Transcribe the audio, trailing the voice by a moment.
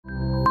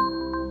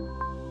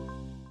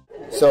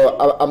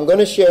I'm going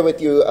to share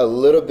with you a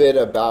little bit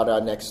about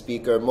our next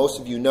speaker. Most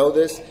of you know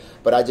this,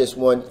 but I just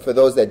want, for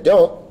those that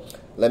don't,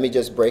 let me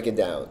just break it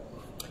down.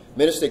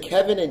 Minister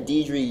Kevin and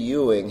Deidre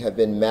Ewing have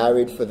been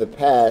married for the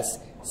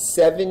past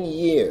 7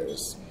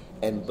 years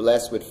and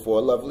blessed with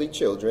 4 lovely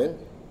children,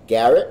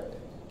 Garrett,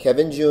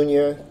 Kevin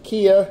Jr.,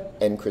 Kia,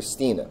 and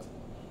Christina.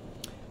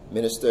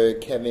 Minister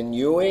Kevin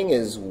Ewing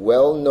is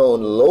well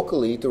known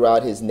locally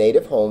throughout his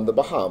native home, the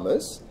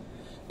Bahamas,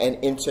 and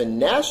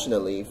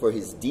internationally for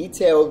his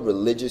detailed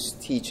religious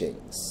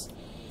teachings.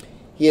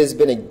 He has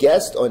been a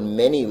guest on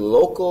many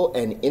local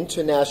and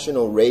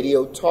international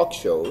radio talk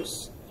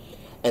shows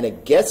and a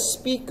guest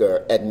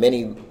speaker at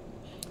many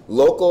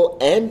local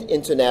and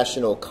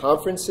international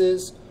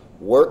conferences,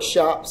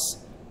 workshops,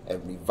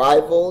 and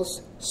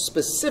revivals,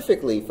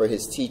 specifically for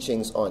his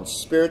teachings on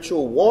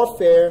spiritual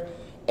warfare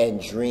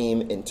and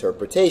dream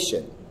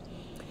interpretation.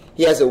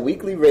 He has a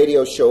weekly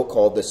radio show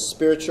called The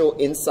Spiritual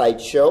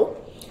Insight Show.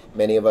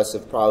 Many of us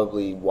have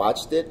probably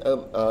watched it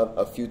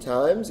a few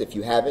times. If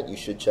you haven't, you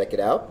should check it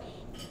out.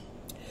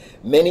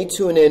 Many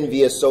tune in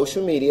via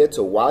social media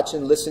to watch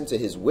and listen to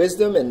his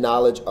wisdom and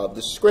knowledge of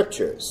the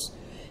scriptures.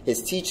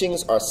 His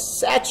teachings are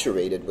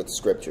saturated with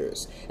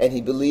scriptures, and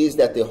he believes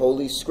that the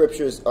Holy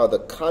Scriptures are the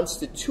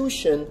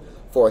constitution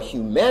for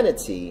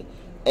humanity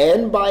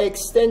and, by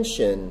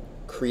extension,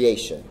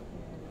 creation.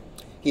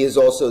 He is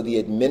also the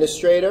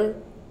administrator,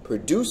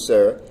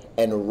 producer,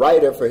 and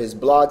writer for his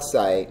blog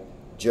site,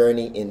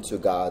 Journey into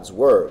God's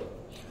Word,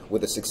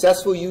 with a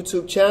successful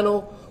YouTube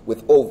channel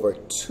with over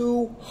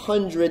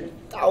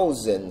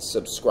 200,000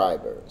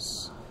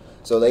 subscribers.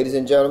 So, ladies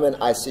and gentlemen,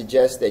 I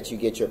suggest that you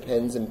get your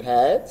pens and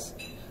pads.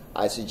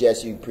 I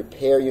suggest you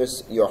prepare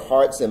your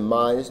hearts and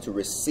minds to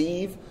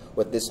receive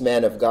what this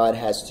man of God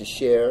has to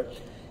share.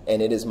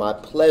 And it is my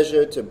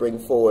pleasure to bring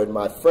forward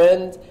my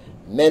friend,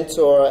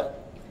 mentor,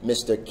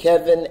 Mr.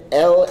 Kevin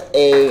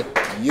L.A.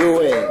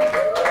 Ewing.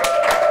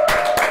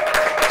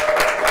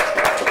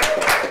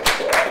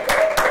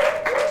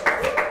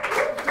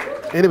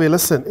 Anyway,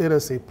 listen, it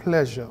is a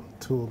pleasure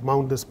to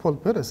mount this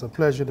pulpit. It's a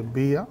pleasure to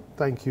be here.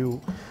 Thank you,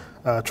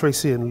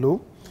 Tracy and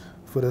Lou,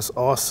 for this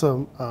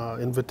awesome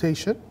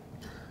invitation.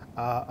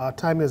 Our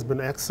time has been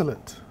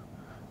excellent,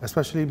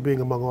 especially being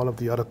among all of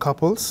the other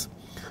couples.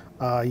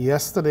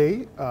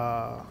 Yesterday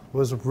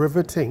was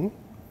riveting.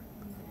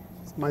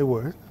 It's my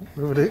word,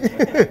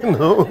 riveting.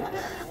 No,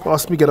 of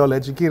course we get all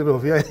educated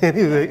over here.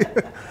 Anyway,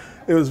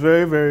 it was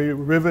very, very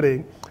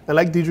riveting. And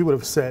like Deidre would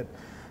have said,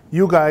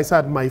 you guys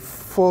had my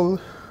full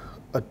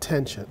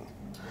attention.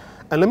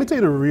 And let me tell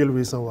you the real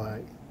reason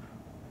why.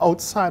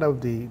 Outside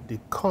of the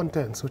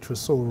contents, which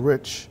was so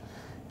rich,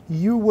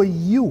 you were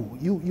you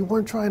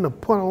weren't trying to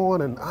put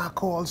on and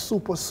act all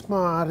super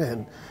smart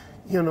and,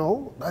 you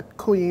know, that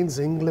Queen's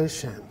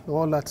English and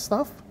all that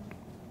stuff.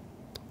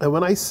 And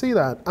when I see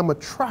that, I'm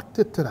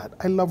attracted to that.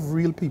 I love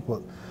real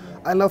people.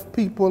 I love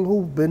people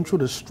who've been through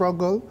the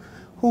struggle,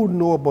 who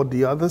know about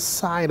the other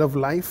side of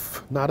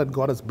life, now that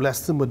God has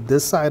blessed them with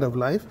this side of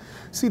life.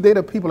 See, they're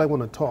the people I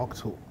want to talk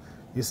to.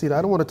 You see,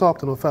 I don't want to talk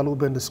to no fellow who's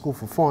been to school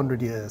for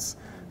 400 years.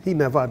 He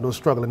never had no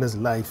struggle in his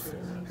life.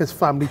 His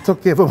family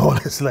took care of him all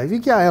his life. He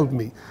can't help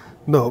me.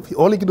 No,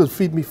 all he can do is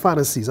feed me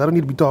fantasies. I don't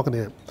need to be talking to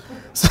him.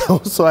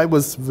 So I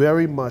was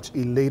very much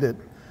elated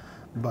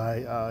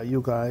by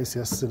you guys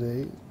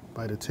yesterday,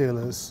 by the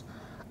Taylors,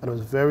 and it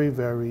was very,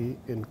 very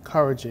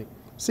encouraging.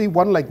 See,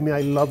 one like me, I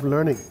love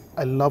learning.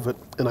 I love it,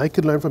 and I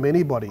could learn from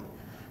anybody.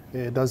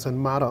 It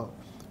doesn't matter.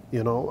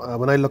 You know,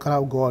 when I look at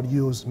how God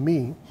used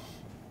me,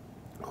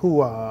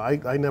 who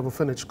I never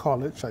finished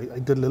college. I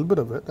did a little bit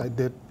of it. I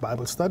did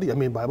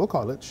Bible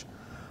college.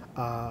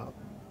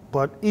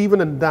 But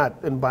even in that,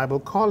 in Bible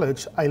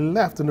college, I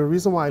left. And the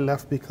reason why I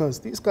left, because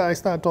these guys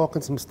started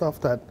talking some stuff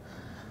that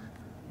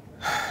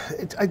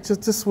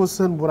just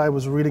wasn't what I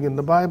was reading in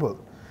the Bible.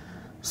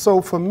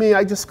 So for me,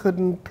 I just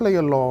couldn't play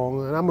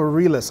along. And I'm a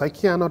realist. I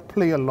cannot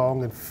play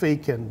along and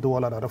fake and do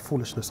all that other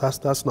foolishness.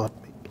 That's not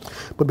me.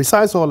 But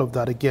besides all of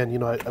that, again, you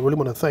know, I really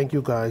want to thank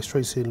you guys,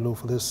 Tracy and Lou,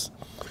 for this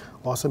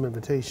awesome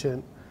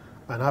invitation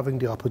and having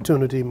the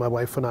opportunity, my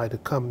wife and I, to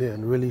come here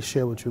and really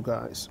share with you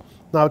guys.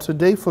 Now,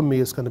 today for me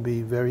is going to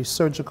be very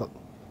surgical.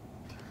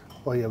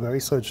 Oh yeah,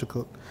 very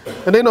surgical.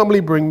 And they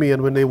normally bring me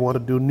in when they want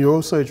to do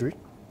neurosurgery.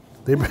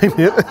 They bring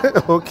me in.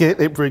 Okay,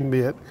 they bring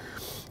me in.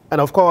 And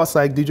of course,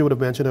 like DJ would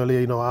have mentioned earlier,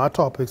 you know, our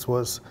topics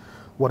was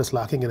what is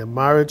lacking in a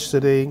marriage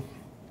today,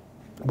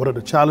 what are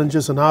the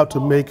challenges and how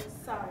to make...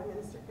 Sorry,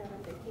 Minister Kevin,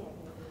 they can't hear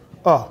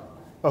you. Oh,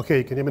 okay,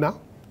 you can hear me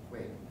now?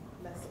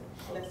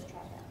 Let's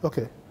try that.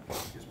 Okay.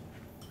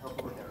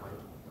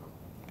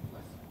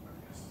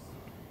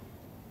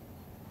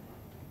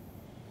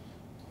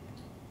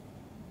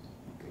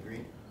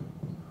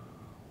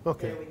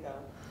 Okay. There we go.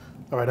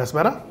 All right, that's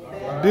better?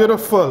 Yeah.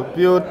 Beautiful,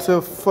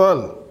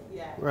 beautiful.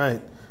 Yeah.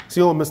 Right. So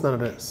you won't miss none of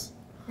this.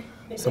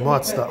 Some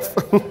hot stuff.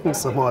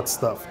 Some hot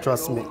stuff,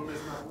 trust me.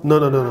 No,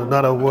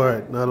 not a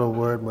word, not a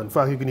word, man. In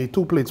fact, you can eat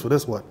 2 plates for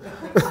this one.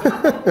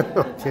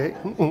 Okay.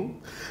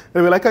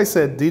 Anyway, like I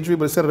said,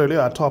 Deidre said it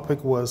earlier, our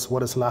topic was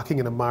what is lacking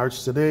in a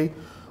marriage today,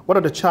 what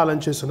are the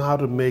challenges and how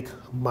to make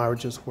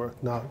marriages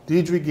work. Now,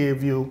 Deidre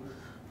gave you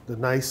the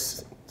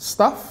nice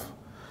stuff,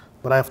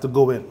 but I have to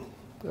go in.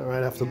 All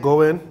right, I have to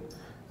go in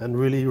and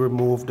really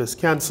remove this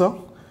cancer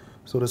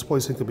so this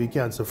person can be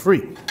cancer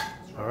free.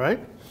 All right.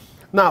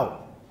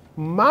 Now,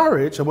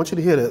 marriage, I want you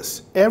to hear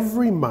this.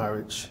 Every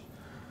marriage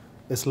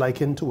is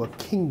likened to a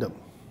kingdom,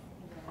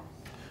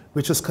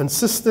 which is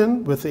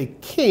consistent with a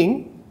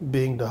king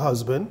being the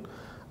husband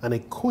and a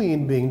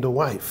queen being the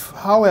wife.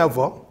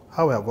 However,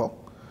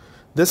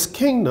 this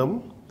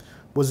kingdom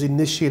was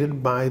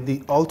initiated by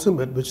the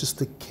ultimate, which is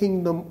the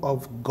kingdom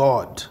of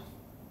God.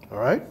 All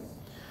right?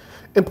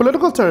 In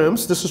political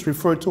terms, this is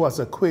referred to as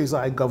a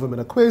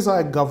quasi-government. A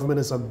quasi-government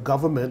is a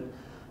government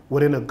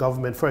within a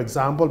government. For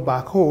example,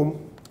 back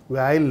home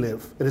where I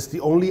live, it is the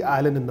only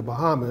island in the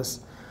Bahamas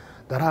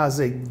that has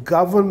a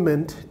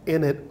government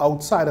in it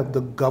outside of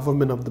the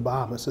government of the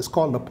Bahamas. It's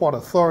called the Port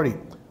Authority.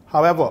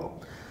 However,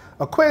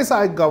 a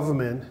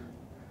quasi-government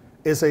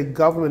is a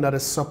government that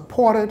is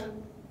supported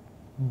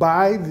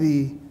by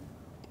the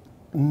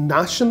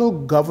national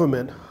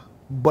government,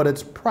 but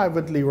it's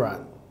privately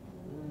run.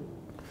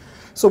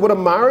 So what a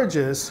marriage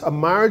is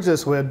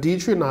where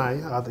Deidre and I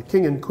are the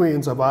king and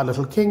queens of our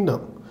little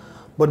kingdom,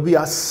 but we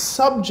are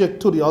subject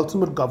to the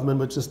ultimate government,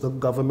 which is the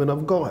government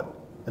of God.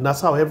 And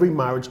that's how every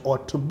marriage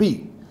ought to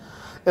be.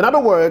 In other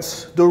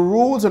words, the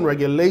rules and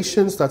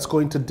regulations that's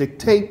going to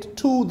dictate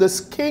to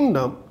this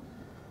kingdom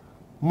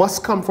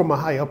must come from a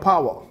higher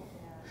power.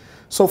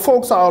 So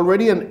folks are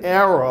already in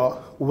error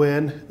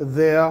when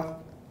their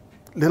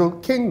little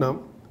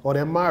kingdom or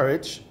their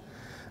marriage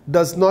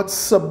does not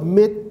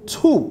submit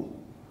to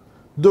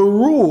the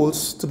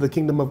rules to the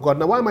kingdom of God.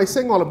 Now, why am I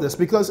saying all of this?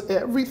 Because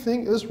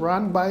everything is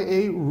run by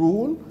a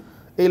rule,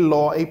 a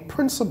law, a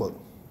principle.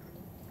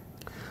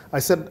 I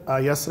said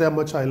yesterday how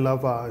much I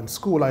love, in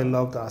school, I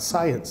loved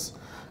science.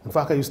 In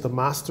fact, I used to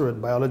master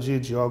it, biology,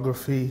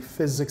 geography,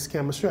 physics,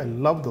 chemistry. I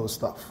love those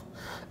stuff.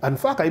 In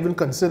fact, I even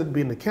considered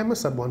being a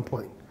chemist at one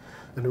point.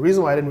 And the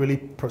reason why I didn't really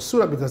pursue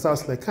that because I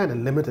was like kind of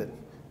limited,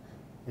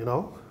 you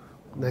know.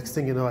 Next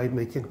thing you know, I'm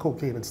making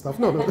cocaine and stuff.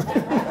 No.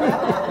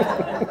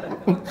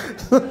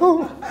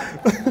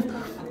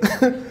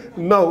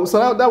 No,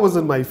 so that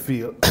wasn't my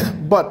field.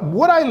 But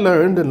what I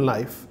learned in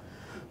life,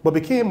 but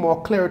became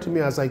more clear to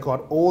me as I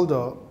got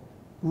older,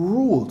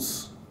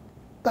 rules.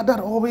 That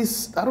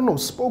always, I don't know,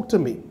 spoke to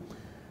me.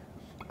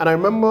 And I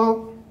remember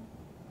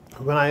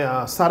when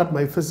I started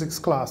my physics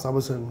class, I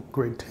was in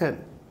grade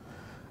 10.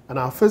 And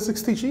our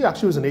physics teacher, he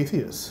actually was an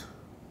atheist.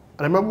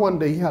 And I remember one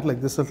day he had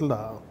like this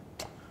little,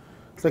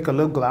 it's like a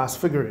little glass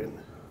figurine.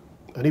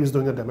 And he was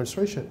doing a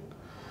demonstration.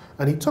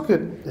 And he took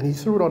it and he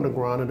threw it on the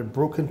ground and it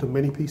broke into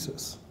many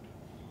pieces.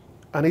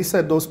 And he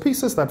said those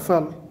pieces that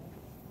fell,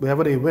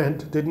 wherever they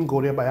went, didn't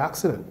go there by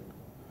accident.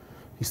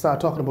 He started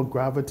talking about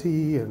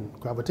gravity and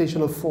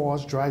gravitational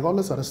force, drag, all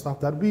this other stuff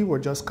that we were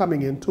just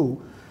coming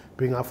into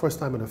being our first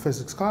time in a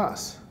physics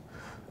class.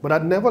 But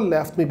that never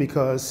left me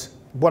because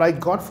what I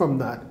got from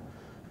that,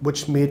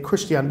 which made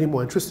Christianity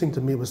more interesting to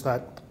me, was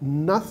that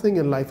nothing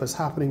in life is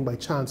happening by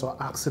chance or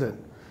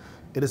accident.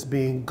 It is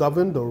being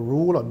governed or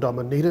ruled or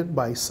dominated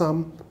by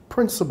some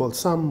principle,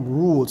 some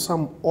rule,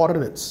 some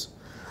ordinance.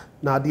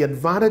 Now, the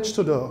advantage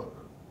to the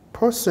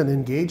person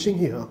engaging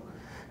here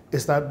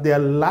is that their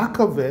lack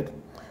of it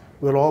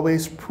will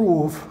always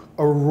prove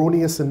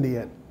erroneous in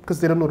the end because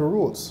they don't know the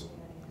rules.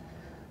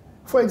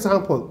 For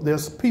example,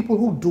 there's people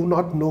who do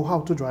not know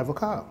how to drive a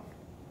car.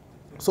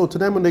 So to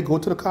them, when they go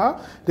to the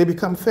car, they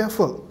become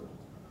fearful.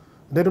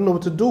 They don't know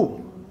what to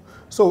do.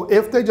 So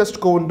if they just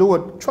go and do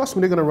it, trust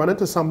me, they're going to run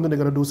into something, they're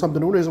going to do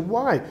something wrong.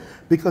 Why?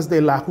 Because they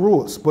lack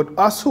rules. But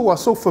us who are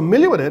so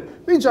familiar with it,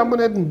 we jump on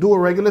it and do a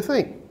regular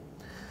thing.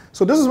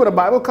 So this is where the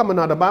Bible comes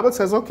out. The Bible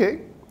says,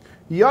 okay,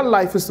 your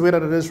life is the way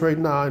that it is right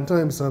now in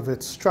terms of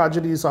its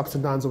tragedies, ups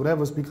and downs, or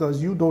whatever, is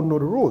because you don't know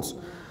the rules.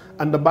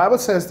 And the Bible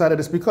says that it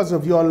is because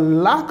of your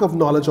lack of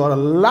knowledge or a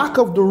lack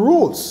of the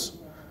rules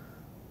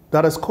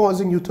that is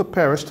causing you to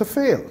perish, to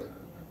fail.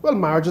 Well,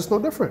 marriage is no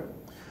different.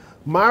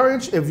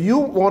 Marriage, if you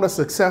want a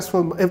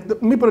successful,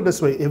 let me put it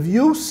this way, if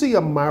you see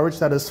a marriage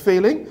that is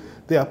failing,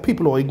 there are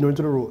people who are ignorant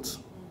to the rules.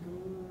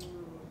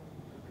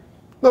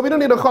 No, we don't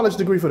need a college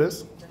degree for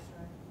this.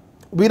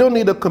 We don't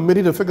need a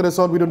committee to figure this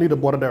out. We don't need a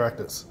board of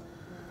directors.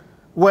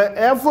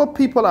 Wherever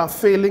people are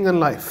failing in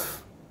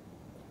life,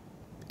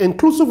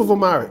 inclusive of a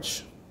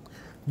marriage,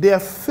 they're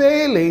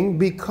failing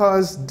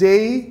because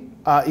they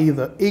are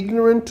either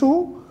ignorant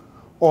to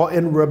or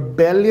in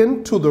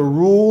rebellion to the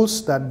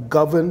rules that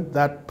govern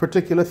that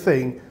particular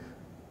thing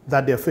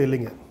that they're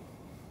failing in.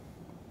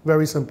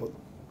 Very simple.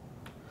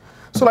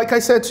 So like I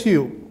said to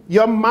you,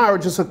 your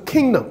marriage is a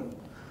kingdom,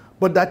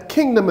 but that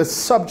kingdom is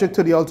subject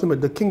to the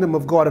ultimate, the kingdom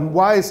of God. And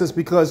why is this?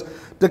 Because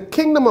the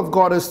kingdom of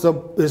God is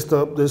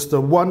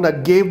the one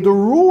that gave the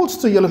rules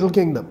to your little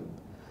kingdom.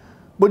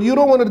 But you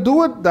don't want to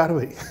do it that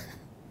way.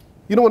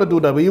 You don't want to do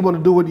it that way. You want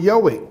to do it your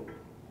way.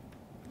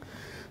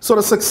 So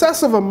the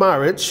success of a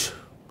marriage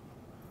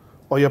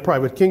or your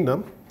private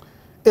kingdom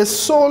is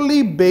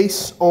solely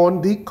based on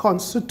the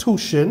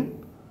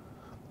constitution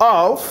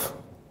of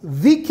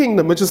the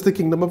kingdom, which is the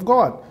kingdom of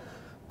God.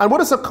 And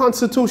what is a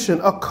constitution?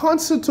 A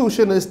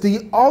constitution is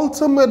the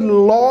ultimate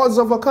laws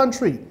of a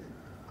country,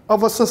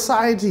 of a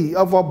society,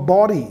 of a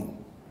body.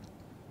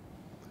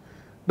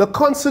 The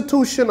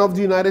Constitution of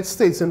the United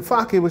States, in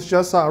fact, it was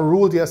just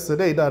ruled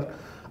yesterday that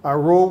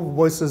Roe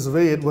versus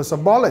Wade was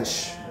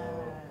abolished.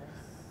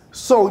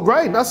 So,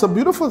 right, that's a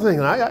beautiful thing.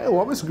 I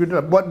always agree to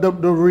that. But the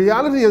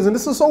reality is, and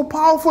this is so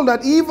powerful,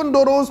 that even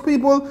though those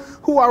people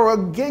who are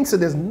against it,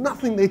 there's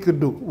nothing they could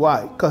do.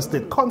 Why? Because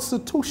the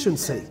Constitution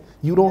says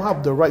you don't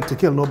have the right to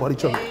kill nobody,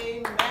 children.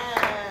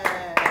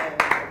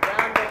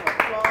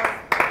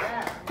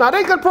 Now,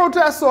 they can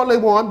protest all they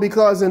want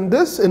because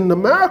in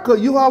America,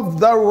 you have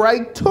the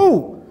right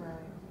to.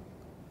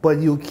 But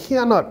you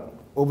cannot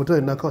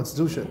overturn that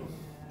Constitution.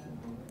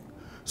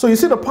 So you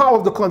see the power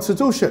of the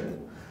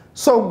Constitution.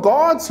 So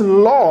God's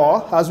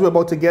law, as we're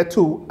about to get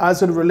to,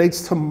 as it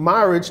relates to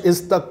marriage,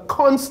 is the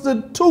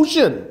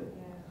Constitution.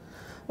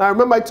 Now,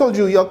 remember I told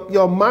you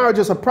your marriage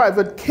is a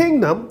private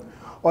kingdom,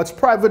 or it's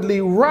privately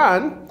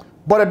run,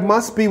 but it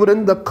must be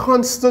within the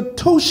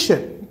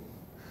Constitution.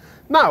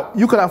 Now,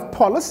 you could have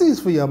policies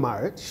for your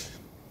marriage.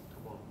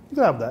 You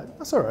could have that.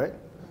 That's all right.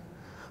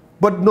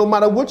 But no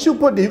matter what you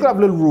put there, you could have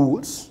little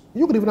rules.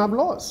 You could even have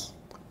laws.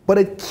 But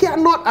it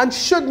cannot and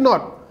should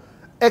not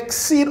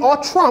exceed or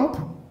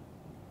trump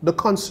the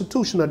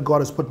Constitution that God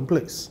has put in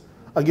place.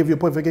 I'll give you a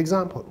perfect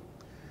example.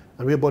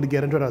 And we're about to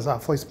get into it as our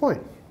first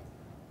point.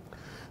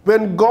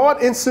 When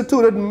God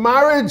instituted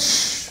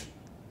marriage,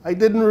 I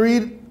didn't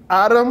read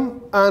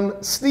Adam and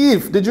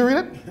Steve. Did you read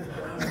it?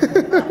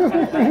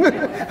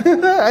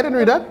 I didn't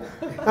read that.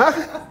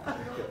 Huh?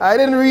 I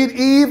didn't read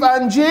Eve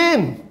and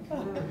Jane.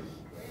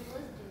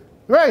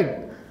 Right.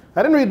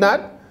 I didn't read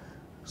that.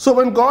 So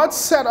when God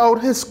set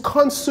out his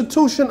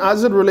constitution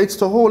as it relates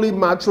to holy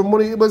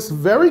matrimony, it was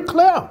very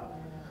clear.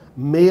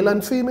 Male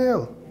and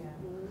female.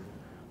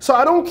 So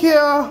I don't care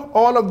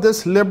all of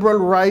this liberal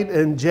right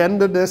and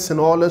gender this and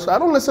all this. I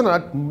don't listen to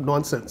that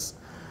nonsense.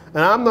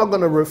 And I'm not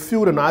going to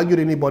refute and argue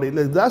to anybody.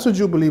 If that's what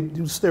you believe,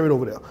 you stay it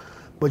over there.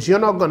 But you're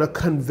not going to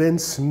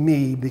convince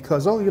me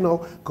because, oh, you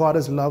know, God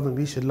is love and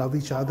we should love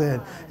each other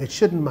and it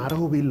shouldn't matter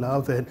who we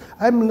love. And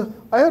I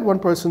heard one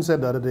person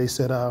said the other day,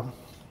 said,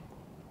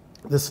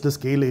 this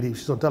gay lady,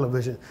 she's on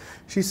television.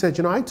 She said,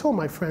 you know, I told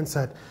my friends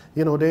that,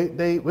 you know,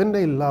 when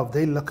they love,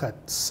 they look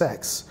at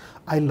sex.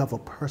 I love a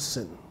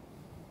person.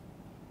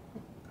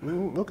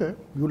 Okay,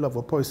 you love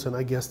a person,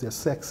 I guess they're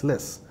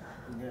sexless.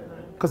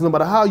 Because no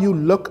matter how you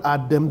look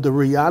at them, the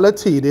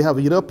reality, they have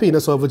either a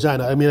penis or a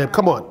vagina. I mean,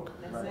 come on.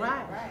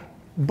 Right.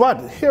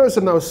 But here's,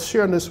 and I was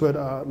sharing this with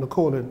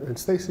Nicole and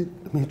Tracy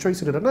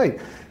the other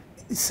night.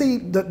 See,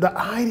 the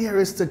idea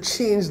is to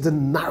change the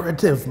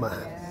narrative,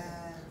 man.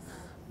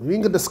 We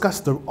can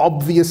discuss the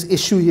obvious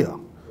issue here.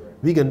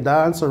 We can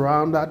dance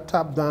around that,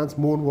 tap dance,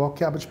 moonwalk,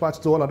 cabbage patch,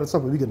 do all that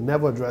stuff, but we can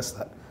never address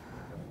that.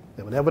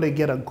 And whenever they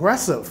get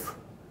aggressive,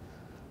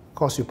 of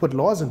course you put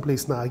laws in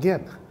place now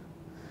again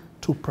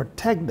to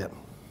protect them.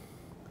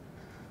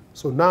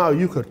 So now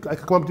I could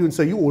come up to you and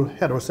say, you all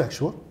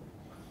heterosexual.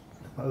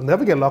 I'll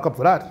never get locked up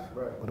for that.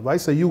 Right. But if I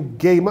say you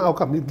gay man, how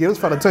come you gay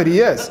for 30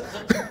 years?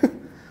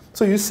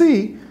 So you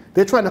see,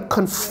 they're trying to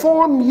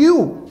conform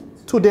you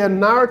to their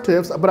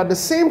narratives, but at the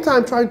same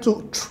time trying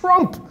to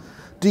trump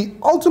the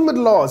ultimate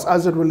laws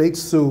as it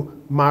relates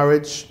to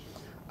marriage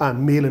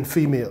and male and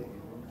female.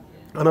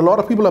 And a lot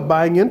of people are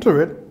buying into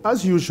it,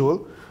 as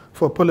usual,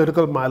 for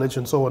political mileage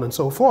and so on and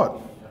so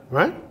forth,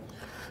 right?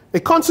 A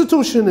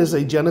constitution is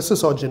a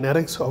genesis or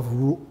genetics of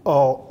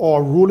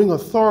or ruling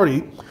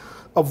authority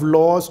of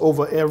laws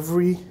over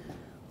every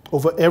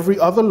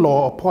other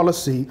law or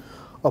policy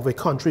of a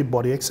country,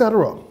 body,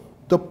 etc.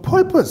 The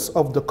purpose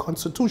of the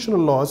constitutional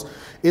laws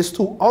is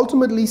to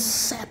ultimately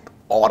set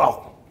order.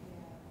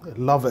 I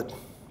love it.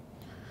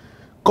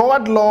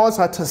 God's laws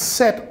are to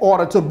set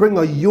order, to bring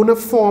a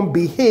uniform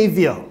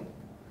behavior.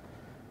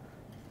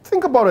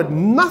 Think about it.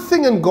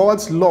 Nothing in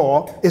God's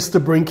law is to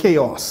bring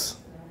chaos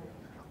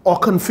or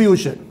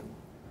confusion.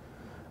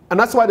 And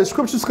that's why the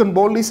scriptures can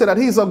boldly say that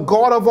he's a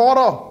God of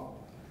order.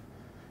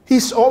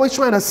 He's always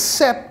trying to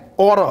set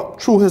order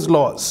through his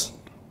laws.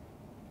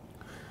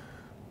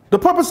 The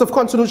purpose of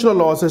constitutional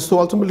laws is to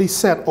ultimately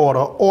set order,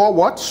 or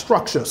what?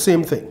 Structure,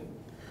 same thing.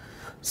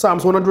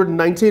 Psalms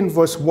 119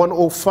 verse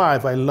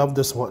 105, I love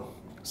this one.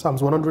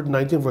 Psalms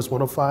 119 verse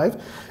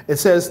 105, it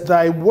says,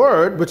 thy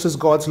word, which is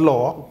God's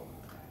law,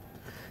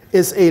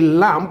 is a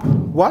lamp,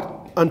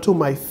 what? Unto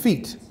my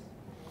feet,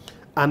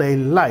 and a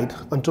light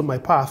unto my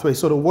pathway.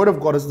 So the word of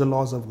God is the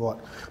laws of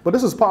God. But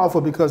this is powerful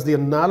because the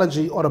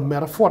analogy or the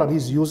metaphor that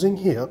he's using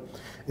here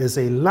is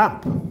a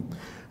lamp.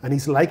 And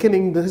he's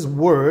likening his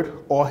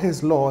word or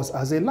his laws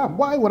as a lamp.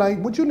 Why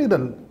would you need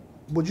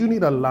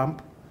a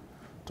lamp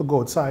to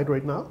go outside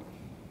right now?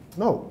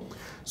 No.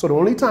 So the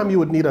only time you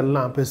would need a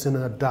lamp is in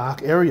a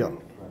dark area.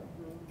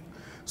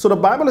 So the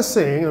Bible is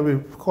saying, and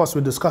of course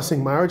we're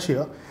discussing marriage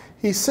here,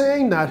 he's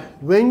saying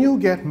that when you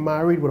get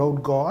married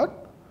without God,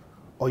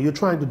 or you're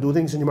trying to do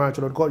things in your marriage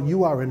without God,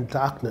 you are in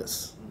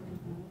darkness.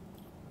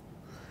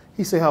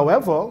 He said,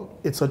 however,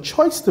 it's a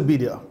choice to be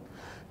there.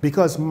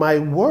 Because my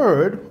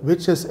word,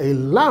 which is a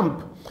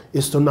lamp,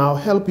 is to now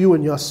help you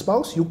and your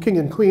spouse, you king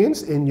and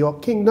queens in your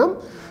kingdom,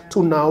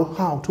 to know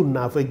how to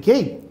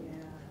navigate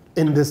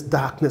in this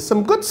darkness.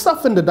 Some good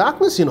stuff in the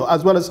darkness, you know,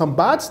 as well as some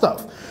bad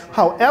stuff.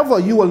 However,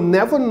 you will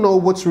never know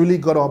what's really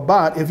good or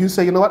bad if you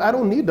say, you know what, I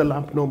don't need the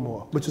lamp no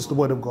more, which is the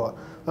word of God.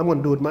 I'm going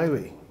to do it my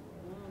way.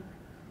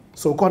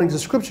 So according to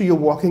scripture, you're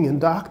walking in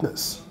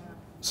darkness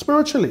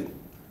spiritually.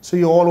 So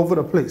you're all over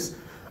the place.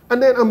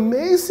 And then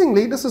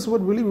amazingly, this is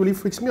what really, really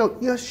freaks me out.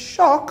 You're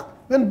shocked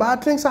when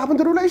bad things happen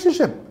to the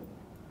relationship.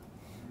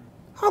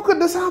 How could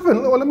this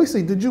happen? Well, let me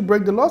see. Did you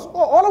break the laws? Oh,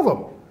 all of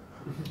them.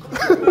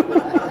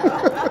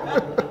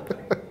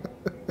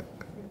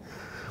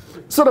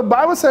 So the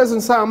Bible says in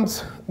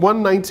Psalms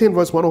 119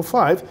 verse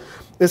 105,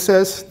 it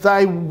says,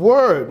 thy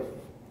word,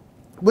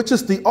 which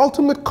is the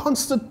ultimate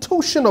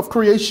constitution of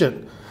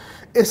creation,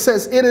 it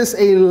says it is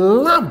a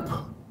lamp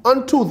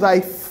unto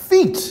thy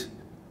feet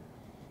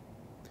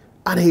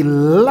and a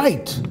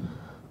light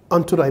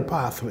unto thy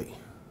pathway.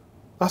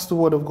 That's the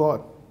word of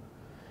God.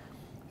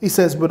 He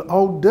says,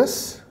 without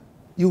this,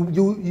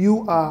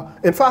 you are,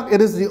 in fact,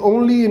 it is the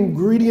only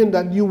ingredient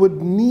that you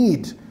would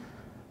need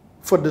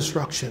for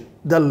destruction,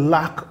 the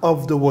lack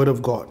of the word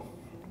of God.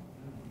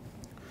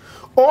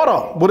 Order,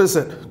 what is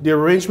it? The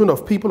arrangement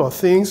of people or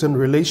things in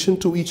relation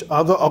to each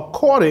other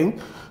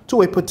according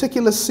to a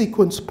particular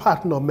sequence,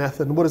 pattern, or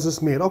method. What does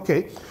this mean?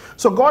 Okay,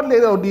 so God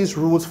laid out these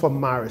rules for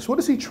marriage. What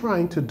is he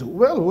trying to do?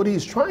 Well, what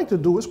he's trying to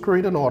do is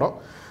create an order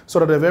so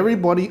that if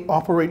everybody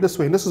operate this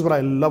way, and this is what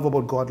I love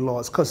about God's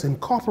laws, because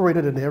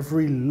incorporated in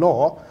every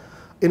law,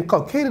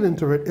 inculcated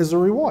into it is a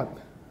reward,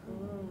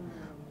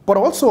 but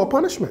also a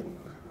punishment.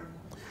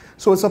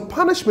 So it's a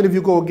punishment if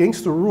you go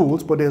against the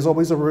rules, but there's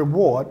always a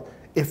reward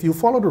if you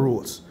follow the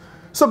rules.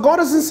 So God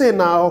doesn't say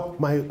now,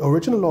 my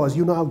original law is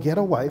you now get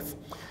a wife,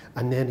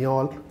 and then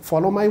y'all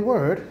follow my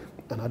word,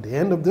 and at the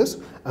end of this,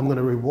 I'm going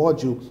to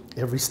reward you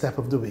every step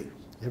of the way.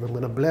 I'm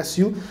going to bless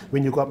you.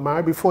 When you got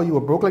married before, you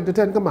were broke like the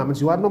Ten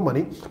Commandments. You had no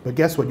money, but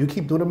guess what? You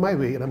keep doing it my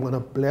way, and I'm going to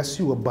bless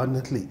you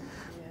abundantly.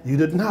 You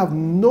didn't have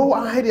no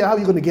idea how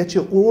you're going to get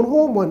your own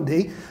home one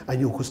day, and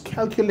you could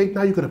calculate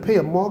now you're going to pay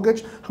a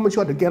mortgage, how much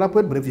you had to get up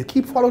with, but if you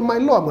keep following my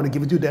law, I'm going to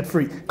give it to you debt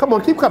free. Come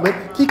on, keep coming,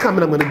 I'm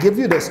going to give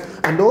you this.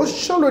 And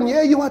those children,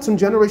 yeah, you had some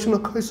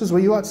generational curses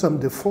where you had some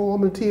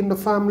deformity in the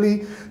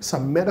family,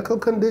 some medical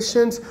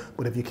conditions,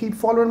 but if you keep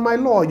following my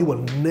law, you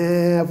will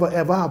never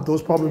ever have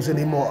those problems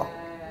anymore.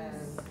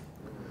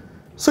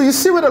 So you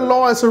see where the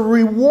law is a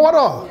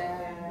rewarder.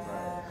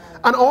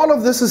 And all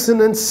of this is an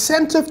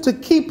incentive to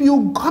keep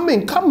you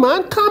coming. Come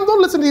on, come,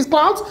 don't listen to these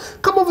clowns.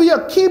 Come over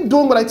here, keep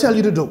doing what I tell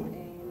you to do.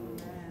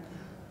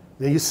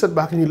 Then you sit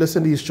back and you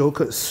listen to these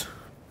jokers.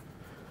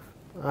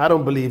 I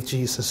don't believe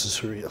Jesus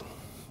is real.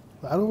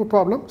 I don't have a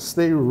problem.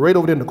 Stay right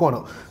over there in the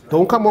corner.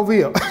 Don't come over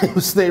here.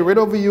 Stay right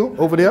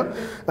over there,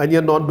 and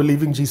you're not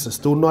believing Jesus.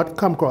 Do not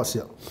come across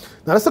here.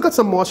 Now let's look at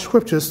some more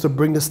scriptures to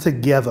bring this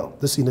together,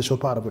 this initial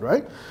part of it,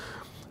 right?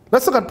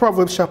 Let's look at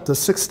Proverbs chapter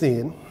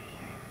 16.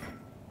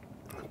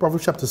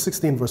 Proverbs chapter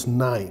 16, verse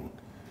 9.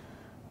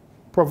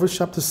 Proverbs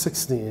chapter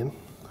 16,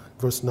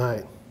 verse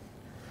 9.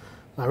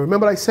 Now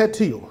remember I said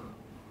to you,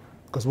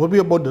 because what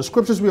we're about, the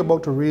scriptures we're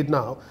about to read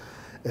now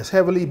is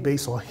heavily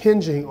based or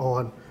hinging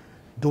on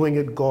doing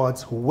it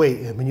God's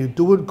way. And when you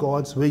do it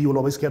God's way, you will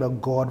always get a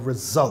God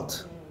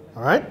result.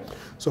 All right?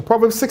 So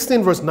Proverbs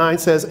 16, verse 9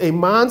 says, a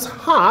man's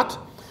heart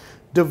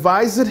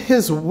deviseth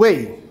his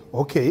way.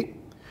 Okay.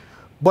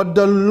 But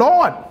the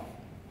Lord,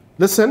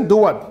 listen, do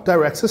what?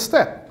 Directs his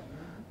step.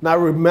 Now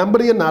remember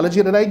the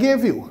analogy that I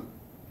gave you.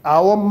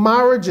 Our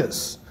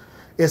marriages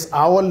is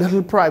our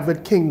little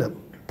private kingdom,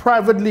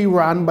 privately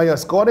run by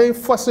us. God ain't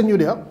fussing you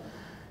there.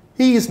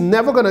 He is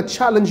never going to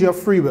challenge your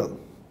free will.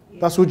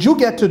 That's what you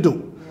get to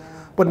do.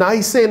 But now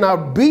he's saying, now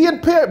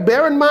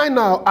bear in mind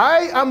now,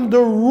 I am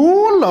the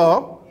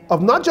ruler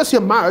of not just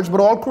your marriage, but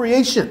all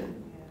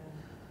creation.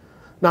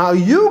 Now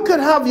you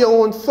could have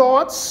your own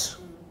thoughts.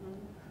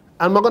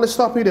 I'm not going to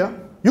stop you there.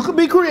 You could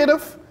be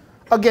creative.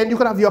 Again, you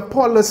could have your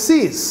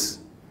policies.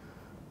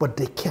 But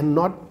they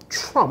cannot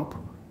trump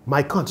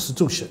my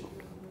constitution.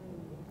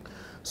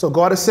 So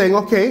God is saying,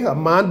 okay, a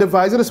man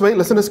devised this way.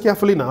 Listen to this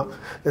carefully now.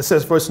 It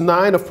says, verse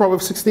 9 of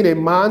Proverbs 16, a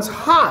man's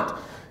heart.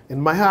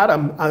 In my heart,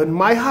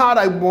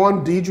 I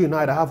want Deidre and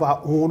I to have our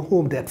own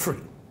home debt free.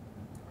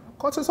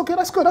 God says, okay,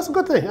 that's good. That's a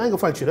good thing. I ain't gonna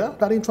fight you there.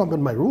 That ain't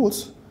trumping my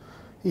rules.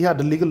 He had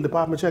the legal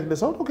department check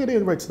this out. Okay, they're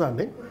in right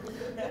standing.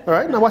 All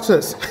right, now watch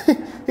this.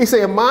 He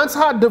say, a man's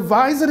heart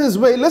devised his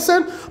way.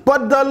 Listen,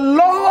 but the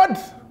Lord.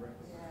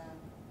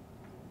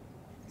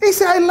 He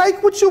said, I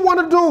like what you want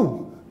to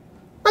do.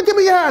 Now give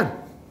me your hand.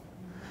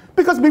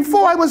 Because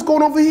before I was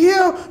going over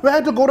here, we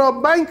had to go to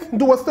a bank and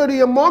do a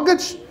 30-year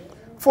mortgage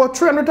for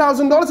 $300,000.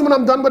 And when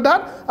I'm done with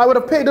that, I would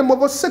have paid them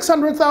over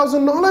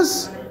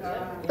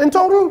 $600,000 in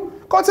total.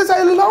 God says,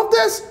 I love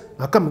this.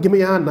 Now come, give me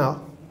your hand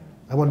now.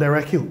 I want to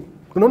direct you.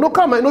 No,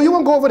 come. I know you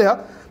won't go over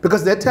there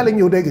because they're telling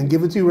you they can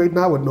give it to you right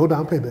now with no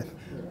down payment.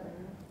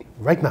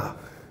 Right now.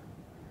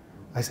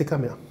 I say,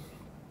 come here.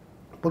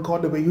 But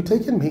God, the way you're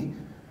taking me,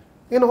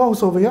 In a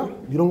house over here,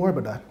 you don't worry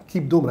about that.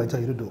 Keep doing what I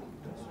tell you to do.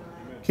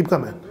 Keep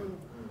coming.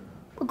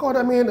 But God,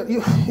 I mean,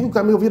 you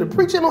got me over here to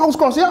preach in a house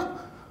across here.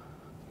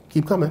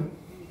 Keep coming.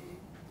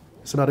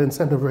 It's not an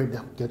incentive right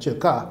there. Get your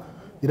car.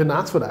 You didn't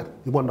ask for that.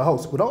 You want the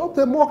house. But all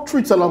the more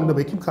treats along the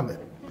way. Keep coming.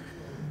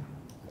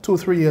 2 or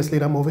 3 years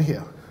later, I'm over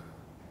here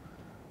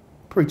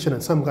preaching,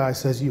 and some guy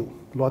says, "You,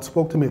 the Lord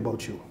spoke to me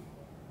about you.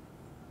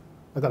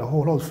 I got a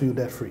whole house for you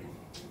debt free."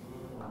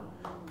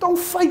 Don't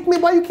fight me.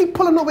 Why you keep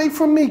pulling away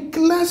from me?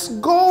 Let's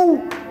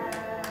go.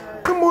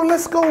 Come on,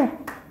 let's go.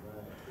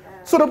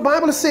 So the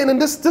Bible is saying,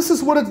 and this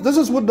is what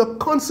the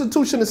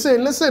Constitution is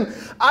saying. Listen,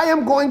 I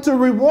am going to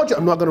reward you.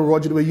 I'm not going to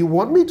reward you the way you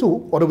want me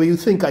to, or the way you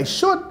think I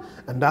should.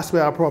 And that's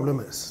where our problem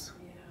is.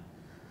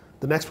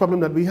 The next problem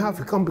that we have,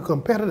 we become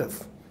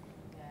competitive.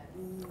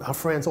 Our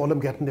friends, all of them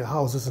getting their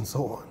houses and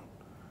so on.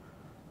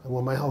 I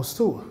want my house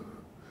too.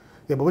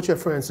 Yeah, but what your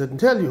friends didn't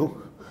tell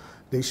you,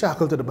 they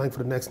shackled to the bank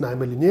for the next 9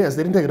 million years.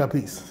 They didn't take it a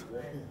piece.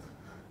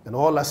 And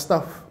all that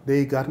stuff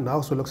they got in the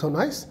house will look so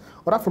nice.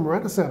 Well, that's from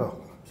rent center.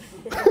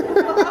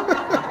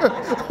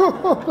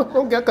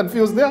 Don't get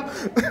confused there.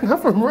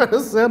 Not from rent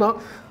center.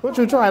 Don't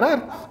you try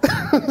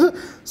that?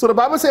 So the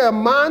Bible says a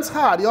man's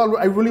heart, y'all,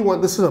 I really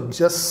want this to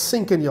just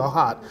sink in your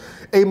heart.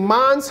 A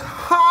man's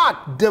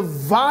heart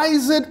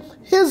devised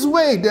his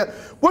way.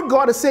 What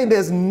God is saying,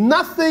 there's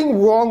nothing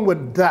wrong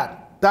with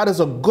that. That is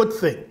a good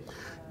thing.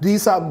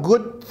 These are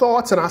good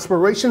thoughts and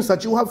aspirations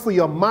that you have for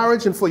your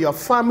marriage and for your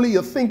family.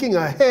 You're thinking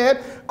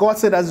ahead. God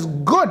said that's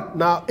good.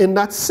 Now, in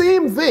that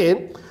same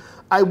vein,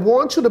 I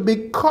want you to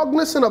be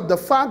cognizant of the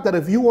fact that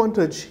if you want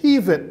to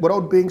achieve it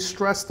without being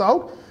stressed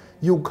out,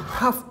 you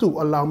have to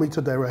allow me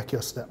to direct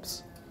your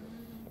steps.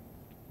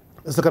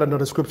 Let's look at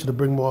another scripture to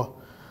bring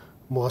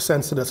more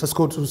sense to this. Let's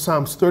go to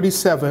Psalms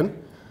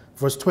 37,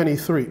 verse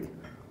 23.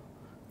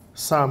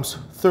 Psalms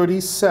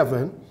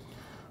 37,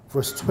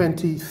 verse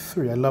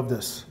 23. I love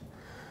this.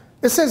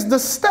 It says, the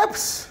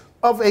steps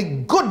of a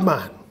good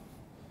man.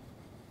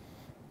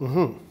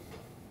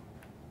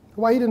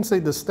 Why he didn't say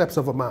the steps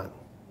of a man?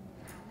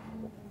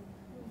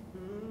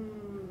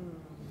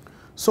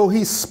 So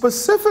he's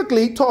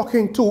specifically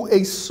talking to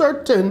a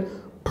certain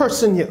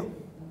person here.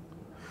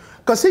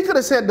 Because he could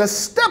have said the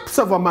steps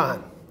of a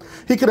man.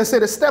 He could have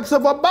said the steps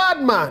of a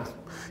bad man.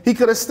 He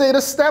could have said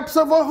the steps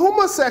of a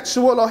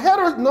homosexual or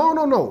hetero.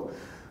 No.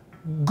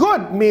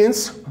 Good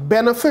means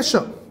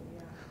beneficial.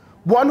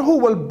 One who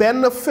will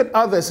benefit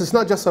others. It's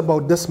not just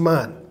about this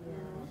man.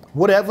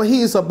 Whatever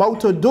he is about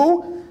to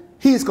do,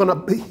 he is going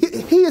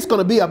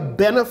to be a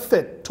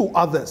benefit to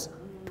others,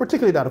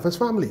 particularly that of his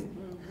family.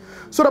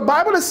 So the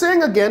Bible is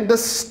saying again, the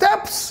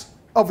steps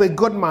of a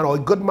good man, or a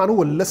good man who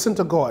will listen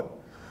to God,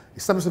 the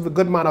steps of a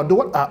good man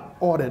are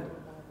ordered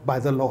by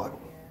the Lord.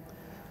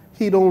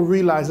 He don't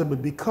realize it,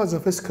 but because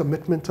of his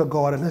commitment to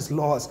God and his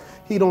laws,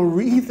 he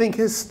think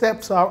his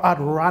steps are at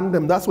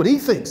random. That's what he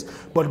thinks.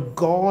 But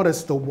God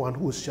is the one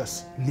who is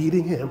just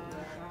leading him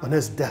on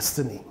his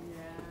destiny.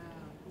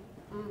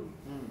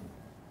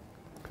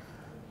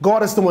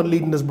 God is the one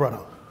leading this brother.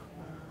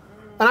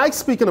 And I'm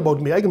speaking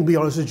about me. I can be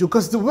honest with you,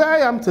 because the way I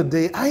am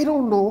today, I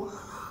don't know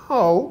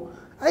how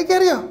I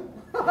get here.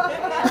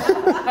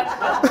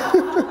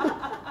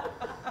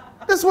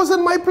 This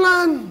wasn't my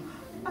plan.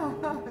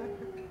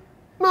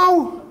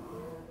 No,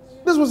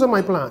 this wasn't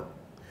my plan.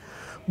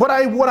 But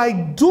what I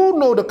do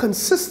know, the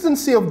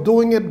consistency of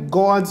doing it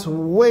God's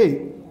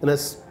way, and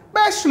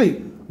especially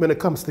when it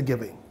comes to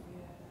giving.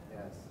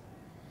 Yes.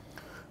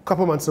 A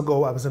couple months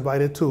ago, I was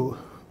invited to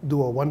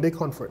do a one-day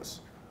conference.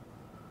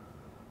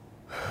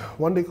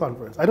 One-day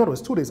conference. I thought it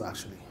was 2 days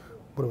actually,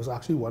 but it was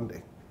actually 1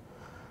 day.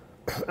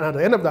 And at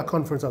the end of that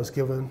conference, I was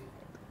given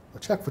a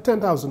check for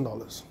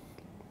 $10,000.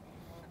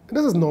 And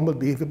this is normal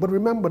behavior, but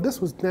remember, this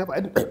was never, I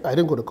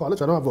didn't go to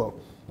college. I don't have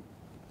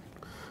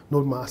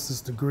no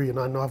master's degree, and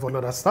I don't have all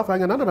of that stuff. I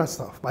got none of that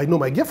stuff. I know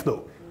my gift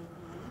though.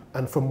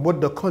 And from what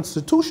the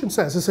Constitution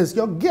says, it says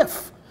your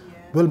gift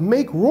will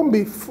make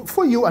room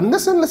for you, and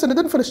listen, it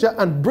didn't finish there,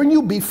 and bring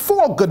you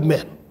before good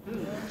men.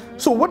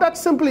 So what that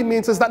simply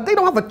means is that they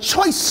don't have a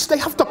choice. They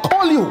have to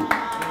call you.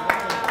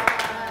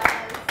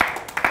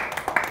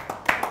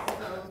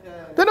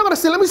 They're not going to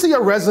say, let me see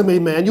your resume,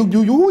 man.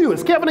 Who you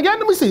is? Kevin again?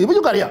 Let me see. What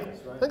you got here?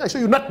 I think I show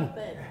you nothing.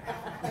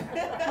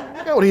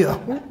 Get out of here.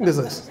 What is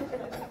this?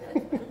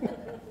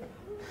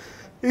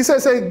 He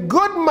says, a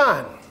good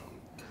man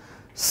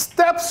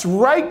steps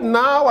right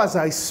now as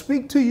I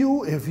speak to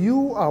you if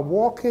you are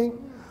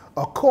walking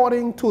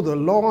according to the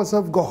laws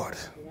of God.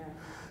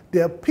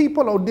 There are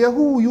people out there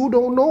who you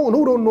don't know and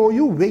who don't know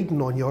you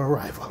waiting on your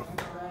arrival.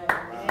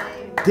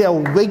 They're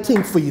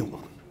waiting for you.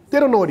 They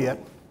don't know it yet.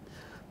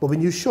 But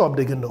when you show up,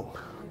 they can know.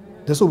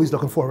 That's what he's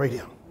looking for right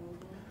here.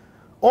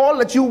 All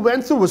that you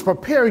went through was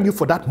preparing you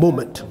for that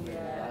moment.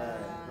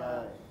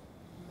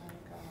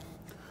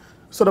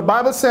 So the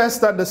Bible says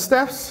that the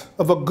steps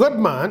of a good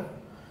man,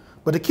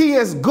 but the key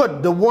is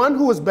good, the one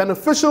who is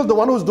beneficial, the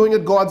one who is doing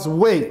it God's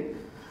way.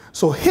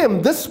 So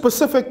him, this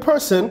specific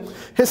person,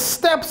 his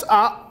steps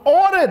are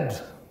ordered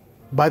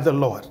by the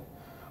Lord.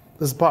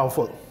 This is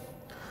powerful.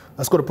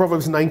 Let's go to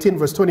Proverbs 19,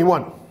 verse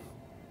 21.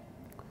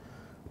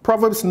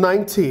 Proverbs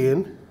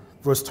 19,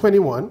 verse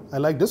 21. I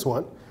like this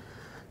one.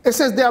 It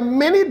says, there are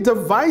many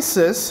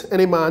devices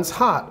in a man's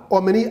heart,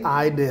 or many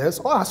ideas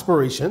or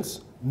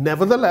aspirations.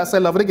 Nevertheless, I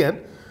love it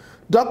again.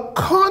 The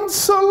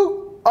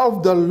counsel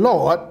of the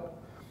Lord,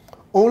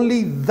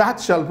 only that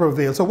shall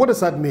prevail. So what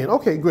does that mean?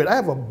 Okay, great. I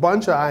have a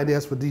bunch of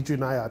ideas for Deidre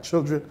and I, our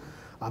children,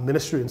 our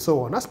ministry, and so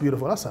on. That's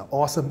beautiful. That's an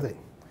awesome thing.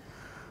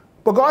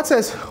 But God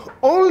says,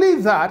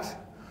 only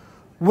that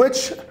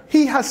which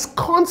he has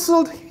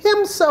counseled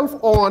himself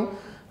on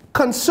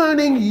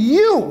concerning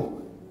you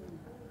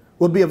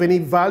will be of any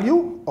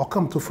value or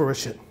come to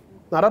fruition.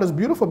 Now that is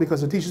beautiful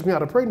because it teaches me how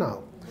to pray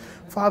now.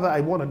 Father,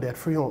 I want a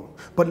debt-free home,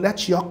 but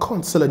let your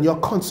counsel and your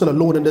counsel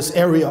alone in this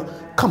area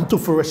come to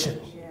fruition.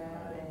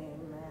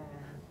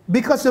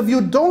 Because if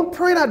you don't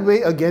pray that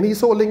way, again, he's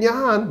holding your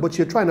hand, but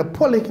you're trying to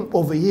pull him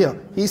over here.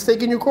 He's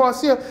taking you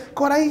across here.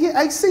 God,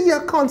 I see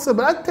your counsel,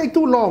 but that take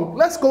too long.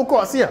 Let's go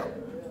across here.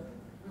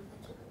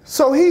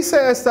 So he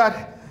says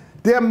that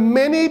there are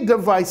many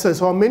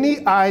devices or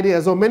many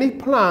ideas or many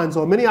plans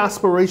or many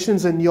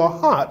aspirations in your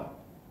heart,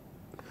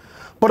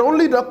 but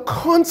only the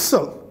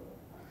counsel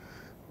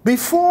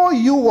before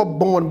you were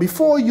born,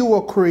 before you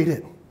were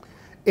created,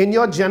 in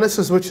your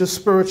Genesis, which is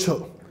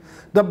spiritual.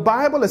 The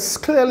Bible is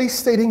clearly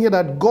stating here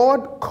that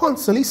God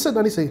counsel. He said,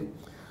 and he said,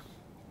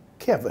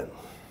 Kevin,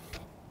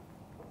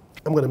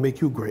 I'm going to make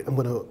you great. You're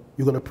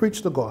going to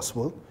preach the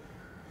gospel,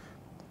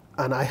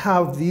 and I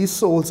have these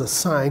souls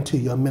assigned to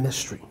your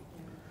ministry.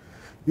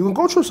 You can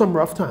go through some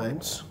rough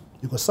times.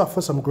 You can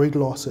suffer some great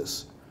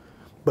losses.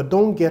 But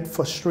don't get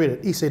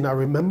frustrated. He said, now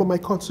remember my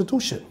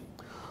constitution.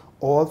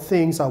 All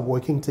things are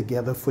working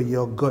together for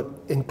your good,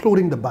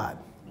 including the bad.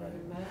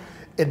 Amen.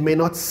 It may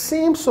not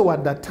seem so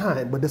at that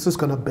time, but this is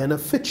going to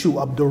benefit you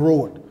up the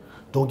road.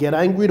 Don't get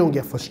angry. Don't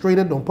get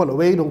frustrated. Don't pull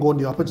away. Don't go in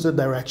the opposite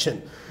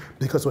direction.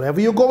 Because whatever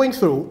you're going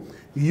through,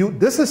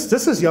 this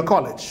is your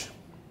college.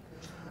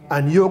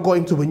 And you're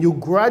going to, when you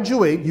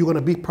graduate, you're going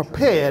to be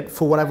prepared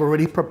for what I've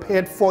already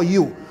prepared for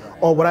you,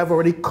 or what I've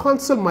already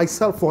counseled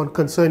myself on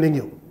concerning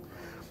you.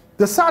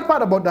 The sad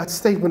part about that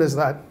statement is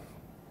that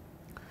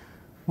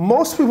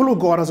most people who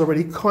God has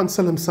already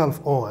counseled himself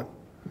on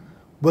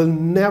will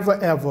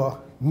never ever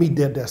meet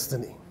their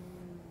destiny.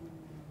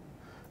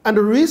 And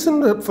the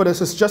reason for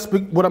this is just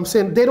what I'm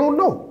saying, they don't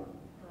know.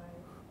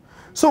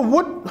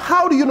 So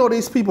how do you know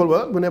these people?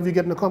 Well, whenever you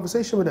get in a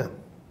conversation with them.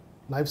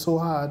 Life's so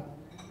hard.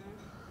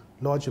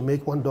 Lord, you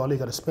make $1, you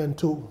got to spend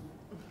 $2.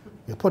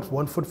 You put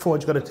 1 foot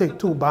forward, you got to take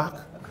 2 back.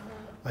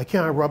 I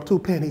can't rub 2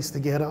 pennies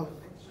together.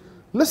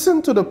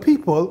 Listen to the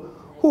people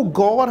who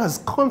God has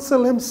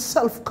counseled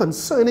himself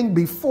concerning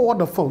before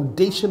the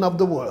foundation of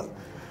the world.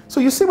 So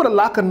you see what a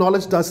lack of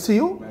knowledge does to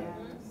you?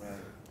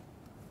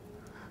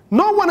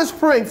 No one is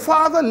praying,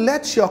 Father,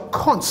 let your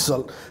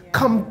counsel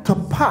come to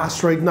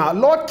pass right now.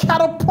 Lord,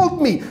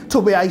 catapult me to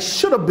where I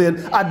should have been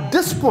at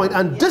this point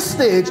and this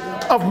stage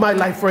of my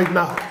life right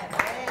now.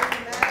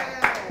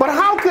 But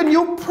how can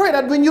you pray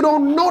that when you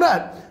don't know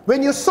that?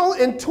 When you're so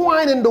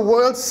entwined in the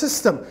world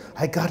system,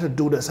 I got to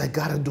do this, I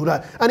got to do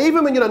that. And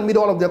even when you don't meet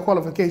all of their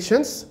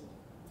qualifications,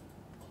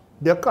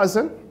 their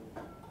cousin,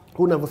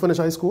 who never finished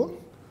high school,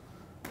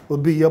 will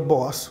be your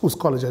boss, who's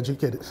college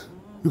educated.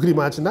 You can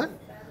imagine that?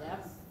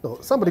 No,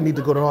 somebody need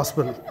to go to the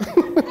hospital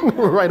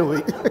right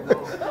away.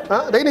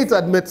 They need to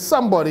admit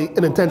somebody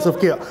in intensive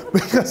care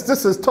because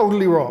this is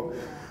totally wrong.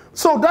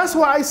 So that's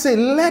why I say,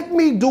 let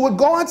me do it.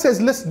 God says,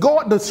 let's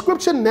go. The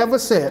scripture never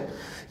said,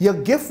 your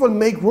gift will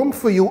make room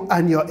for you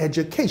and your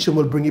education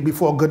will bring you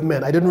before good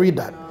men. I didn't read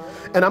that.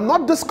 And I'm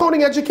not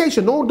discounting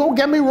education. No, don't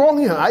get me wrong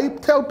here. I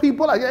tell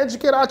people I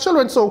educate our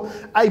children, so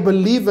I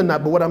believe in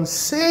that. But what I'm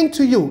saying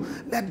to you,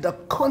 let the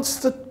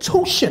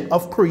constitution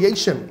of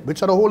creation,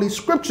 which are the Holy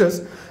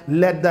Scriptures,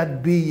 let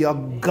that be your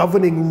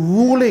governing,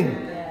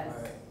 ruling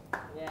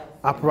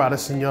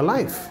apparatus in your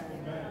life.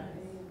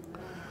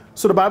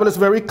 So the Bible is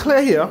very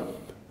clear here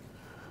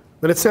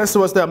when it says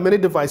to us there are many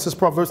devices,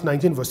 Proverbs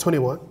 19 verse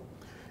 21,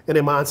 in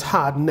a man's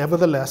heart,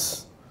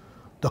 nevertheless,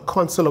 the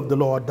counsel of the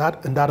Lord,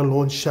 that and that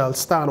alone shall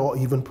stand or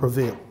even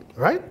prevail.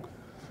 All right?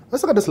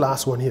 Let's look at this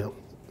last one here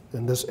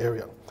in this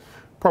area.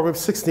 Proverbs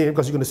 16,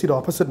 because you're going to see the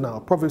opposite now.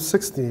 Proverbs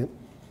 16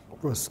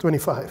 verse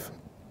 25.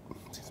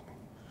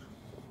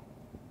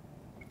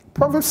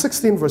 Proverbs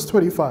 16 verse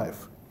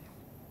 25.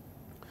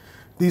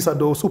 These are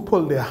those who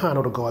pull their hand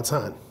out of God's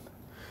hand.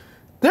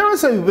 There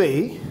is a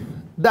way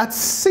that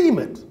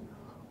seemeth,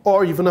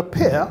 or even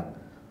appear,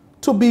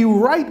 to be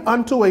right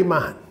unto a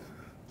man.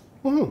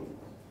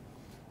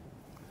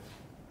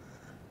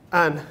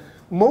 And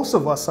most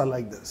of us are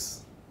like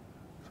this,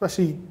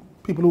 especially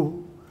people who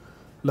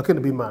are looking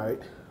to be married.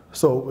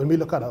 So when we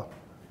look at a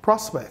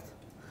prospect,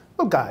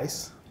 well,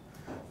 guys,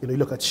 you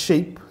look at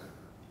shape,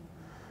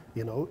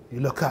 you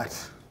look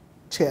at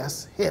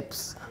chest,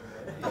 hips,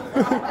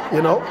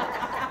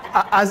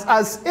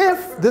 as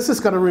if this is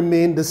going to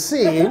remain the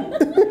same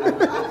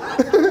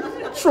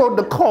throughout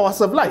the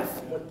course of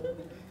life.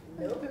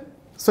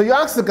 So you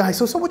ask the guy,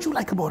 so what you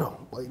like about him?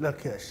 Well,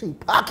 look here, she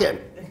packing.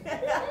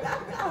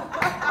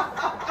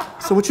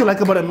 So what you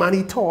like about a man?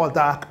 He tall,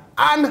 dark,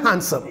 and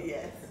handsome.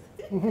 Yes.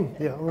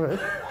 Yeah, all right.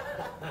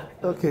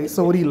 Okay,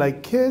 so what he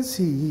like kids,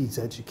 he's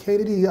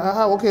educated,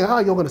 okay, how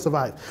are you going to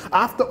survive?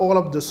 After all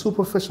of the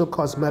superficial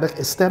cosmetic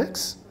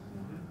aesthetics,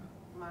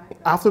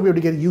 after we were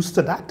to get used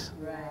to that,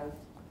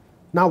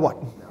 now what?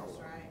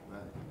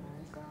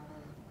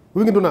 What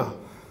we can do now?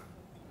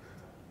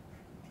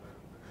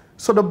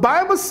 So the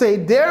Bible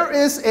says there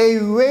is a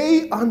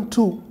way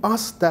unto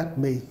us that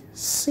may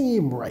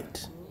seem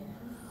right.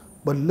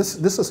 But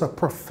this is a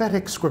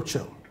prophetic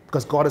scripture,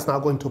 because God is now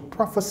going to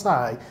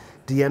prophesy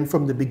the end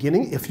from the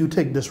beginning if you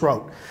take this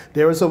route.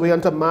 There is a way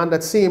unto man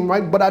that seem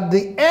right, but at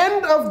the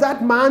end of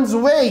that man's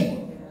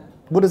way,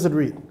 what does it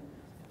read?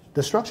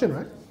 Destruction,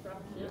 right?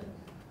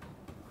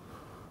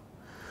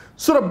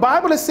 So the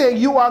Bible is saying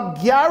you are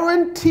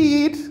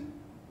guaranteed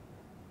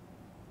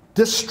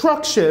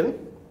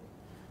destruction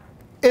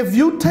if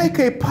you take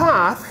a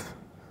path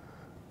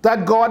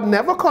that God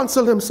never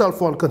consulted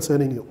himself on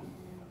concerning you.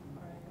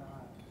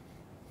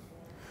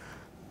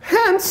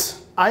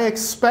 Hence, I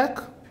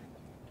expect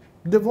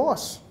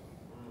divorce.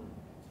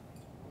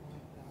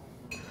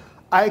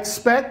 I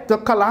expect the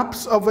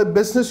collapse of a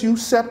business you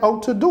set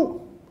out to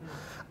do.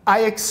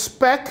 I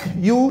expect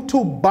you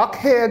to buck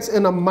heads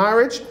in a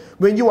marriage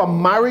when you are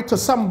married to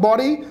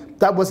somebody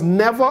that was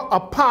never a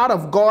part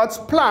of God's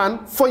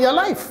plan for your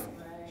life.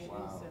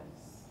 Wow.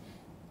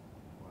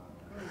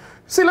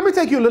 See, let me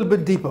take you a little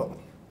bit deeper.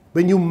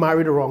 When you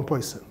marry the wrong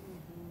person.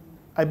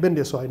 I've been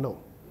there, so I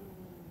know.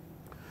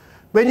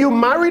 When you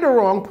marry the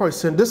wrong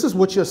person, this is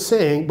what you're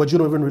saying, but you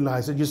don't even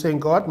realize it. You're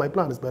saying, God, my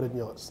plan is better than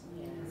yours.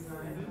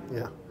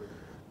 Yeah.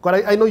 God,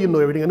 I know you know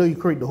everything. I know you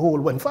create the whole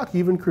one. In fact, you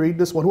even create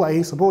this one who I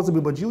ain't supposed to be,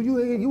 but you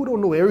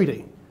don't know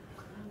everything.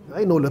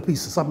 I know a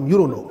piece of something you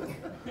don't know.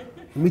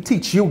 Let me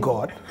teach you,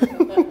 God.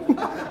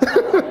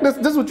 This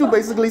is what you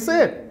basically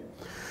said.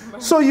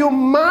 So you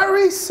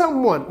marry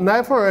someone, and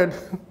I've heard,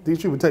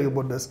 Dietrich will tell you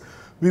about this.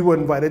 We were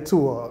invited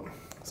to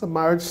some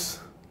marriage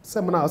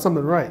seminar or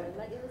something, right? It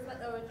was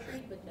like a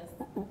retreat, but just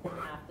an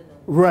afternoon.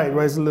 Right,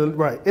 it's a little,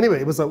 right.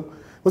 Anyway, it wasn't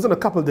a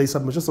couple of days,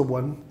 something, it was just a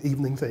one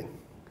evening thing.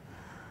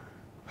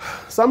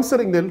 So I'm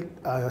sitting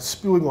there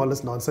spewing all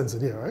this nonsense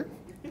in here,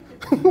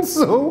 right?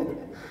 So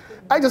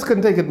I just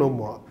couldn't take it no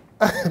more.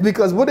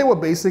 Because what they were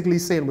basically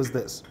saying was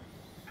this.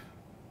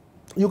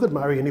 You could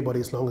marry anybody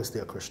as long as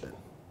they're Christian,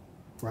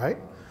 right?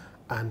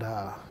 And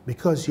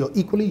because you're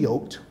equally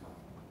yoked,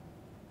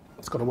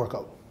 it's going to work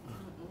out.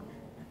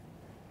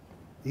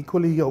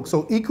 Equally yoked.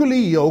 So equally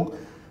yoked,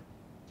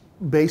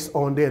 based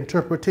on their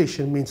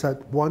interpretation, means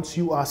that once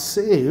you are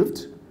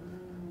saved,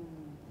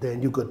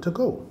 then you're good to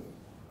go.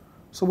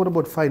 So what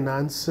about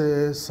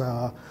finances,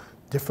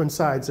 different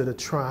sides of the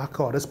track,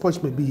 or this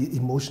person may be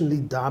emotionally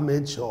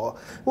damaged, or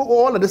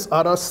all of this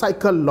other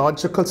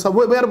psychological stuff.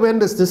 When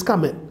does this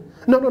come in?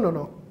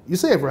 No. You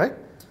saved, right?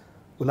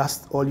 Well,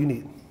 that's all you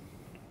need.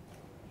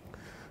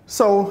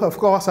 So, of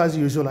course, as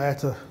usual, I had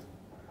to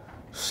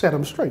set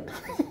them straight.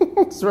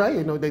 That's right.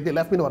 You know, they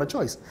left me no other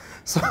choice.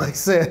 So I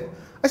said,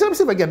 let me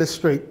see if I get this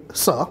straight,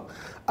 sir.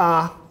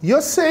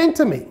 You're saying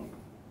to me,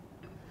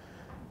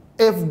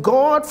 if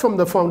God from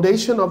the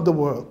foundation of the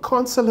world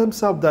counsel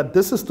himself that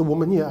this is the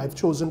woman here I've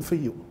chosen for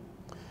you,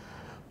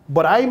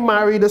 but I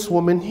marry this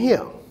woman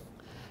here,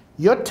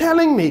 you're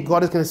telling me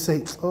God is going to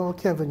say, oh,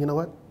 Kevin, you know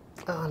what?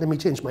 Let me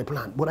change my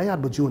plan. What I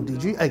had with you and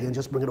DG, I can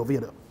just bring it over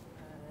here.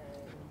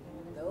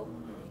 Nope.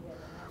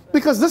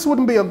 Because this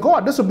wouldn't be a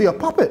God, this would be a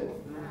puppet.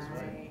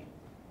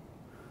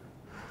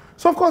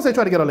 So of course they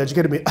try to get all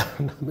educated me.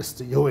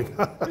 Mr. Ewing.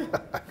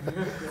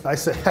 I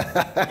said,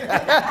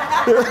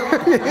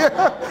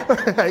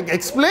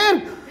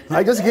 explain.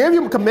 I just gave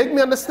you to make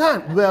me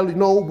understand. Well, you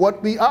know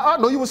what we are.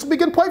 No, you were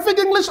speaking perfect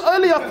English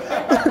earlier.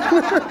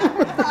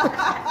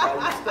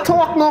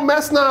 Talk no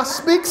mess now,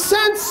 speak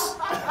sense.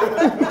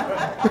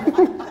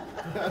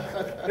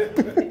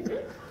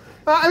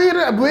 I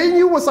mean, when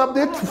you was up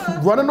there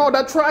running all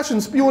that trash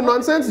and spewing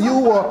nonsense, you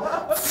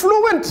were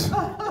fluent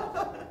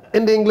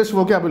in the English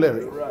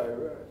vocabulary. Right.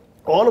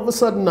 All of a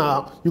sudden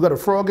now, you got a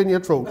frog in your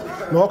throat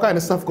and all kind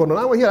of stuff going on.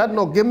 I want to hear that.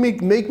 No,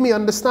 make me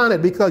understand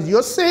it, because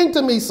you're saying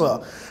to me,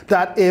 sir,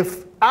 that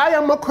if I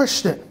am a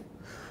Christian,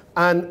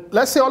 and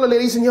let's say all the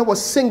ladies in here were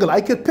single,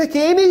 I could pick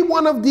any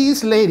one of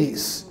these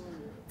ladies.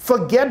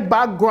 Forget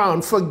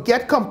background,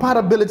 forget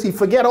compatibility,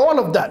 forget all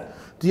of that.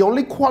 The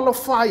only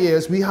qualifier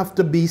is we have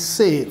to be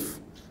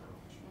saved.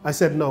 I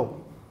said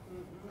no.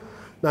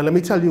 Now let me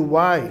tell you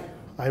why.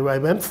 I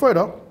went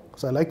further,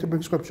 because I like to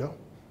bring scripture.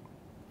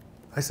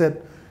 I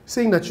said,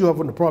 seeing that you have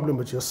a problem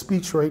with your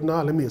speech right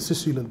now, let me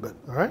assist you a little bit,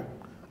 all right?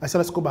 I said,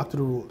 let's go back to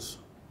the rules.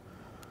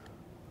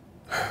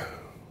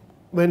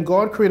 When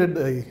God created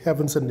the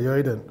heavens and the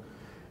earth and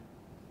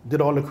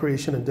did all the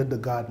creation and did the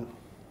garden,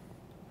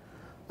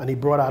 and he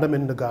brought Adam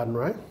in the garden,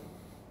 right?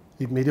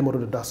 He made him out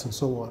of the dust and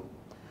so on.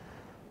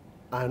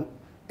 And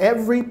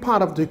every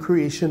part of the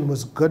creation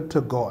was good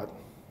to God.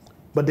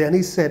 But then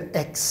he said,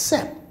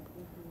 except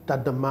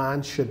that the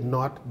man should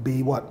not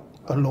be what?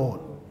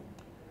 Alone.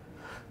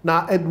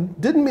 Now,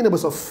 it didn't mean it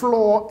was a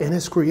flaw in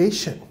his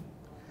creation.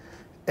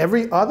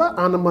 Every other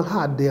animal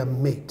had their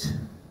mate.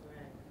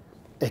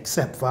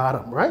 except for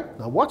Adam, right?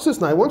 Now watch this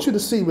now. I want you to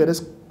see where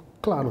this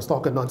clown was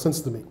talking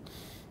nonsense to me.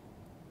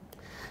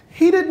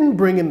 He didn't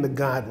bring in the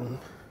garden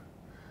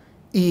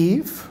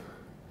Eve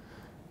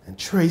and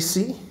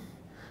Tracy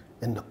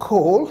and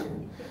Nicole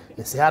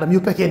and say, Adam, you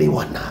pick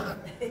anyone now.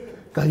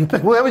 God, you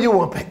pick whoever you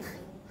want to pick.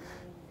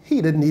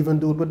 He didn't even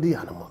do it with the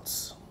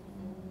animals.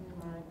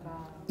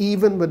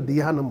 Even with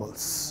the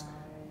animals.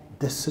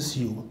 This is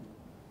you.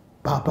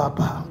 Ba, ba,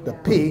 ba. The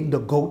pig, the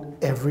goat,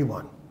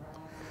 everyone.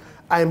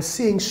 I am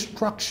seeing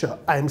structure.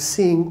 I am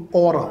seeing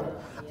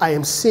order. I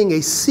am seeing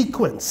a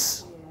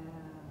sequence.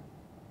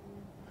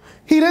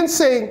 He didn't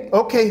say,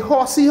 okay,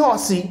 horsey,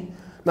 horsey.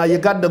 Now you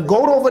got the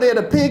goat over there,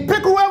 the pig.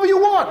 Pick whoever you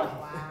want.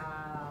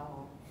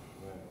 Wow.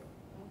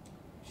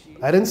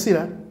 I didn't see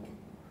that.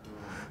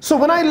 So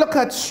when I look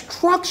at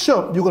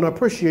structure, you're going to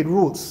appreciate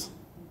rules.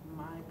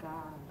 My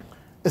God.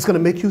 It's going to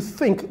make you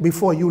think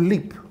before you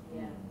leap.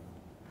 Yeah.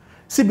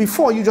 See,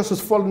 before you just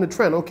was following the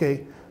trend.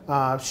 Okay,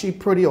 she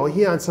pretty or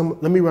he handsome.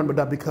 Let me run with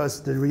that,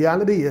 because the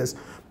reality is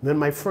when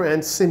my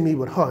friends see me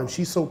with her and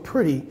she's so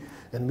pretty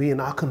and me in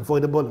our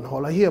convertible and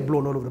all her hair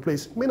blown all over the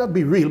place. It may not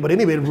be real, but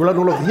anyway, it's blown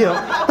all over here.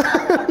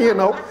 You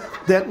know,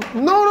 that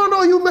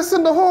no, you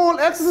missing the whole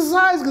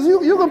exercise, because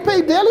you can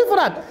pay daily for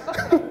that.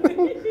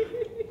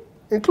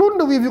 Including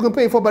the weave you can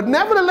pay for, but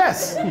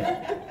nevertheless,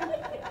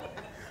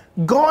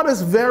 God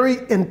is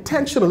very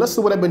intentional. That's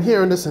what I've been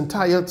hearing this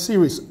entire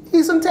series.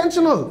 He's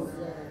intentional.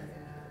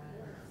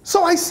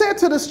 So I said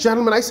to this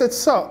gentleman, I said,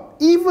 sir,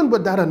 even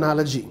with that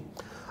analogy,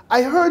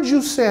 I heard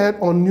you said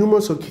on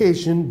numerous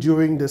occasions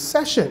during this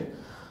session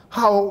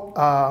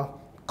how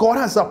God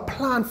has a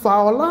plan for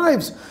our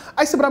lives.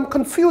 I said, but I'm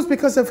confused,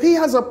 because if he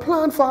has a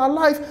plan for our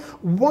life,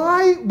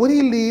 why would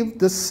he leave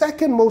the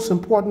second most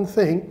important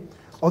thing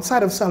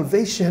outside of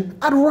salvation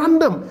at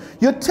random?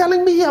 You're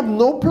telling me you have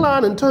no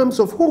plan in terms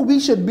of who we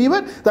should be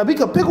with, that we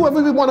can pick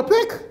whoever we want to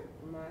pick?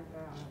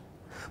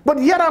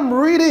 But yet I'm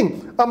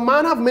reading, a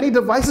man have many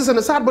devices in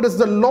his heart, but it's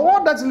the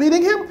Lord that's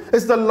leading him?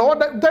 It's the Lord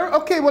that,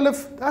 okay, well,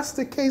 if that's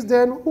the case,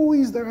 then who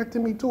is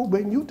directing me to?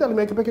 When you tell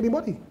me I can pick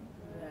anybody.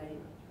 Right.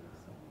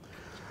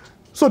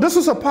 So this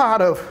is a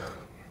part of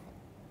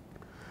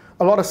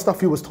a lot of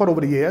stuff you was taught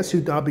over the years,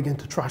 you now begin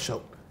to trash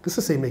out. This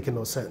is making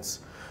no sense.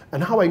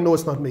 And how I know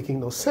it's not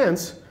making no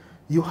sense,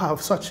 you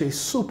have such a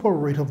super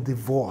rate of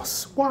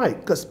divorce. Why?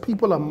 Because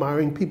people are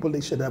marrying people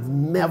they should have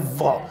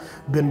never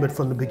been with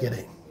from the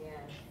beginning.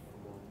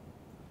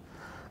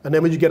 And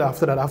then when you get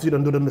after that, after you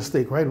don't do the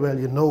mistake, right? Well,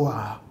 you know,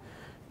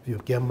 if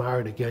you get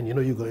married again, you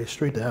know you're going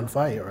straight to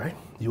hellfire, right?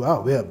 You are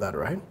aware of that,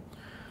 right?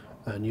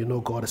 And you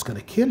know God is going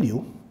to kill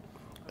you.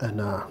 And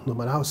no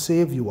matter how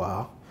saved you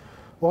are,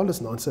 all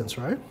this nonsense,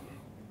 right?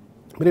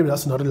 But anyway,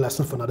 that's another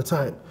lesson for another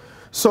time.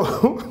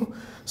 So,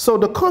 so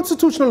the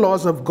constitutional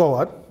laws of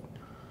God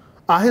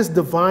are his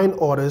divine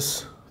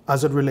orders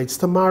as it relates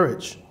to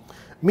marriage.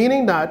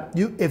 Meaning that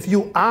if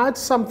you add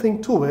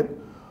something to it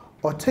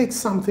or take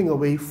something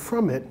away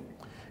from it,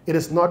 it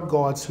is not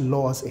God's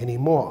laws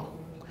anymore.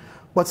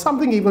 But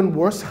something even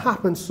worse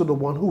happens to the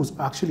one who is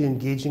actually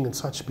engaging in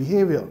such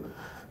behavior.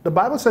 The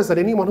Bible says that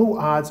anyone who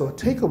adds or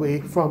take away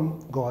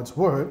from God's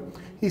word,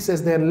 he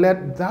says, then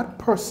let that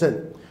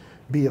person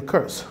be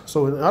accursed.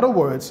 So in other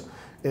words,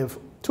 if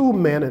two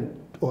men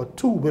or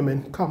two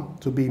women come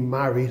to be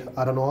married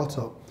at an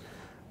altar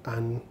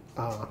and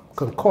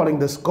calling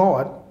this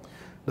God,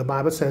 the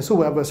Bible says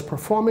whoever is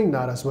performing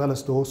that, as well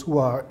as those who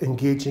are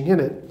engaging in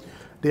it,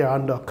 they are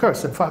under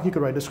curse. In fact, you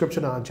could write the scripture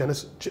down,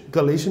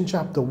 Galatians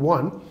chapter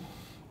 1,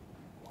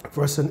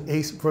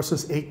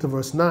 verses 8 to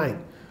verse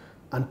 9.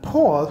 And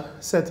Paul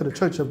said to the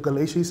church of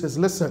Galatia, he says,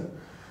 listen,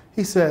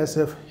 he says,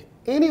 if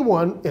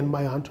anyone in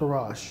my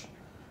entourage,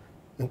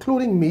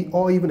 including me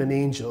or even an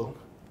angel,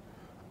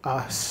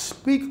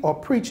 speak or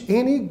preach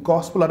any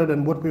gospel other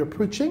than what we are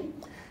preaching,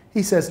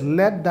 he says,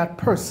 let that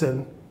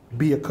person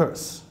be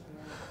accursed.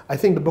 I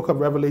think the book of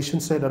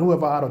Revelation said that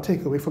whoever add or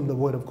take away from the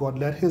word of God,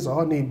 let his or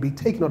her name be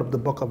taken out of the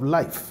book of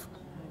life.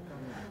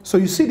 So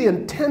you see the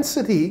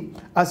intensity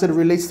as it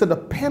relates to the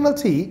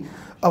penalty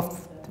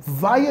of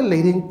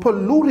violating,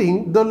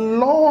 polluting the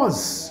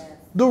laws,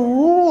 the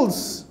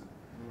rules.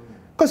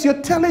 Because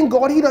you're telling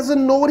God he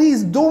doesn't know what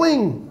he's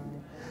doing.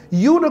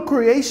 You, the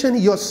creation,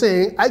 you're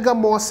saying, I got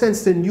more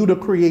sense than you, the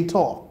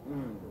creator.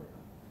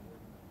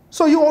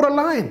 So you're out of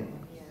line.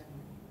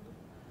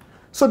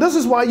 So this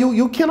is why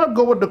you cannot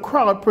go with the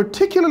crowd,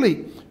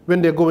 particularly when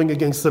they're going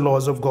against the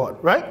laws of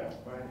God, right?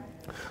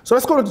 So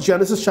let's go to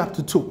Genesis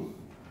chapter 2.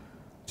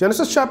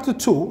 Genesis chapter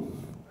 2,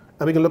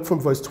 and we can look from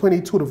verse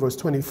 22 to verse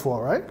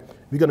 24, right?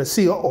 We're going to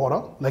see an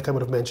order, like I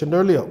would have mentioned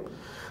earlier.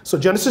 So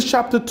Genesis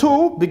chapter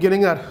 2,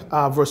 beginning at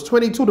verse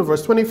 22 to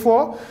verse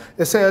 24,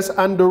 it says,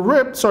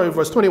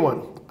 verse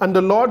 21, and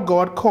the Lord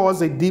God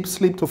caused a deep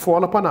sleep to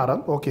fall upon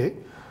Adam, okay,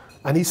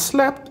 and he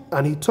slept,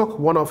 and he took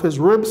one of his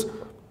ribs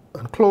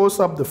and closed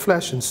up the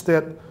flesh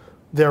instead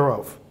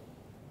thereof.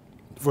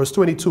 Verse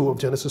 22 of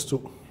Genesis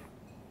 2.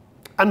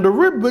 And the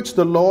rib which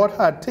the Lord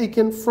had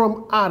taken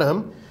from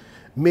Adam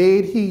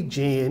made he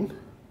Jane,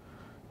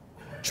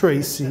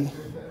 Tracy,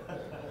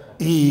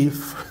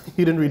 Eve.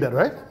 You didn't read that,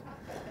 right?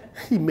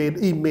 he made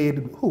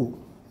who?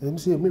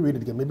 Let me read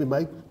it again. Maybe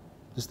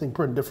this thing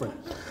print different.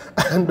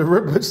 And the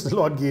rib which the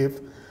Lord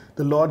gave,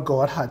 the Lord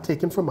God had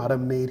taken from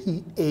Adam, made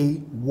he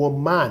a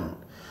woman.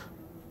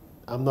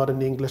 I'm not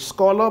an English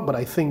scholar, but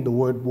I think the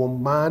word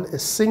woman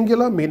is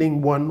singular,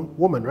 meaning one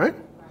woman, right?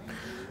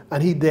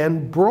 And he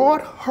then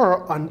brought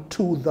her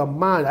unto the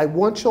man. I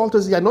want you all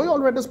to see, I know you all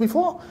read this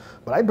before,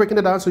 but I'm breaking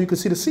it down so you can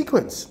see the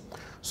sequence.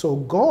 So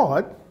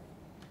God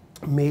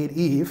made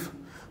Eve,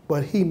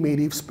 but he made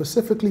Eve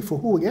specifically for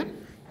who again?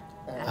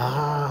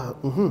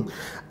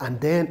 And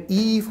then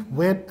Eve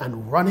went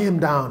and run him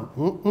down.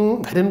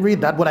 I didn't read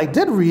that. What I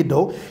did read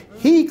though,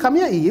 come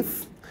here,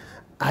 Eve,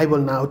 I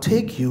will now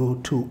take you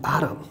to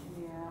Adam.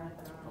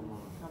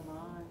 Come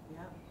on.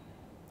 Yeah.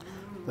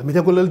 Let me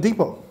take a little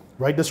deeper.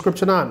 Write the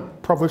scripture down.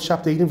 Proverbs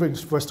chapter 18,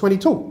 verse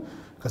 22.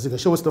 Because it can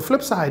show us the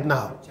flip side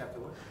now.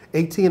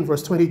 18,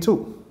 verse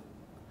 22.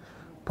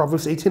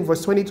 Proverbs 18,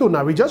 verse 22.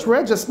 Now, we just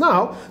read just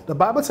now, the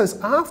Bible says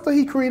after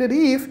he created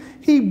Eve,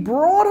 he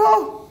brought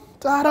her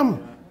to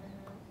Adam.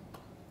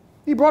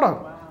 He brought her.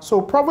 Wow. So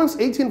Proverbs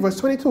 18, verse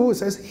 22, it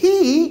says,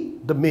 he,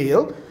 the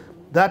male,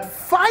 that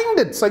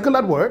findeth, circle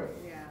that word.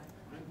 Yeah.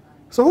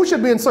 So who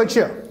should be in search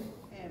here?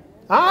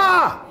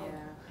 Yeah.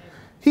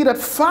 He that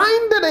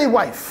findeth a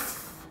wife.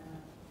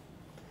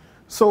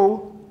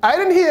 So I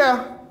didn't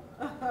hear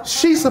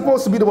she's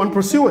supposed to be the one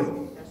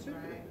pursuing. That's right.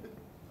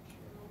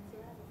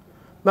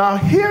 Now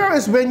here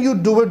is when you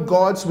do it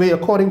God's way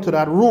according to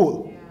that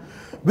rule.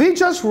 Yeah. We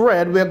just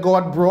read where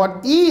God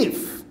brought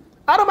Eve.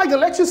 Adam, I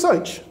can let you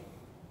search.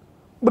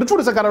 But the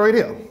truth is I got it right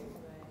here.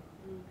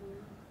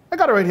 I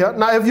got it right here.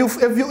 Now if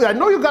you I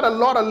know you got a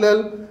lot of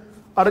little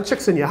other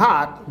chicks in your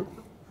heart.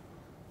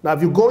 Now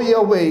if you go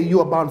your way, you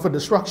are bound for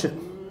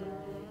destruction.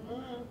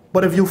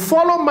 But if you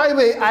follow my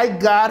way, I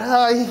got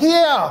her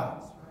here.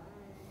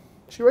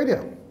 She right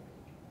here.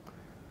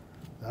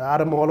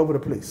 Adam all over the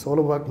place. All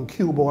over, I can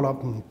cube all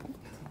up and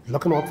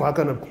looking off like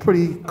a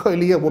pretty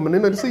curly hair woman.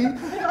 And see,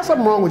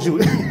 something wrong with you.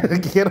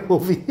 Get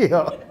over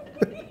here.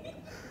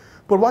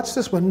 But watch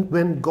this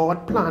when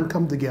God plan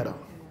come together.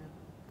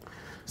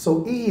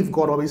 So Eve,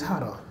 God always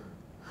had her.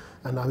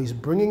 And now he's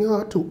bringing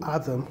her to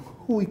Adam,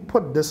 who he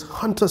put this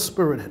hunter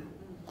spirit in.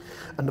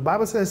 And the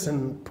Bible says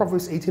in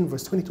Proverbs 18,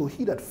 verse 22,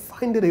 he that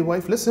findeth a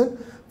wife, listen,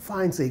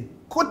 finds a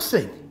good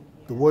thing.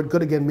 The word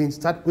good again means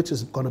that which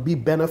is going to be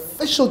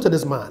beneficial to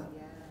this man.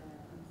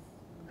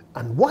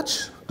 And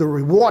watch the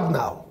reward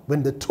now,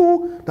 when the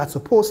two that's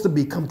supposed to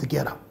be come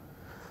together.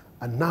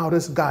 And now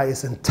this guy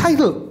is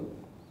entitled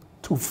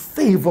to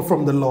favor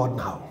from the Lord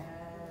now.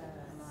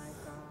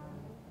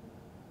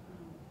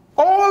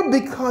 All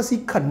because he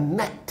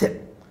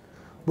connected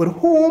with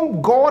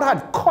whom God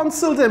had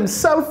counseled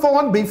himself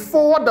on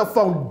before the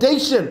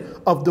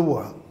foundation of the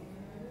world.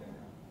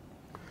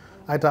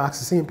 I had to ask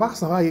the same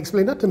pastor, how you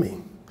explain that to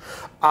me?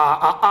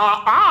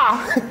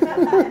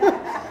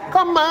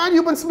 Come on,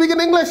 you've been speaking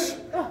English.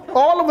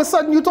 All of a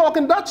sudden you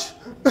talking Dutch?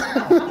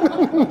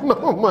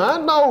 No,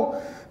 man,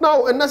 no.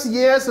 No, and that's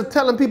years of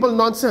telling people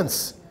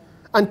nonsense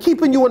and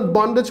keeping you in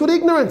bondage with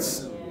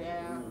ignorance.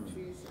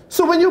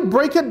 So when you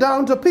break it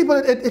down to people,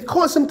 it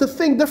causes them to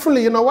think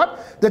differently. You know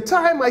what? The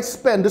time I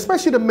spend,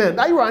 especially the men,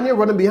 I ran here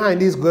running behind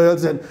these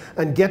girls and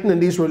getting in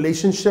these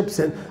relationships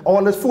and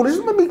all this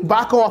foolishness. Let me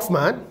back off,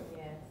 man.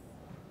 Yes.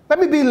 Let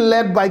me be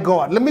led by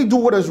God. Let me do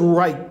what is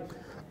right.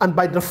 And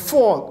by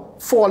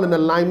default, fall in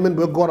alignment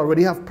with God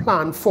already have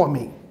planned for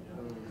me.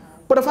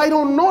 But if I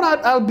don't know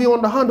that, I'll be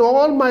on the hunt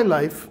all my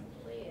life,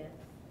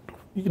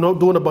 you know,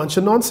 doing a bunch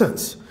of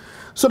nonsense.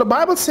 So the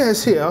Bible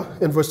says here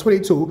in verse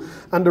 22,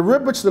 and the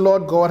rib which the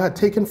Lord God had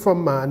taken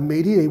from man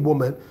made he a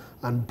woman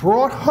and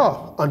brought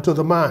her unto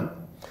the man.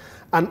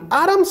 And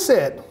Adam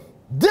said,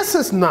 this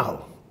is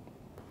now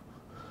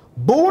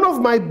bone of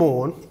my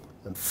bone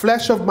and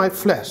flesh of my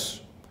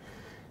flesh.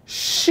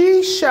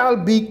 She shall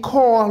be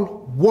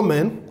called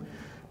woman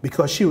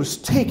because she was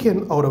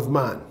taken out of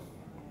man.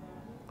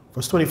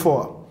 Verse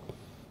 24.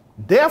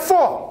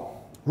 Therefore,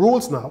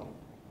 rules now.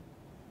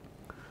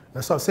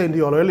 That's what I was saying to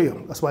you all earlier.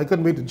 That's why I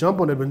couldn't wait to jump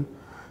on it when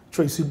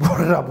Tracy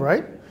brought it up,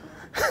 right?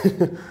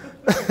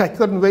 I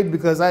couldn't wait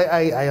because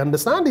I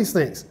understand these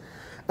things.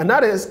 And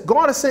that is,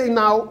 God is saying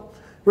now,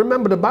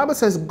 remember the Bible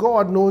says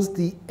God knows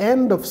the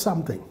end of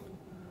something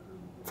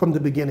from the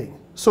beginning.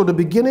 So the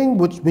beginning,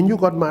 which when you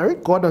got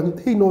married, God,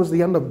 he knows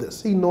the end of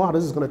this. He knows how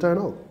this is going to turn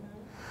out.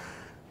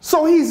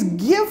 So he's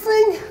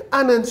giving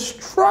an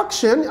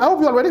instruction, I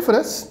hope you're ready for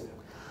this,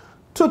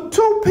 to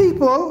two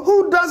people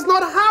who does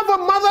not have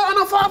a mother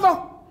and a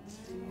father.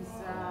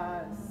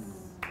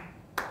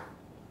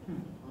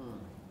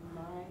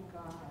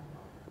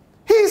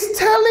 He's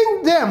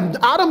telling them,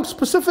 Adam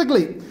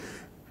specifically,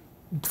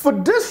 for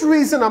this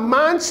reason a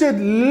man should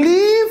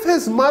leave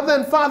his mother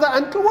and father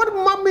and what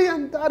mommy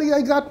and daddy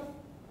I got?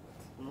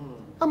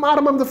 I'm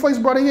Adam, I'm the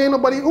first brother, he ain't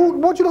nobody.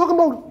 What you talking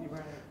about?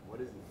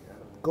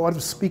 God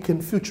is speaking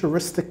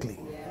futuristically.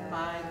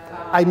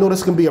 I know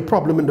this can be a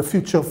problem in the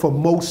future for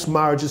most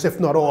marriages, if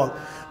not all,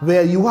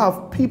 where you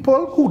have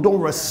people who don't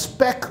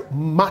respect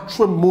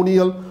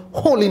matrimonial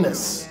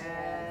holiness.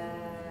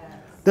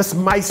 This is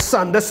my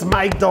son, this is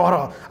my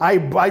daughter.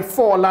 I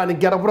fall on and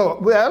get up.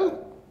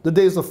 Well, the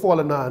days of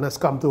falling on has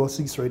come to a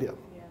cease right here.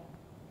 Yeah.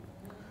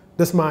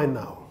 This is mine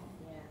now.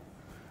 Yes.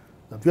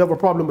 Now. If you have a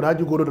problem with that,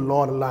 you go to the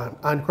Lord of the Lamb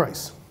and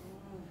Christ.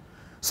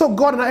 So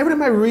God, and every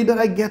time I read that,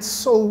 I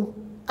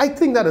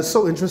think that is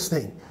so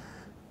interesting.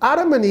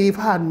 Adam and Eve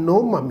had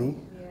no mommy,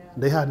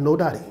 they had no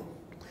daddy.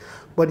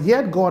 But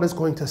yet God is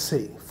going to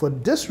say, for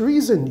this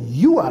reason,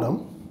 you,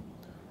 Adam,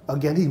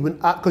 again, he went,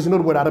 because you know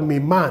the word Adam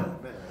means man.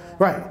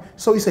 Right.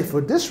 So he said, for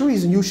this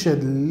reason, you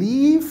should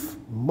leave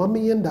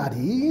mommy and daddy.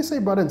 He didn't say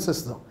brother and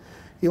sister.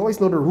 He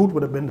always know the root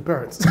would have been the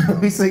parents.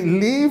 He said,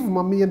 leave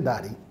mommy and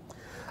daddy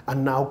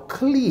and now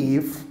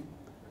cleave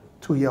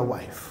to your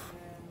wife.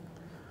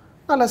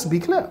 Now let's be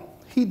clear.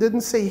 He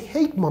didn't say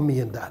hate mommy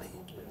and daddy.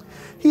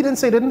 He didn't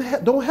say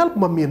don't help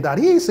mommy and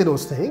daddy. He didn't say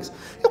those things.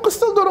 You can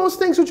still do those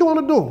things that you want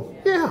to do.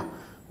 Yeah.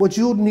 But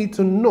you need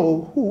to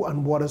know who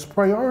and what is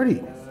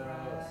priority.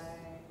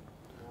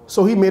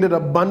 So he made it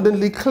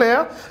abundantly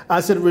clear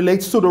as it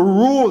relates to the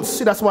rules.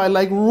 See, that's why I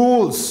like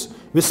rules.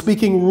 We're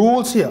speaking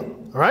rules here.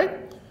 All right?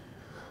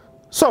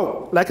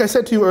 So, like I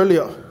said to you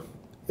earlier,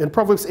 in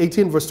Proverbs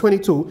 18 verse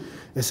 22,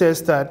 it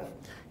says that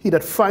he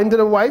that findeth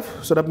a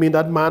wife, so that means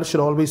that man should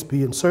always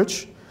be in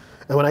search.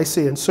 And when I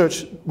say in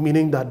search,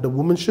 meaning that the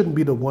woman shouldn't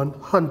be the one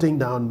hunting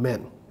down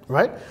men.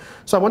 Right?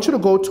 So I want you to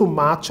go to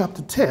Mark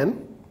chapter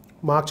 10.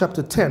 Mark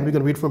chapter 10, we're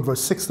going to read from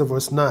verse 6 to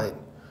verse 9.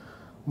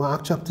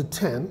 Mark chapter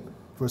 10,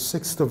 verse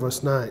 6 to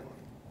verse 9.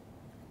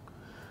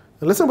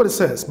 And listen what it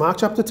says. Mark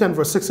chapter 10,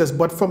 verse 6 says,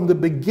 but from the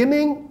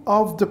beginning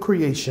of the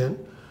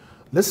creation,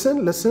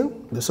 listen, this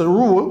is a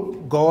rule,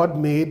 God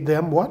made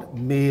them what?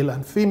 Male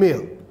and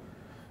female.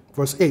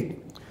 Verse 8.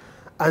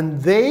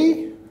 And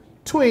they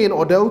twain,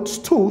 or those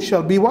two,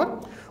 shall be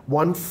what?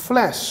 One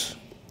flesh.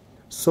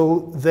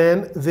 So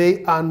then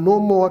they are no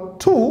more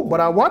two,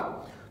 but are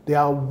what? They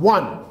are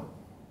one.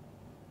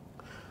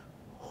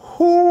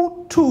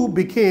 Who two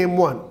became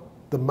one?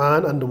 The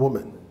man and the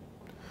woman.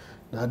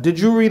 Now, did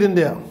you read in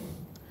there?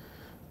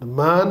 The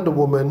man, the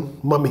woman,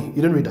 mommy.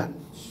 You didn't read that?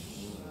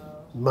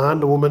 Man,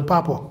 the woman,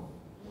 papa.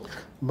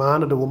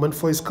 Man and the woman,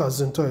 first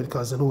cousin, third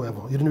cousin,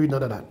 whoever. You didn't read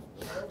none of that.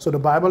 So the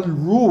Bible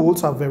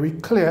rules are very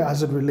clear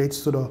as it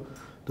relates to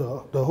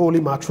the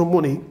holy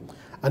matrimony.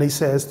 And he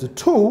says the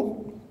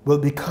two will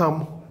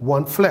become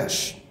one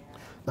flesh.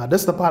 Now,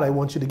 this is the part I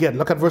want you to get.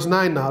 Look at verse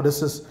 9 now.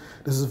 This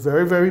is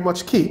very, very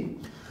much key.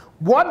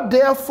 What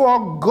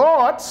therefore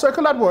God,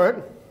 circle that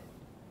word,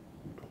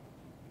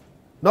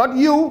 not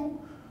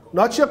you,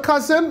 not your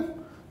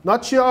cousin,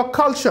 not your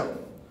culture.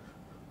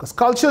 Because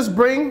cultures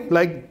bring,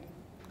 like,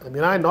 I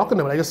mean, I ain't knocking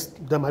them, I guess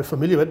them I'm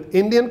familiar with.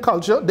 Indian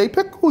culture, they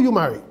pick who you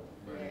marry.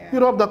 Yeah. You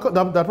don't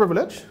have that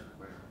privilege.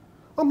 Right.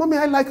 Oh, mommy,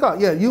 I like her.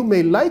 Yeah, you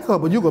may like her,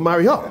 but you go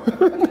marry her.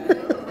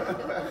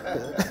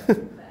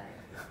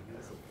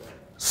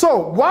 So,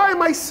 why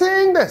am I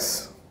saying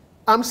this?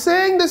 I'm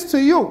saying this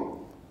to you.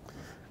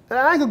 And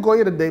I could go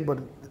here today, but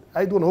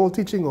I do a whole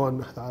teaching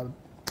on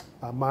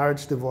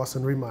marriage, divorce,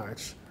 and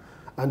remarriage,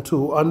 and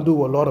to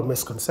undo a lot of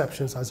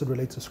misconceptions as it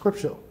relates to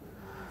Scripture.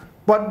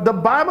 But the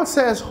Bible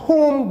says,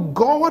 whom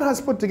God has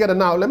put together.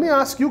 Now, let me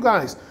ask you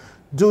guys,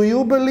 do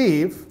you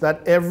believe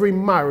that every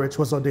marriage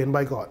was ordained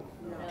by God?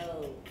 No.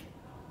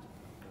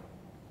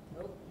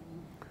 Nope.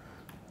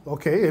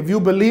 Okay, if you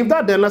believe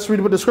that, then let's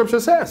read what the Scripture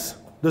says.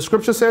 The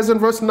Scripture says in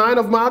verse 9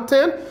 of Mark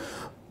 10,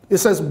 it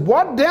says,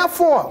 what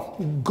therefore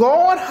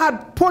God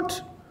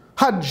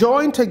had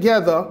joined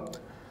together,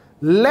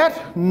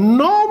 let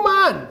no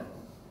man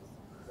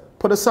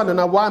put asunder.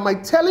 Now, why am I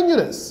telling you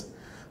this?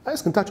 I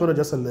just can touch on it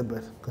just a little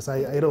bit, because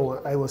I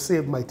will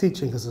save my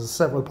teaching, because there's a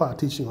several part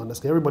teaching on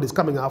this. Everybody's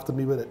coming after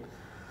me with it.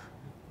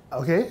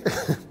 Okay?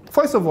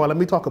 First of all, let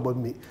me talk about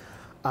me.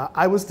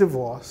 I was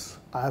divorced.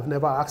 I've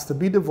never asked to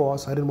be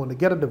divorced. I didn't want to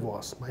get a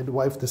divorce. My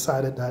wife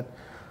decided that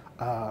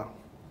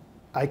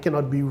I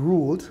cannot be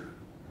ruled,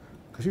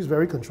 because she's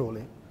very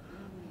controlling.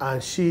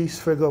 And she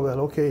figured, well,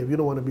 okay, if you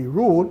don't want to be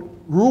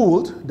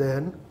ruled,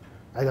 then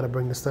I got to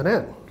bring this to an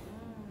end.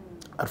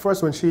 At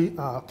first, when she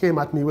came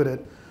at me with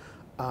it,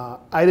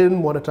 I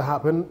didn't want it to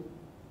happen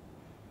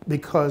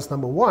because,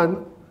 number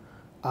one,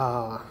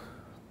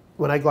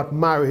 when I got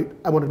married,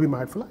 I wanted to be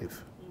married for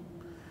life.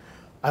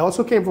 I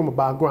also came from a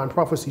background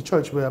prophecy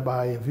church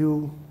whereby if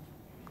you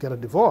get a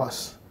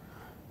divorce,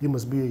 you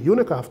must be a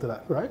eunuch after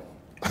that, right?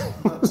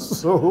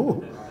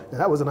 So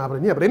that wasn't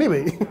happening yet. But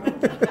anyway,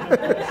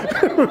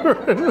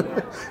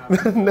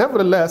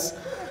 nevertheless,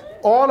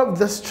 all of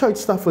this church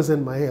stuff was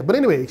in my head. But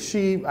anyway,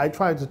 I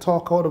tried to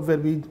talk out of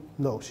it.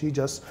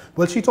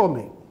 She told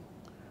me,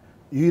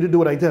 you either do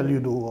what I tell you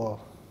do, or,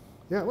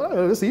 yeah,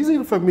 well, it's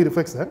easy for me to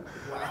fix that.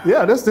 Wow.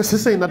 Yeah,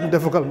 this ain't nothing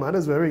difficult, man.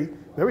 It's very,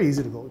 very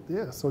easy to go.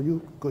 Yeah, so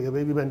you go, your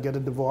baby man, get a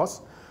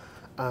divorce.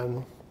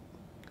 And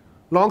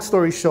long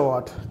story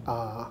short,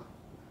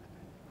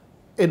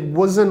 it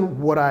wasn't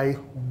what I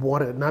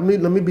wanted. Now,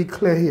 let me be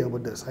clear here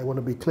with this. I want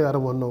to be clear. I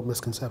don't want no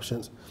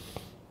misconceptions.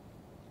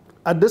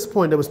 At this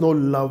point, there was no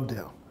love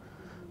there.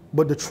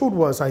 But the truth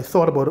was, I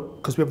thought about it,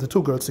 because we have the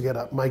two girls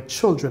together, my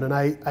children, and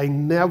I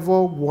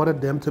never wanted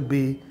them to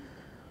be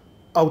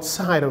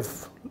outside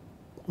of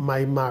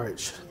my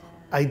marriage.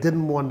 I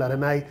didn't want that,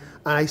 and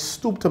I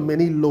stooped to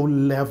many low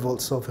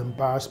levels of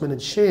embarrassment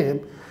and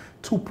shame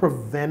to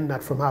prevent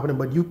that from happening.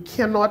 But you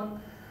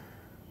cannot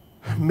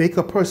make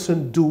a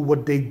person do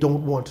what they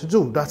don't want to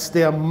do. That's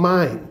their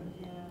mind.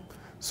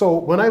 So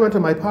when I went to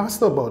my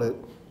pastor about it,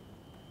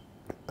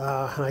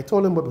 and I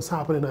told him what was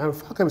happening, and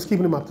I was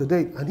keeping him up to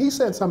date, and he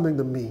said something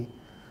to me.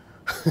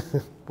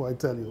 Boy, I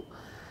tell you.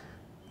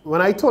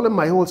 When I told him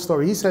my whole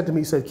story, he said to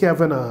me, he said,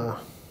 Kevin,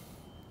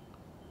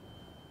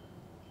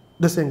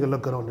 this ain't gonna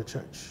look good on the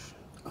church.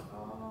 Oh,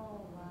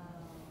 wow.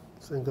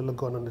 This ain't gonna look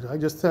good on the church. I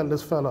just tell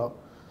this fella,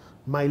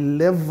 my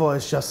liver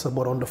is just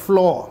about on the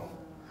floor.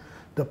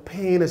 The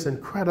pain is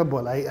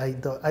incredible.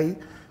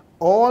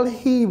 All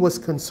he was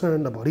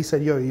concerned about, he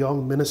said, you're a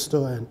young minister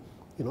and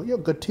you're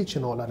a good teacher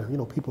and all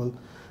that. People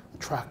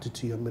attracted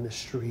to your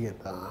ministry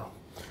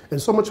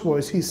and so much more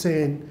is he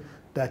saying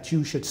that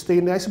you should stay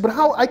in there. I said, but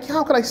how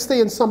could I stay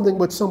in something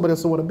with somebody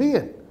else I want to be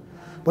in?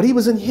 But he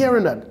wasn't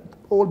hearing that.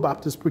 Old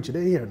Baptist preacher,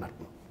 they're hearing that.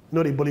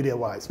 They bully their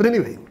wives. But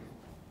anyway,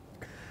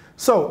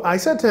 so I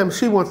said to him,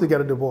 she wants to get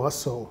a divorce,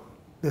 so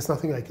there's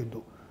nothing I can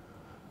do.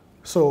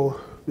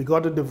 So we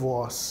got a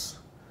divorce,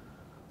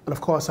 and of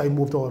course I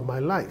moved on with my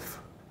life.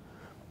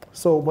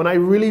 So when I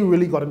really,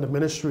 really got into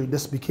ministry,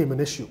 this became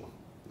an issue.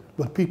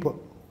 But people,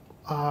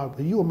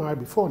 you were married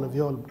before, and if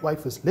your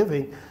wife is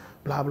living,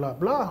 blah, blah,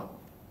 blah.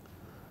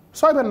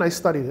 So I went and I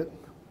studied it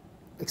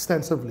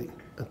extensively.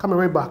 And coming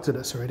right back to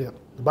this right here,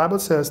 the Bible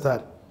says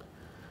that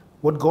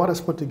what God has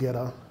put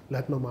together,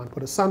 let no man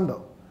put asunder.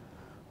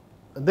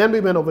 And then we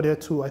went over there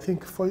to, I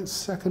think, 2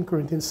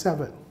 Corinthians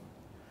 7,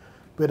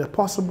 where the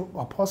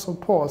Apostle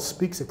Paul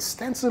speaks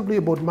extensively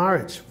about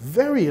marriage.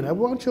 And I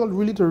want you all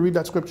really to read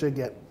that scripture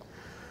again.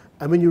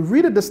 And when you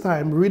read it this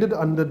time, read it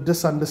under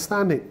this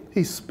understanding.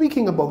 He's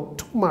speaking about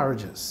two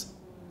marriages.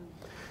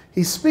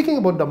 He's speaking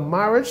about the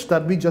marriage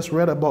that we just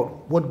read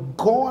about, what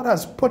God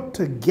has put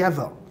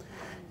together.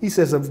 He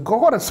says, if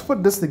God has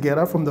put this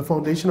together from the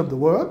foundation of the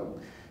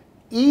world,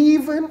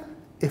 even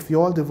if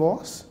you all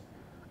divorce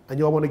and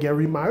you all want to get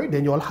remarried,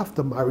 then you all have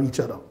to marry each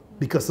other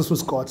because this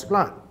was God's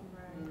plan. Right.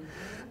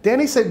 Then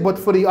he said, but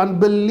for the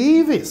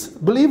believers,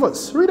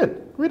 read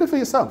it for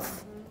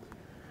yourself.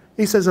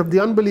 He says, if the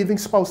unbelieving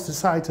spouse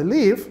decides to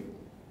leave,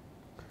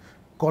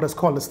 God has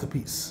called us to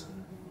peace.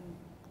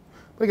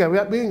 But again,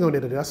 we ain't going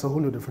into that. That's a whole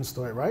new different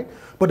story, right?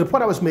 But the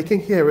point I was making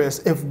here is,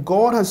 if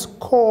God has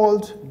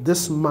called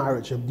this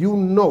marriage, if you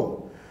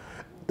know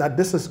that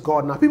this is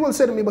God. Now, people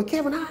say to me, but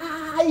Kevin,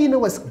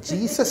 it's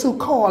Jesus who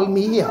called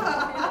me here.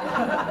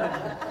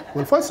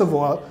 Well, first of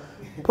all,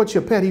 put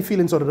your petty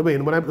feelings out of the way.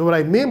 And what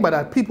I mean by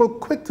that, people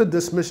quick to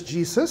dismiss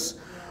Jesus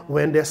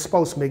when their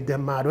spouse make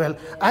them mad. Well,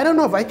 I don't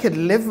know if I could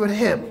live with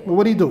him.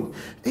 What do you do?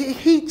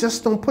 He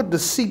just don't put the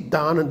seat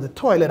down in the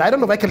toilet. I don't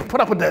know if I can put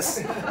up with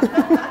this.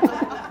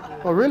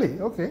 Oh, really?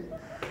 Okay.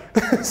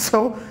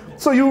 So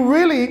you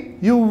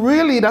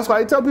really, that's why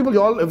I tell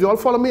people, if you all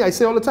follow me, I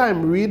say all the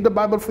time, read the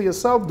Bible for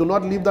yourself. Do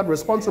not leave that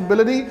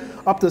responsibility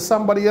up to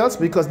somebody else,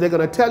 because they're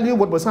going to tell you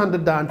what was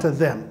handed down to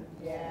them.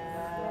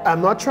 Yeah.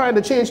 I'm not trying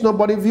to change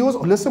nobody's views.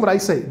 Listen what I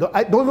say.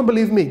 Don't even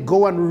believe me.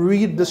 Go and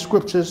read the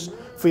scriptures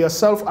for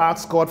yourself.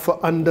 Ask God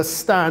for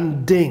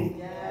understanding.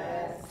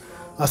 Yes.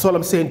 That's all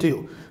I'm saying to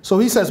you. So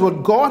he says,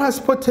 what God has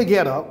put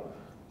together,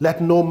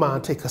 let no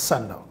man take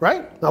asunder.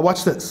 Right? Now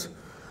watch this.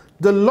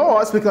 The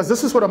laws, because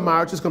this is what a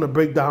marriage is going to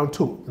break down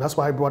to. And that's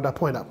why I brought that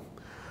point up.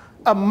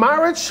 A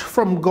marriage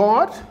from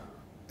God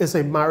is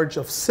a marriage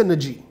of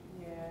synergy.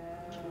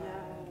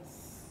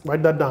 Yes.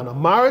 Write that down. A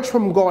marriage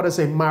from God is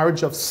a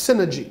marriage of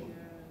synergy.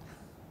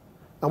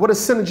 Now, what does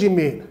synergy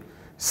mean?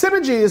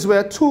 Synergy is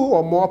where two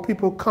or more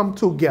people come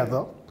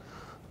together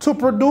to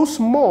produce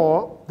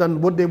more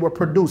than what they were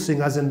producing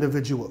as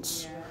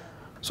individuals. Yeah.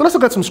 So let's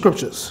look at some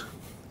scriptures.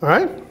 All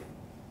right?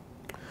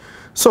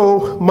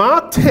 So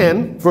Mark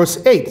 10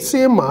 verse 8,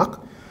 see in Mark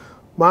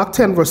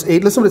 10 verse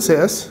 8, listen what it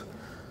says.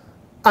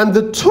 And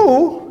the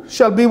two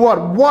shall be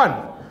what?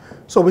 One.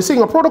 So we're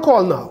seeing a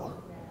protocol now.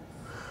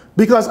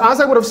 Because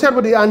as I would have said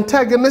with the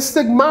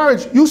antagonistic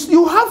marriage,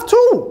 you have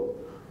two.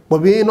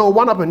 But we ain't no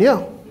one up in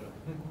here.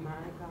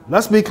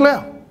 Let's be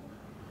clear.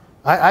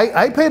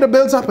 I pay the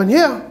bills up in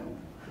here.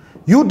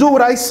 You do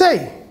what I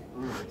say.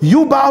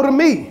 You bow to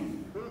me.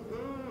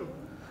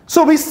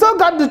 So we still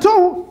got the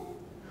two.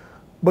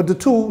 But the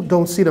two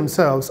don't see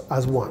themselves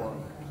as one.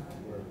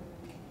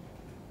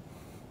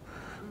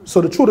 So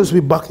the truth is we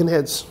bucking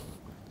heads.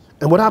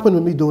 And what happened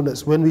with me doing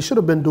this? When we should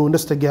have been doing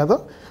this together,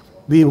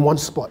 we in one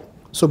spot.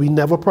 So we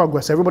never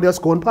progress. Everybody else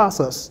going past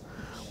us.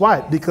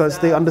 Why? Because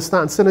they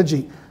understand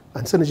synergy.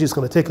 And synergy is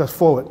going to take us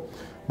forward.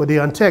 But the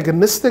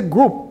antagonistic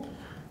group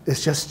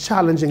is just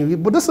challenging you.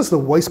 But this is the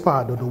worst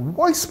part. The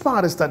worst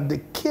part is that the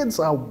kids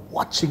are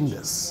watching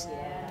this.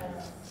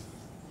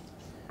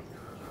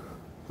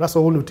 That's a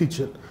whole new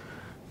teaching.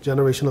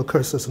 Generational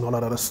curses and all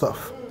that other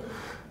stuff.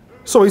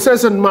 So he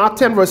says in Mark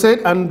 10 verse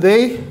 8, and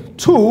they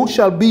two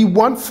shall be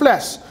one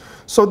flesh.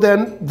 So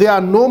then they are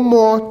no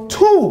more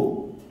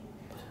two,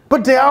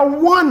 but they are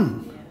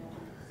one.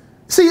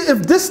 See,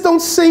 if this don't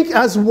sink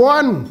as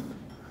one.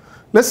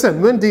 Listen,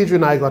 when Deidre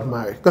and I got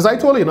married, because I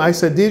told you, I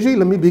said, Deidre,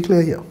 let me be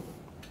clear here.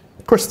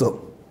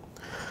 Crystal,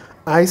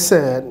 I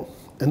said,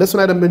 and this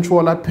one I had been through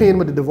all that pain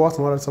with the divorce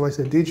and all that stuff. I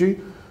said, Deidre,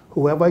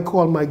 whoever I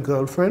call my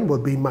girlfriend will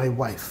be my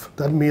wife.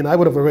 That means I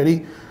would have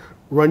already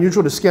run you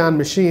through the scan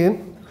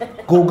machine,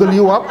 Google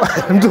you up,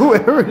 and do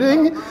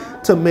everything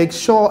to make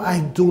sure I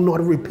do not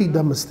repeat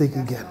that mistake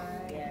again.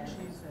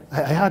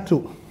 I had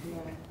to.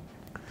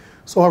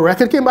 So her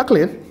record came back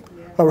clean.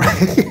 Her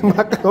record came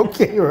back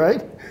okay,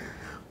 right?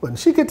 But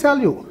she could tell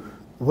you,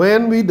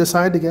 when we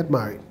decided to get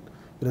married,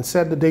 we done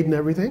set the date and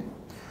everything.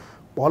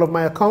 All of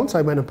my accounts,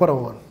 I went and put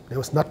on. There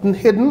was nothing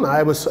hidden.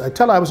 I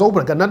tell her I was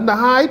open. I got nothing to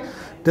hide.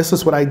 This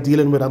is what I'm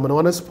dealing with. I'm an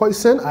honest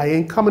person. I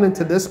ain't coming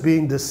into this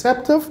being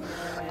deceptive.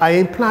 I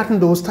ain't planting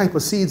those type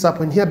of seeds up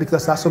in here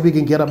because that's what we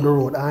can get up the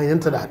road. I ain't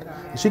into that.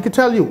 And she could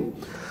tell you.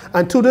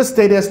 And to this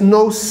day, there's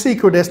no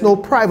secret. There's no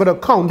private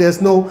account.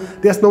 There's no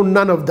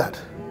none of that.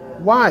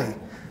 Why?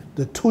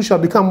 The two shall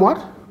become what?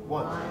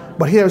 One.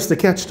 But here's the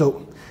catch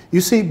though.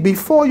 You see,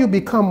 before you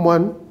become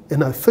one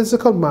in a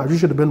physical marriage, you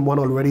should have been one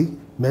already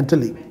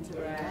mentally.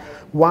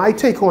 Why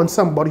take on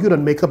somebody who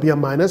don't make up your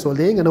mind as well?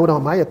 They ain't gonna know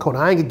on my account.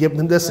 I ain't gonna give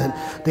them this, and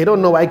they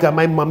don't know I got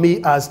my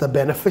mommy as the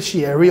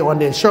beneficiary on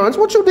the insurance.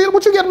 What you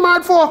getting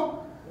married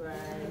for?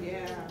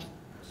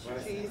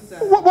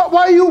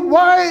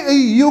 Why are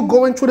you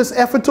going through this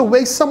effort to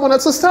waste someone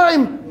else's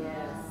time?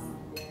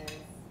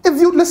 If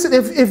you listen,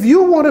 if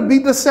you want to be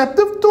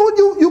deceptive,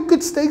 you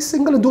could stay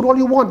single and do all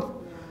you want.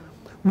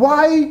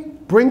 Why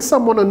bring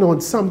someone on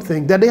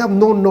something that they have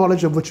no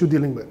knowledge of what you're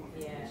dealing with?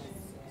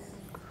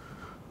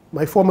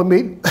 My former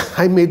mate,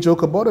 I made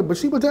joke about it, but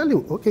she will tell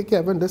you, okay,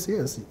 Kevin, this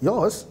here is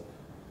yours,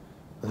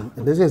 and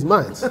this is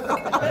mine.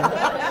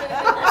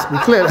 Let's be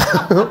clear,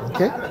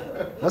 okay?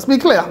 Let's be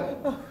clear.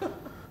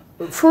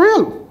 For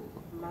real.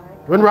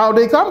 When round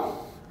they come,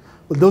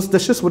 with those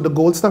dishes with the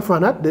gold stuff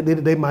on it,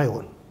 they're my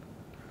own.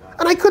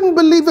 And I couldn't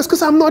believe this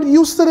because I'm not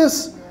used to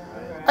this.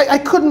 I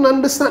couldn't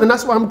understand, and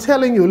that's why I'm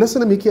telling you,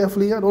 listen to me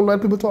carefully. I don't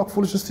let people talk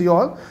foolishness to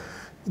y'all.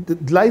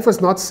 Life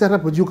is not set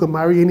up where you can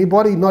marry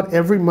anybody. Not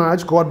every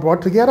marriage God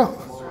brought together.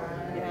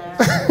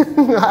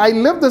 I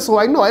lived this, so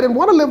I know. I didn't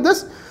want to live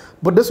this,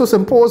 but this was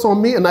imposed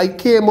on me, and I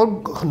came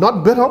out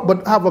not bitter,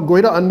 but have a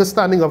greater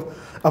understanding of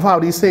how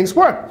these things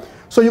work.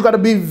 So you got to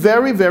be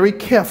very, very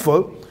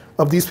careful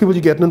of these people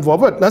you're getting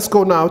involved with. Let's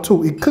go now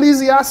to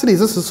Ecclesiastes.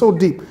 This is so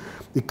deep.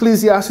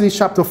 Ecclesiastes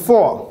chapter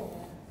 4.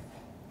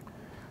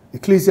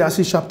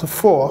 Ecclesiastes chapter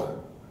 4,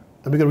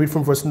 and we're going to read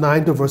from verse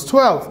 9 to verse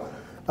 12.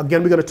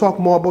 Again, we're going to talk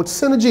more about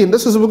synergy, and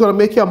this is what's going to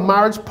make your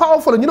marriage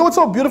powerful. And you know what's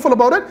so beautiful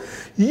about it?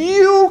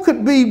 You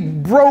could be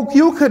broke,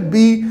 you could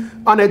be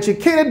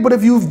uneducated, but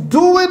if you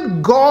do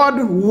it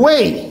God's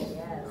way,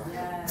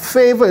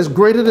 favor is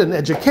greater than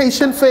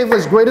education, favor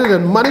is greater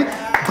than money.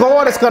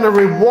 God is going to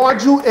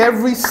reward you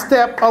every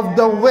step of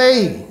the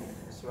way.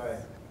 That's right.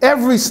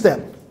 Every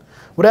step.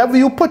 Whatever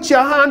you put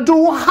your hand to,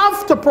 you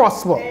have to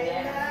prosper.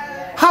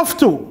 Have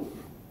to.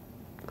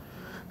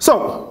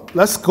 So,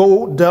 let's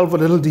go delve a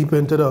little deeper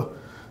into the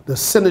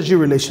synergy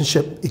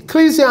relationship.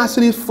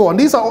 Ecclesiastes 4. And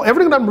these are,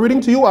 everything I'm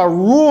reading to you are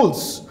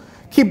rules.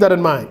 Keep that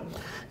in mind.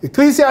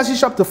 Ecclesiastes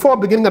chapter 4,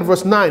 beginning at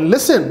verse 9.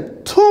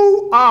 Listen,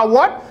 two are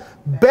what?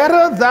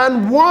 Better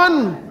than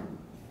one.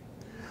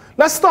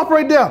 Let's stop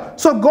right there.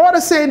 So God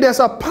is saying there's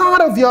a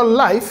part of your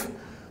life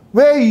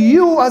where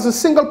you as a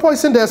single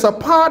person, there's a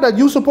part that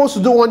you're supposed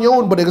to do on your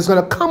own, but there's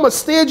going to come a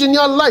stage in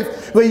your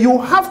life where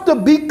you have to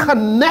be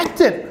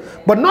connected,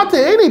 but not to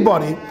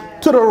anybody,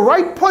 to the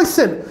right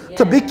person,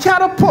 to be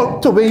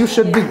catapulted to where you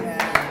should be.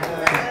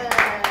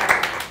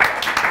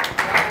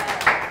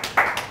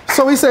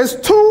 So he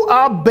says, two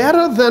are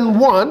better than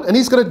one, and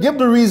he's going to give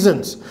the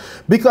reasons.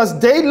 Because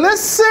they,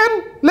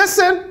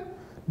 listen,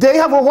 they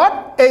have a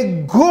what?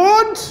 A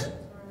good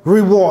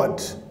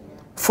reward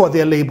for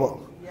their labor.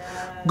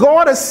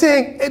 God is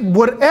saying,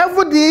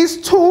 whatever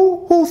these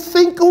two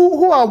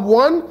who are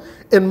one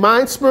in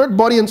mind, spirit,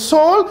 body, and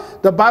soul,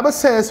 the Bible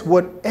says,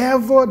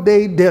 whatever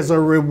there's a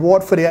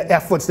reward for their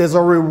efforts, there's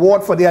a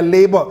reward for their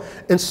labor.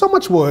 In so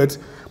much words,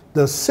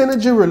 the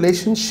synergy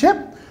relationship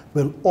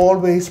will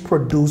always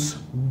produce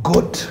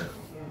good.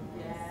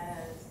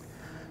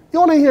 You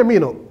want to hear me,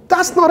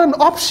 That's not an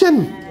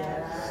option.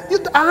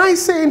 I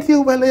saying to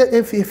you, well,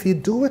 if you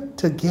do it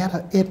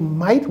together, it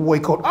might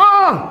work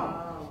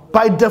out.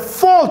 By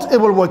default,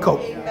 it will work out.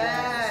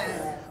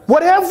 Amen.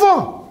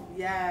 Whatever.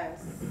 Yes.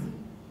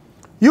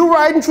 You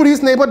riding through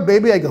these neighborhoods,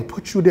 baby, I can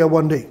put you there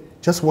one day.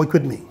 Just work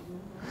with me.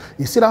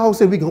 You see that house,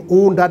 we can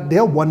own that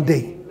there one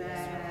day.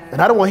 Amen.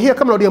 And I don't want to hear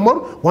coming out the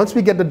amount. Once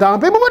we get the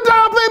down payment, what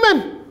down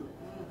payment?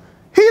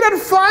 He that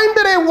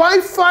findeth a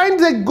wife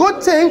finds a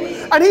good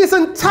thing, and he's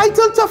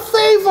entitled to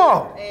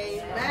favor.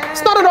 Amen.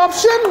 It's not an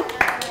option.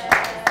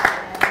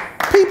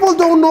 People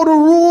don't know the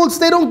rules.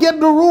 They don't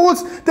get the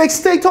rules. They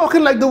stay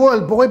talking like the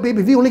world. Boy,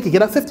 baby, if we only could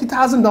get our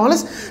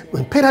 $50,000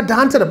 and pay that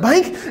down to the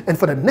bank, and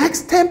for the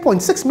next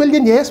 10.6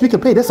 million years, we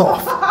can pay this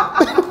off.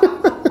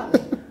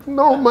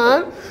 No,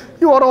 man.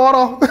 You ought to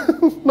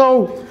order.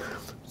 No.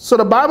 So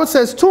the Bible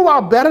says 2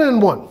 are better than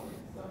 1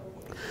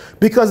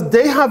 because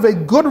they have a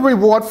good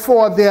reward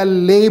for their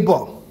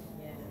labor.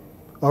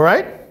 All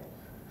right?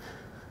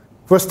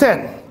 Verse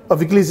 10 of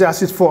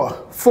Ecclesiastes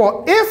 4.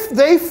 For if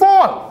they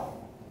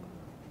fall,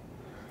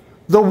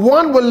 the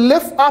one will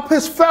lift up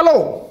his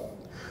fellow.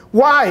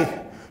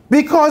 Why?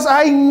 Because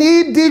I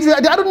need Deidre.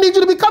 I don't need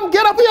you to get up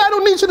here. I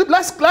don't need you to,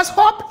 let's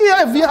hop here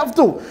if you have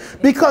to.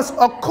 Because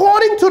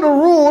according to the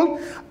rule,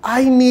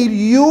 I need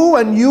you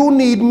and you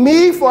need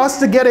me for us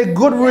to get a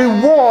good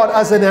reward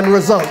as an end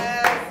result.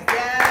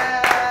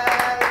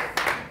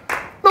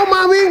 No,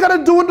 man, we ain't got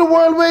to do it the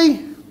world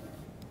way.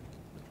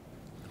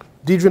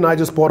 Deidre and I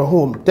just bought a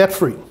home,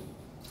 debt-free.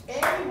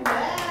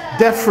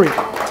 Debt-free.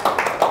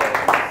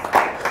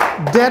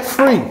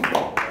 Debt-free.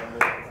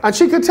 And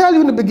she could tell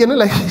you in the beginning,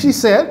 like she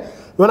said,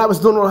 when I was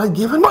doing all that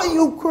giving, why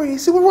you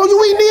crazy? Well,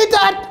 you ain't need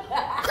that.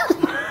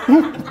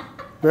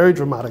 Very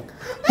dramatic.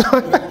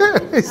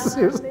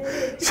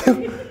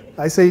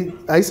 I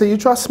say, you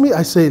trust me?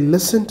 I say,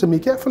 listen to me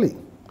carefully.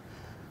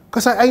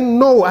 Because I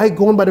know I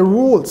go on by the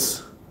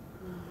rules.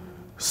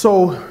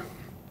 So,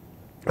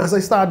 as I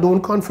start doing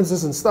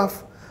conferences and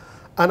stuff,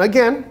 and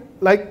again,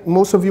 like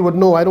most of you would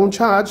know, I don't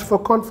charge for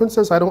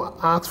conferences. I don't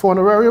ask for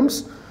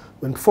honorariums.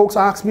 When folks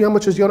ask me how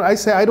much is your, I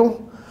say, I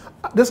don't.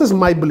 This is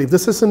my belief.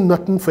 This isn't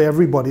nothing for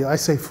everybody. I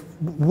say,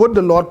 would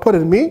the Lord put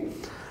in me?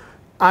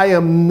 I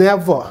am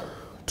never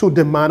to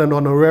demand an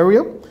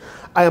honorarium.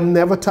 I am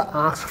never to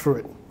ask for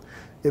it.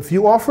 If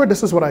you offer it,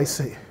 this is what I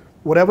say.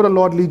 Whatever the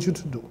Lord leads you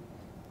to do.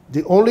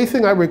 The only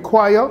thing I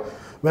require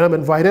when I'm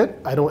invited,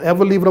 I don't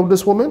ever leave it out with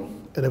this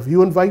woman. And if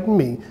you invite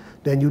me,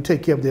 then you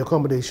take care of the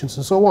accommodations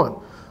and so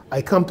on.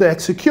 I come to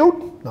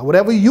execute. Now,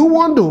 whatever you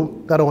want to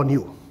do, that on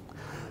you.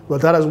 Well,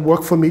 that has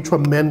worked for me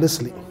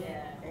tremendously.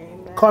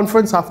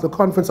 Conference after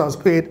conference, I was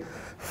paid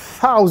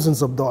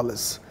thousands of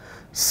dollars.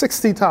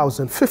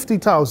 60,000,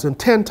 50,000,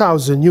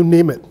 10,000, you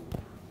name it. I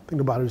think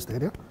the battery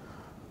stayed there.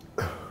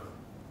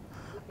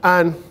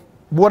 And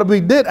what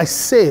we did, I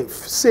save.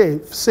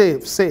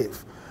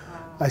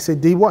 I said,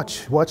 D,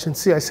 watch and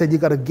see. I said, you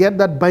got to get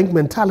that bank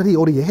mentality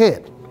out of your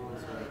head.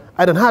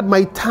 I done had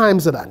my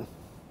times of that. And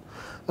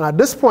at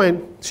this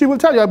point, she will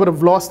tell you I would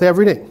have lost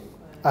everything.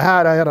 I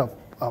had a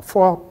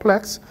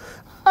fourplex.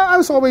 I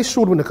was always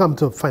shrewd when it comes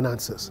to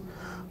finances.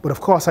 But of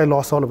course, I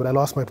lost all of it. I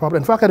lost my property.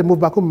 In fact, I had to move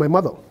back home with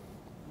my mother.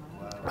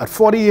 At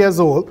 40 years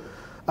old,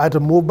 I had to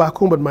move back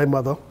home with my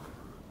mother.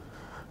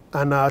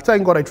 And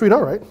thank God I treat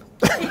her right.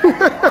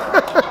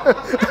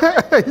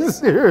 Are you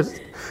serious?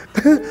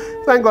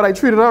 Thank God I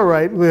treated her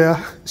right,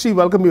 where she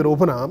welcomed me with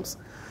open arms.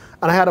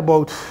 And I had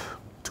about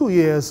 2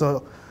 years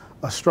a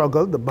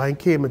struggle. The bank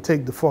came and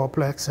took the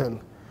fourplex, and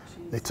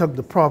they took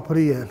the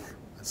property. And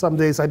some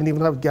days I didn't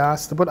even have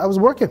gas, but I was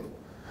working.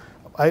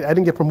 I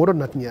didn't get promoted,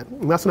 nothing yet.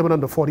 And that's when I went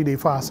on the 40-day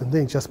fast, and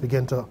things just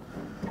began to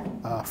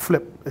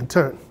flip and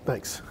turn.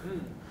 Thanks.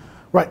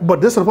 Right, but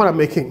this is what I'm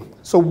making.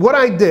 So what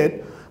I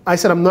did, I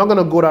said I'm not going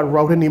to go that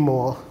route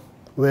anymore,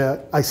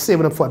 where I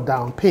save up for a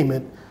down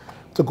payment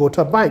to go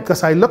to a bank.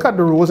 Because I look at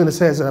the rules, and it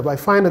says that if I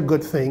find a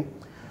good thing,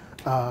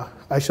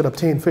 I should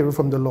obtain favor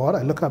from the Lord.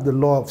 I look at the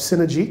law of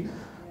synergy.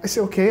 I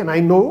say, okay, and I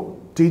know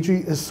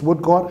Deidre is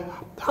what God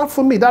had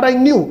for me. That I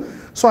knew.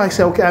 So I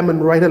said, okay, I'm in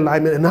right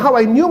alignment. And how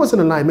I knew I was in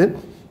alignment,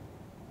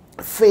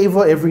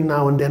 favor every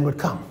now and then would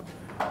come.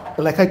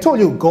 And like I told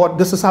you, God,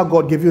 this is how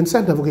God gives you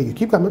incentive. Okay, you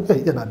keep coming.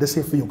 Hey, this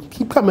is for you.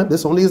 Keep coming.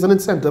 This only is an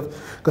incentive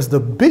because the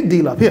big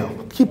deal up here.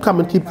 Keep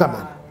coming, keep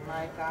coming.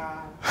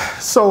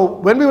 So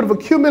when we would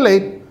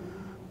accumulate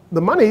the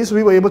monies,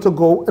 we were able to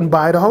go and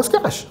buy the house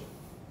cash.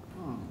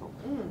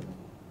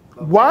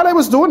 While I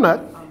was doing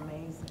that,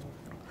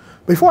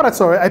 before that,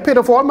 sorry, I paid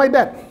off all my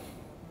debt.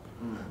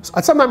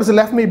 Sometimes it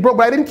left me broke,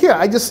 but I didn't care.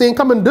 I just saying,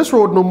 come in this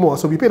road no more.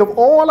 So we paid off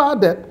all our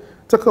debt,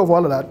 took care of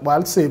all of that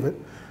while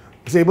saving.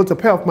 Was able to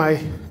pay off my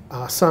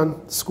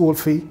son's school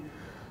fee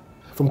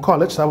from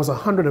college. That was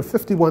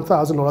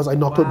 $151,000 I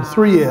knocked out in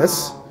 3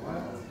 years.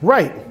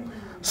 Right.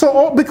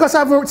 So because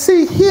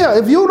see here,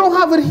 if you don't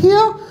have it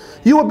here,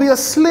 you will be a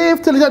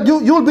slave till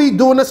you'll be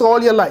doing this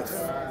all your life.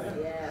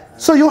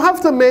 So you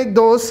have to make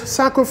those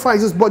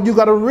sacrifices, but you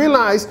got to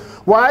realize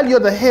while you're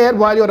the head,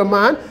 while you're the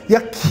man, you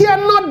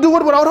cannot do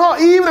it without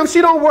her, even if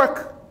she don't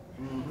work.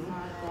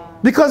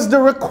 Because the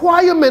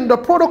requirement, the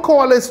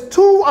protocol is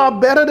 2 are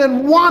better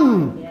than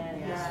 1.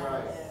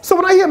 So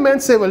when I hear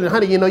men say, well,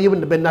 honey, you know, you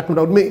wouldn't have been nothing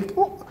without me.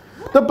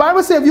 The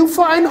Bible says if you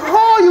find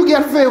her, you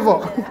get favor.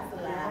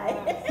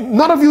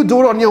 None of you do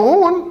it on your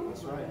own.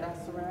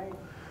 That's right.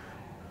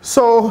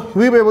 So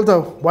we were able to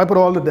wipe out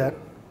all the debt.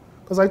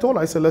 Because I told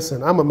her, I said,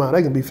 listen, I'm a man.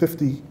 I can be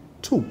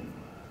 52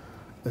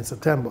 in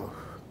September.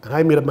 And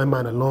I made up my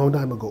mind a long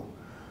time ago.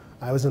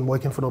 I wasn't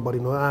working for nobody.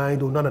 No, I ain't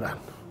do none of that.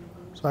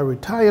 So I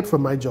retired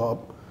from my job,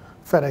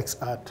 FedEx,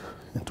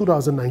 in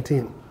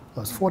 2019. I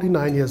was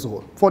 49 years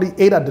old.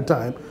 48 at the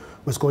time,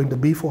 was going to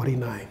be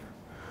 49.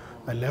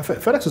 I left.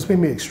 FedEx was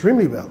paying me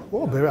extremely well.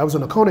 Oh, baby. I was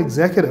an account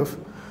executive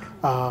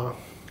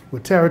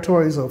with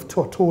territories of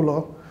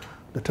Tortola,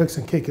 the Turks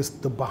and Caicos,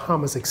 the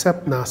Bahamas,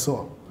 except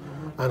Nassau.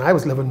 And I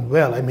was living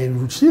well. I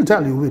mean, she'll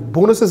tell you, with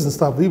bonuses and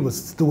stuff, we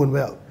was doing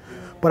well.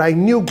 But I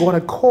knew God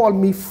had called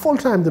me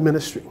full-time to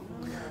ministry.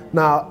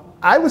 Now,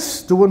 I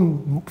was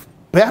doing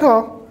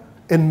better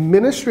in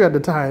ministry at the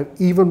time,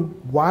 even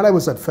while I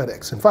was at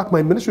FedEx. In fact,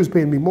 my ministry was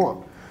paying me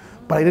more.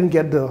 But I didn't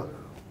get the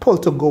pull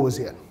to go as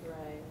yet.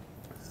 Right.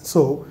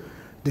 So,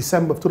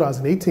 December of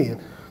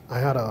 2018,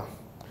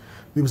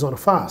 we was on a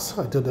fast.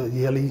 I did a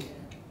yearly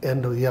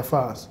end of the year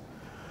fast.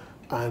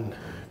 And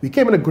we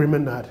came in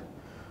agreement that,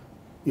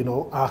 you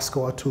know, ask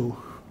God to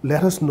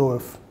let us know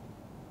if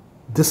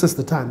this is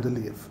the time to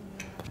leave.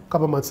 A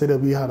couple of months later,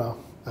 we had a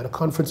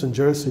conference in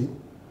Jersey,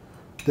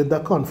 did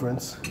that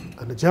conference,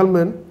 and the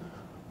gentleman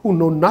who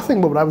knew nothing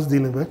about what I was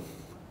dealing with,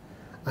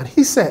 and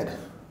he said,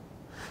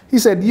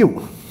 you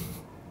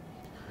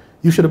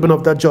should have been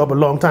off that job a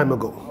long time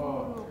ago.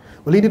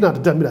 Well, he didn't have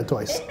to tell me that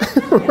twice.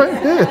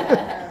 Right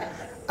there.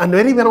 And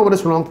then he went over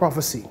this long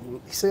prophecy.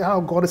 He said, how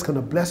God is going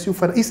to bless you.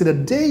 He said, the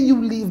day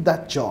you leave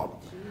that job,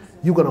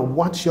 you're going to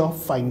watch your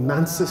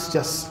finances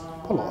just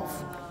pull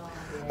off.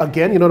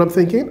 Again, you know what I'm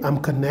thinking? I'm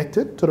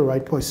connected to the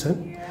right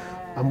person.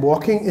 I'm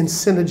walking in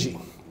synergy.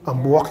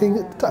 I'm walking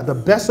at the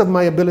best of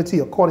my ability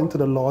according to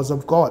the laws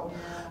of God.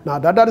 Now,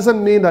 that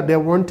doesn't mean that there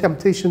weren't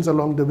temptations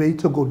along the way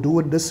to go do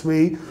it this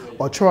way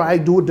or try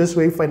do it this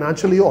way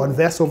financially or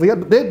invest over here.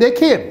 They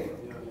came.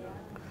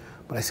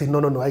 But I say, no,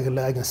 I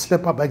can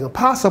slip up. I can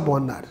pass up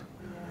on that.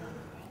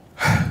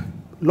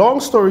 Long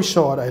story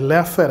short, I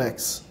left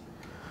FedEx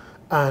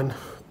and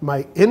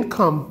my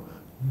income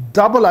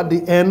doubled at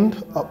the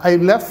end. I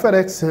left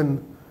FedEx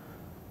in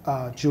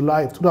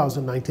July of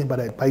 2019,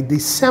 but by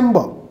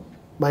December,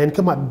 my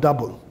income had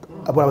doubled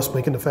what I was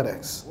making to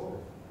FedEx.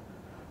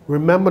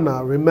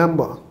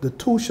 Remember, the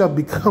two shall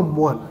become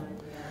one.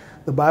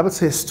 The Bible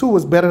says two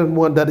is better than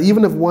one, that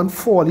even if one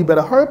fall, you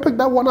better hurry pick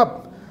that one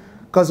up.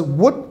 Because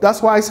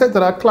that's why I said to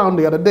that clown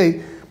the other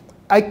day,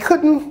 I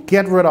couldn't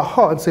get rid of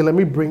her and say, let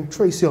me bring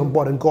Tracy on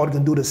board and God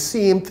can do the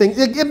same thing.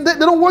 They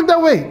don't work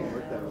that way.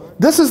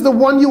 This is the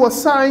one you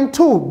assigned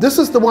to. This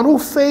is the one who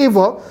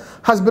favor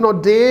has been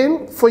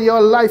ordained for your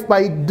life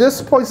by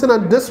this person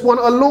and this one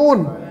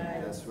alone.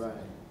 That's right.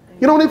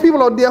 You know how many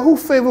people out there who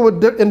favor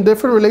in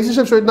different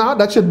relationships right now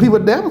that should be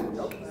with them?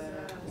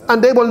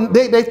 And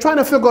they're trying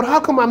to figure out,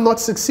 how come I'm not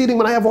succeeding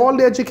when I have all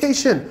the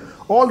education,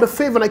 all the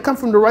favor, and I come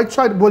from the right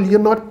tribe? Well, you're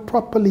not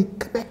properly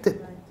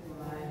connected.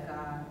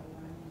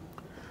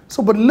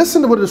 So, but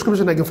listen to what the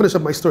description, I can finish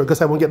up my story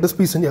because I won't get this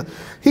piece in here.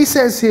 He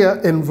says here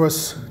in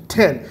verse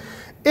 10,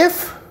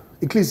 if,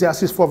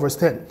 Ecclesiastes 4 verse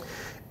 10,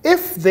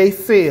 if they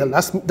fail,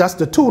 that's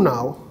the two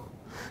now,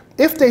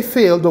 if they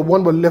fail, the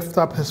one will lift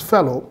up his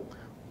fellow.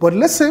 But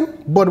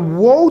listen, but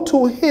woe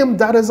to him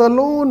that is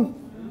alone.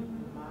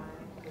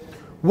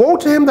 Woe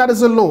to him that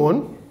is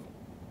alone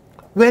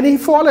when he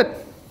falleth.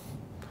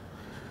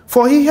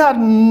 For he had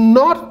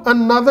not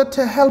another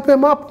to help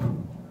him up.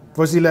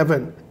 Verse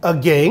 11,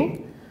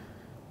 again,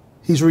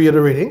 he's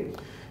reiterating,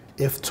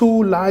 if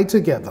two lie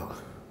together,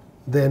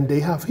 then they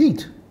have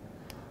heat.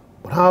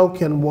 But how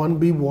can one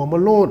be warm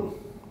alone?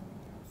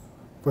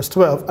 Verse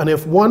 12, and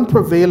if one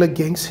prevail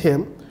against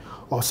him,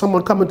 or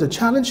someone coming to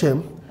challenge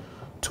him,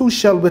 two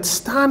shall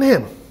withstand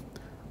him.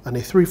 And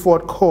a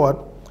three-fourth cord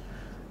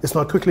is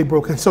not quickly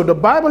broken. So the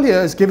Bible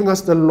here is giving us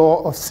the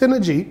law of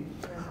synergy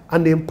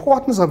and the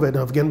importance of it.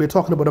 Now, again, we're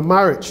talking about a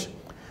marriage.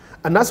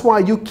 And that's why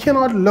you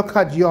cannot look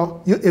at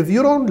if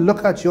you don't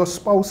look at your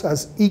spouse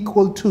as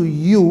equal to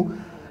you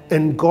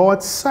in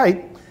God's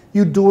sight,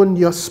 you're doing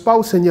your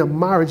spouse and your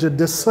marriage a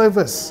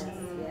disservice.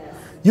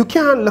 You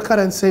can't look at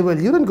it and say, well,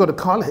 you didn't go to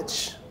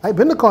college. I've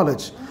been to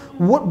college.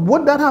 What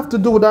would that have to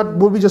do with that,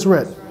 what we just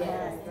read?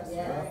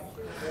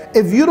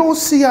 If you don't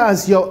see her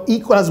as your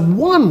equal, as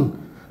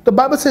one, the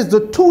Bible says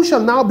the two shall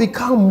now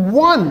become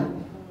one.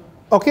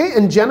 Okay,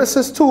 in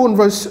Genesis 2 and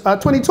verse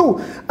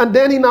 22. And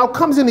then he now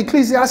comes in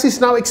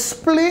Ecclesiastes, now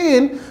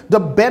explain the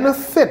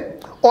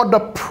benefit or the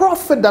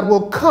profit that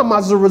will come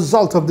as a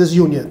result of this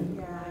union.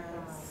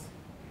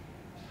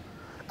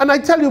 And I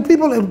tell you,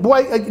 people,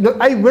 boy,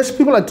 I wish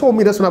people had told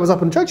me this when I was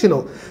up in church, you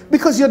know,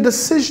 because your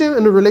decision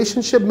in the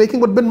relationship making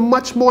would have been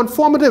much more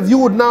informative. You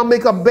would now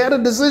make a better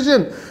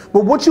decision.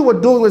 But what you were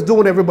doing was doing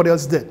what everybody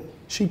else did.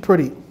 She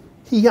pretty.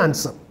 He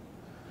handsome.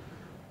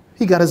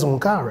 He got his own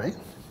car, right?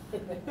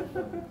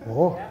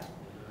 Oh.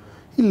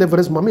 He lived with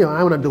his mommy.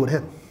 I want to do with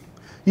him.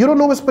 You don't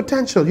know his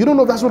potential. You don't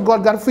know if that's what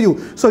God got for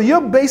you. So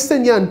you're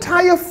basing your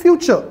entire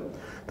future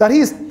that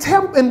he's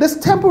in this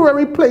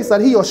temporary place that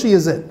he or she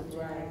is in.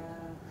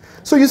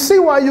 So you see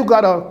why you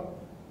got to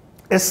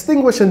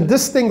extinguish and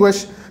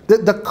distinguish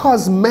the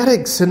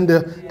cosmetics and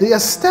the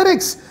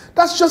aesthetics.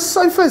 That's just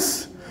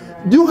surface.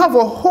 You have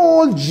a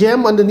whole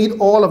gem underneath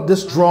all of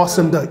this dross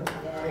and dirt.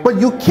 But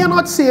you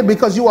cannot see it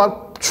because you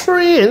are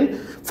trained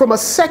from a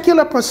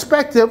secular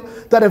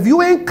perspective that if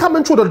you ain't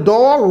coming through the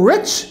door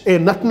rich,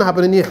 ain't nothing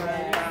happening here.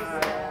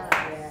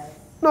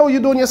 No,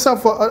 you're doing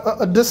yourself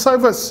a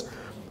disservice.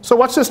 So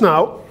watch this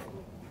now.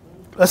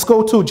 Let's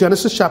go to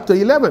Genesis chapter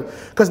 11,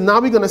 because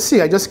now we're going to see,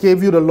 I just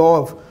gave you the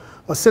law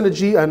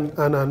synergy and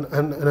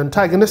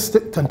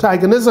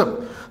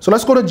antagonism. So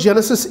let's go to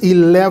Genesis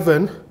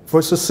 11,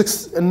 verses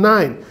 6 and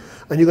 9.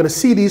 And you're going to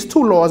see these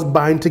two laws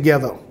bind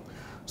together.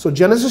 So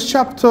Genesis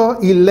chapter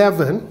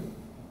 11, and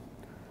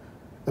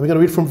we're going to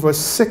read from verse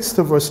 6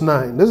 to verse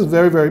 9. This is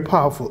very, very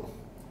powerful.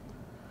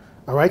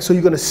 All right, so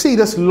you're going to see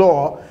this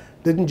law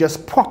didn't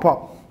just pop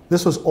up.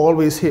 This was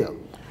always here.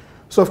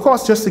 So of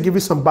course, just to give you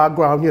some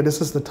background here,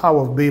 this is the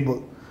Tower of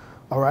Babel.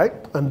 All right,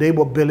 and they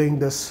were building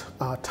this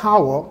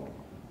tower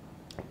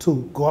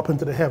to go up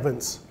into the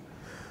heavens.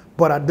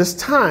 But at this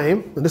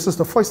time, and this is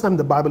the first time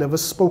the Bible ever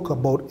spoke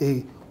about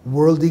a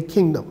worldly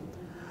kingdom.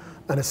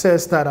 And it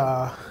says that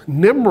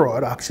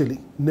Nimrod,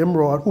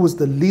 who was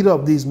the leader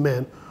of these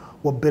men,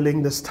 were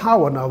building this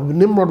tower. Now,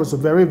 Nimrod was a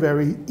very,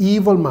 very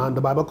evil man.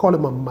 The Bible called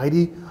him a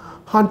mighty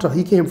hunter.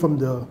 He came from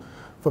the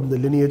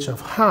lineage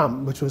of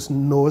Ham, which was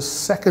Noah's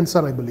second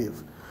son, I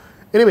believe.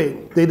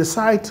 Anyway, they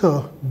decide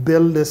to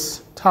build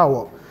this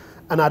tower.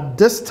 And at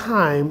this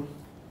time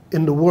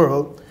in the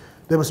world,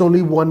 there was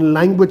only one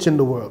language in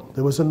the world.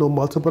 There wasn't no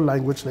multiple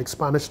language like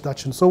Spanish,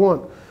 Dutch, and so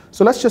on.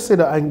 So let's just say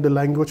the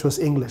language was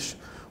English.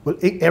 Well,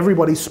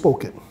 everybody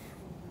spoke it.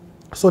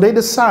 So they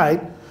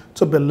decide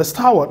to build this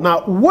tower.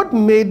 Now, what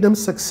made them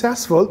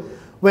successful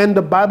when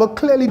the Bible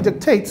clearly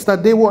dictates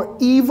that they were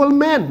evil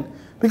men?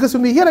 Because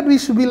when we hear that, we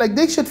should be like,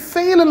 they should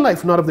fail in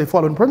life, not if they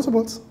follow in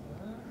principles.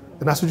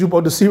 And that's what you're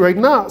about to see right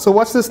now. So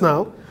watch this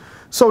now.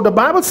 So the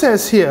Bible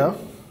says here,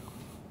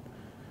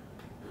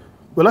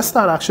 well, let's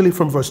start actually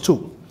from verse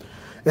 2.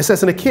 It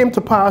says, and it came to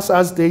pass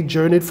as they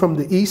journeyed from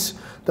the east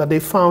that they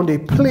found a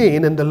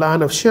plain in the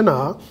land of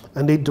Shinar,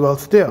 and they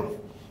dwelt there.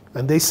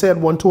 And they said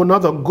one to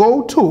another,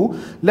 go to,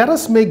 let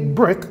us make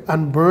brick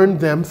and burn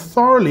them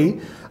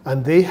thoroughly.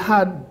 And they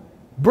had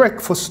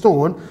brick for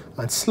stone,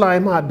 and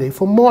slime had they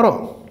for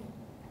mortar.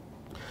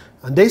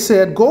 And they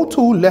said, go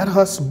to, let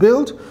us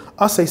build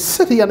us a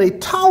city and a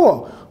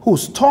tower,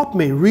 whose top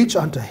may reach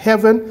unto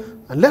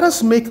heaven, and let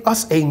us make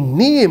us a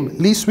name,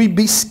 lest we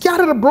be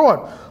scattered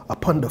abroad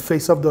upon the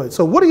face of the earth.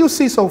 So what do you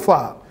see so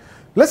far?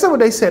 Listen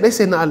what they said. They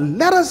said, now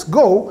let us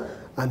go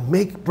and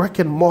make brick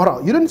and mortar.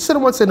 You didn't sit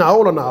and say, now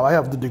hold on now, I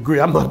have the degree,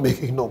 I'm not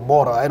making no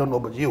mortar, I don't know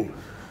about you.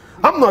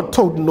 I'm not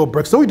toting no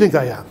bricks, so you think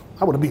I am?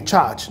 I would have been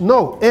charged.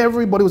 No,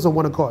 everybody was on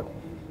one accord.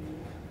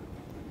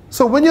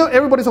 So when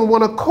everybody's on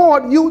one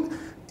accord,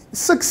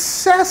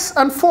 success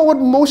and forward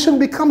motion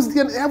becomes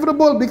the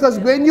inevitable, because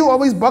when you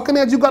always bucking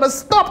heads, you got to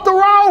stop the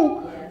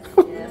row.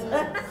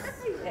 Yes.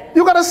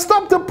 You got to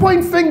stop to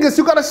point fingers.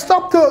 You got to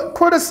stop to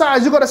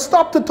criticize. You got to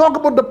stop to talk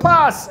about the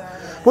past.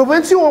 But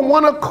once you're on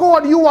one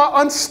accord, you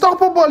are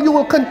unstoppable. You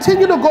will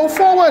continue to go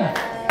forward.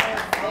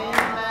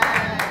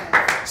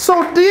 Amen.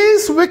 So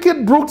these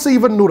wicked brutes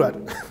even knew that.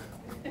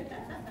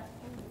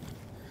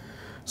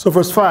 So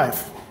verse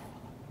 5.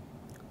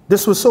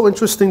 This was so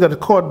interesting that it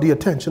caught the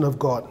attention of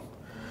God.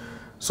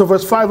 So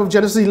verse 5 of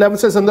Genesis 11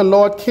 says, and the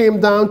Lord came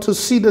down to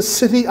see the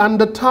city and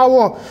the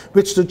tower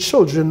which the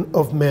children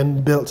of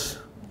men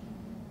built.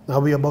 Now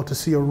we're about to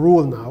see a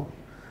rule now.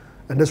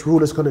 And this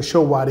rule is going to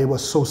show why they were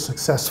so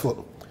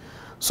successful.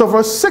 So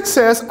verse 6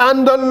 says,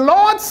 and the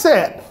Lord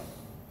said,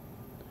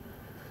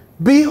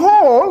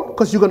 behold,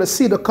 because you're going to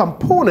see the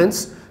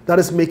components that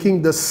is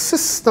making the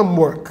system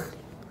work.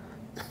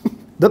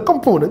 The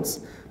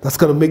components that's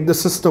going to make the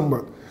system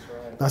work.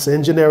 That's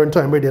engineering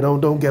term right there.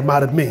 Don't get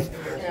mad at me.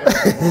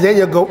 There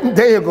you go.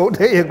 There you go.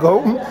 There you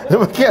go. The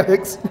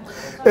mechanics.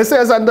 It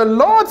says, and the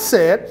Lord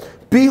said,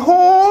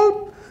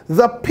 behold,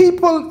 the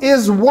people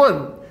is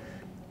one.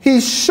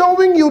 He's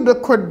showing you the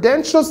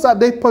credentials that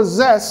they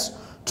possess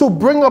to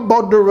bring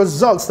about the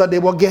results that they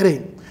were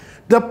getting.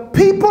 The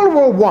people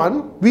were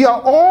one. We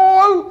are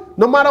all,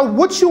 no matter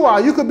what you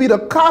are, you could be the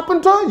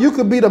carpenter, you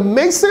could be the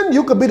mason,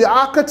 you could be the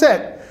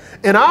architect.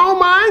 In our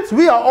minds,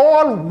 we are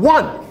all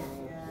one.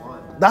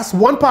 That's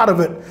one part of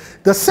it.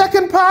 The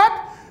second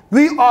part,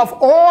 we are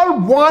all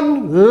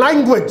one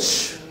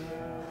language.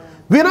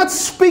 We're not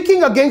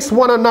speaking against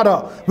one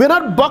another. We're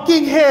not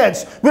bucking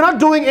heads. We're not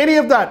doing any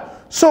of that.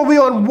 So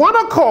we're on one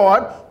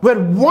accord with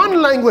one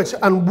language.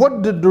 And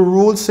what did the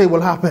rules say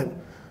will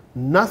happen?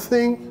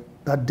 Nothing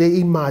that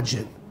they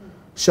imagine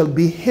shall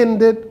be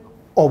hindered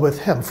or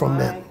withheld from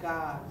them.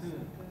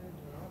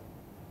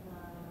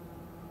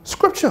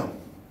 Scripture,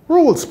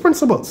 rules,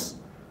 principles.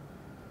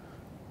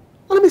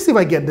 Well, let me see if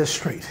I get this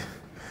straight.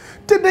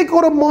 Did they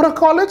go to motor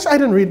college? I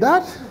didn't read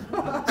that.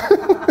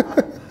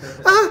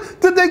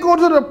 Did they go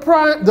to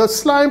the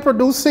slime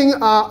producing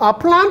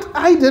plant?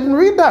 I didn't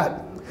read that.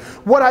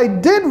 What I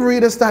did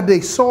read is that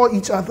they saw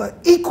each other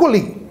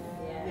equally.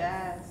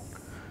 Yes.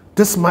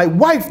 This is my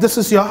wife. This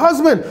is your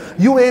husband.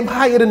 You ain't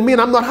higher than me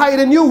and I'm not higher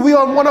than you. We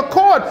are on one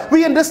accord.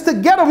 We in this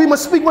together. We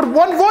must speak with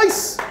one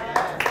voice.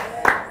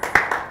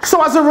 Yes.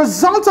 So as a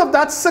result of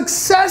that,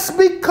 success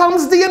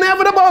becomes the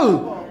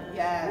inevitable.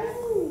 Yes.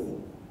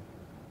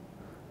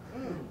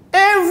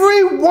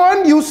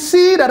 Everyone you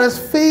see that is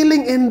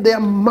failing in their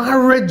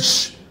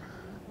marriage,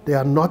 they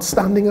are not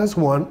standing as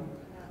one.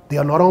 They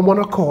are not on one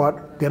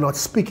accord. They're not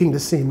speaking the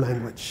same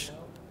language.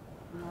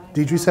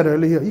 Deidre said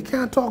earlier, you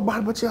can't talk bad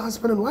about your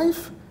husband and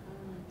wife.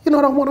 You know,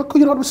 I don't want to,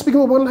 you know, speaking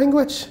with one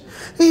language.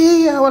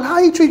 Yeah, well, how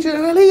you treat you?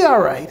 Well, he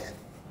all right.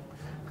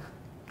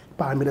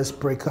 Buy me this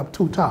breakup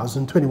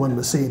 2021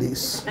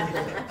 Mercedes.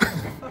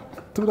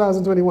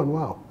 2021,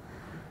 wow.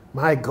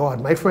 My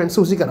God, my friend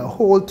Susie got a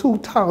whole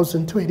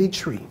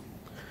 2023.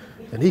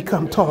 And he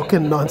come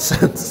talking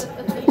nonsense.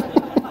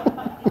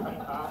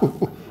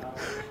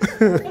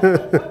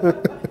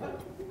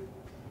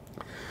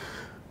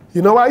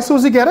 You know why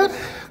Susie get it?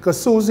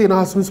 Because Susie and her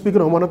husband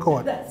speaking on one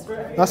accord. That's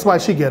right. That's why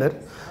she get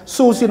it.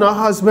 Susie and her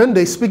husband,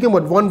 they speaking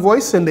with one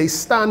voice and they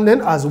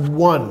standing as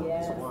one.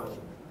 Yes.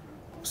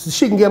 So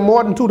she can get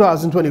more than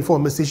 2024,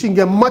 Missy. She can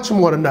get much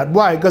more than that.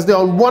 Why? Because they're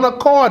on one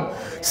accord.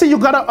 See, you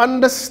got to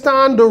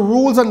understand the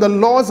rules and the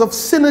laws of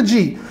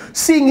synergy.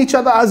 Seeing each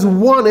other as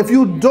one. If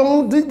you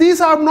don't, these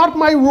are not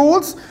my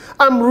rules.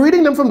 I'm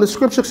reading them from the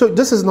scripture, so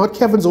this is not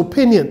Kevin's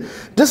opinion.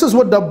 This is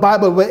what the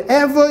Bible,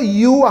 wherever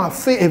you are,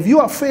 if you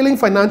are failing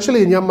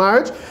financially in your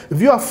marriage,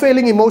 if you are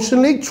failing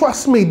emotionally,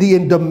 trust me,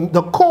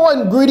 the core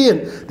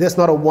ingredient, there's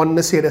not a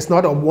oneness here, there's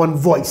not a one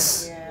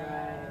voice. Yeah.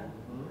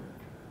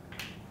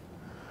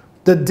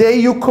 The day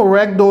you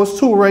correct those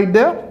two right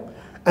there,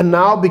 and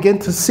now begin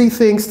to see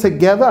things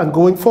together and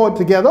going forward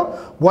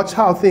together, watch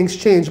how things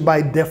change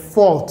by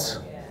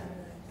default. Yeah.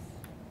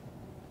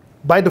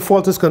 By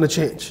default, it's going to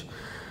change.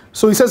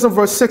 So he says in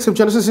verse 6 of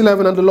Genesis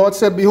 11, and the Lord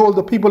said, behold,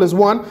 the people is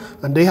one,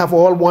 and they have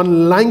all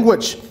one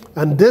language.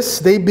 And this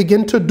they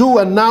begin to do,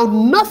 and now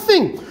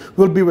nothing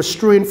will be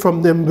restrained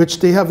from them which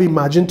they have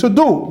imagined to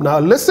do. Now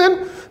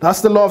listen,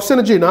 that's the law of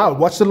synergy. Now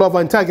watch the law of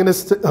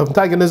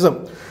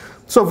antagonism.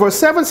 So verse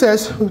 7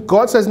 says,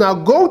 God says, now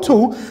go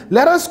to,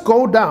 let us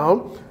go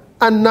down,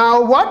 and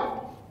now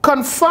what?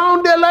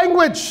 Confound their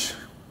language.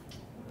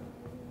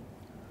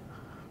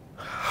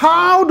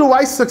 How do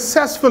I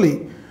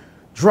successfully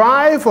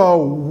drive a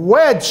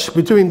wedge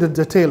between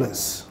the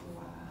tailors?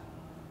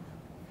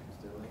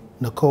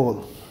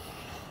 Nicole,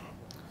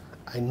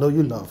 I know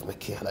you love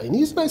Michaela.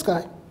 He's a nice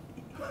guy.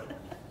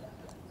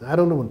 I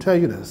don't want to tell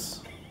you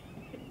this,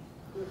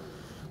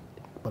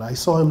 but I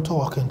saw him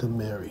talking to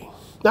Mary.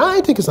 Now,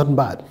 I think it's nothing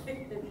bad,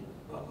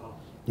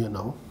 you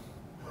know.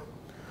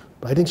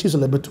 But I think she's a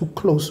little bit too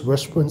close,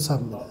 whispering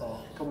something.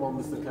 Come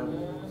on, Mr.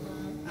 Kevin.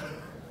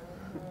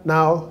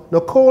 Now,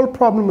 Nicole's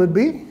problem would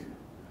be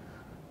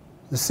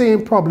the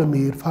same problem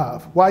you'd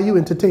have. Why are you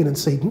entertaining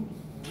Satan?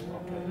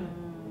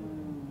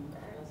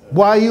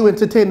 Why are you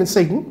entertaining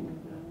Satan?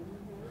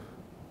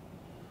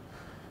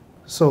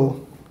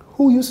 So,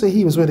 who you say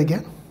he was with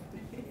again?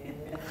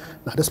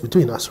 Now, that's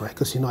between us, right?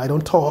 Because, you know, I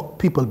don't talk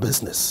people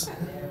business.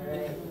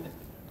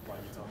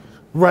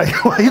 Right,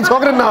 why are you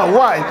talking to now?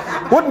 Why?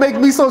 What makes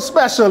me so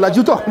special that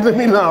you talking to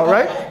me now,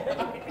 right?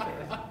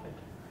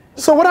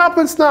 So what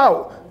happens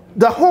now?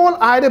 The whole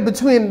idea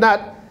between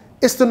that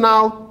is to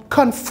now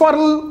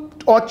confuddle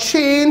or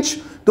change.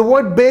 The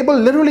word Babel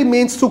literally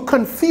means to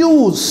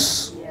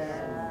confuse.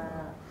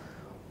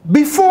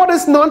 Before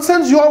this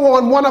nonsense, you are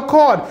on one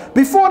accord.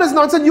 Before this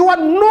nonsense, you had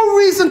no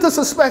reason to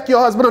suspect your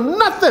husband or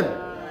nothing.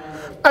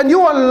 And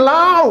you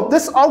allow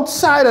this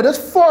outsider, this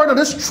foreigner,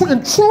 this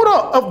intruder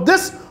of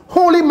this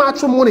holy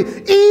matrimony,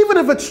 even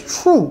if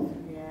it's true.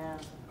 Yeah.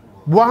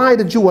 Why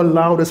did you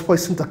allow this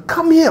person to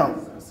come here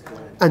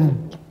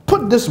and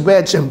put this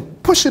wedge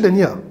and push it in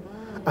here?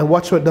 And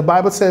watch what the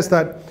Bible says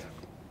that,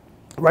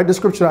 write the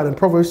scripture out in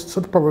Proverbs,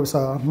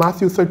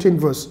 Matthew 13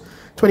 verse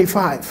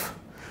 25.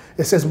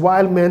 It says,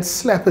 while men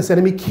slept, his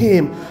enemy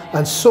came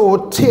and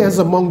sowed tares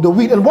among the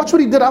wheat. And watch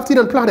what he did after he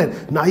done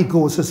planted. Now he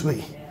goes his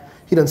way.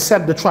 He done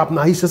set the trap.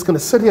 Now he's just going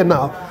to sit here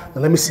now.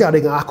 And let me see how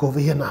they can act over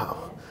here now.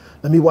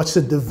 Let me watch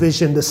the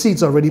division. The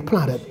seed's already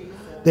planted.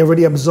 They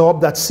already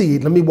absorbed that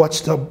seed. Let me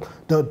watch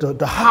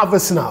the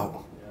harvest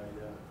now.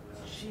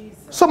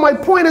 So my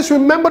point is,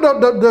 remember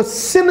the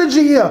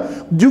synergy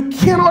here. You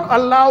cannot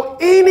allow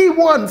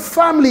anyone,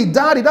 family,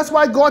 daddy. That's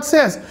why God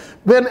says,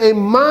 when a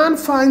man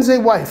finds a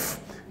wife,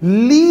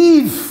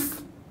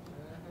 leave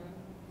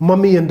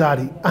mommy and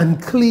daddy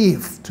and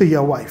cleave to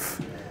your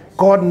wife.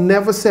 God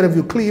never said if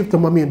you cleave to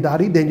mommy and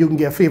daddy, then you can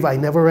get favor. I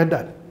never read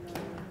that.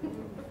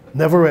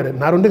 Never read it,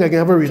 and I don't think I can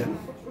ever read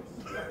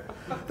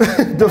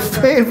it. The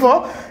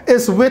favor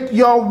is with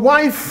your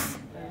wife.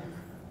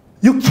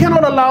 You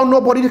cannot allow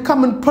nobody to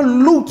come and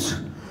pollute,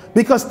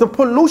 because the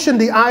pollution,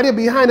 the idea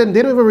behind it,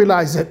 they don't even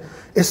realize it,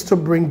 is to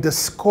bring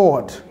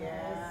discord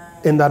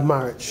in that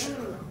marriage.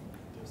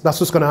 That's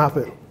what's going to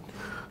happen.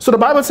 So the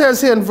Bible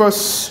says here in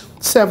verse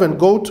 7,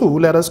 go to,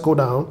 let us go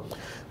down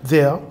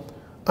there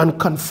and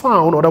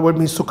confound, or that word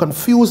means to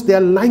confuse their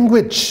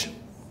language,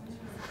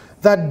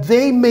 that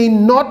they may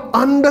not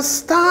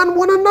understand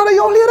one another.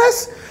 You all hear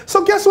this?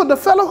 So guess what? The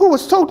fellow who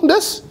was toting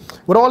this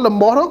with all the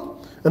mortar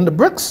and the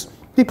bricks,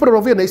 he put it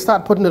over here and they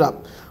start putting it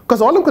up.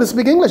 Because all of them could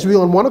speak English. We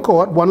on one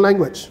accord, one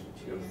language.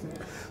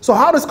 So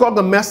how does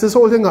God mess this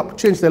whole thing up?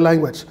 Change their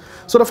language.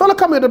 So the fellow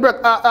come here to the brick.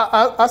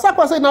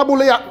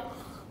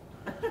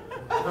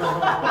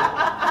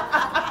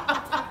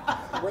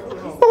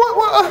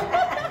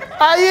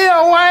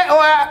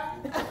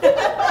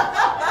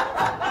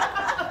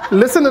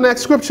 Listen to the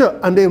next scripture,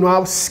 and they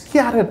were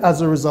scattered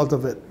as a result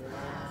of it.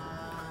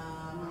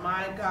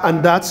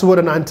 And that's what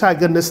an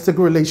antagonistic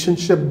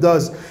relationship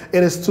does.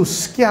 It is to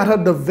scatter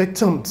the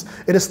victims.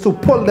 It is to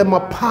pull them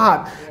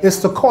apart. It's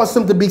to cause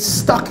them to be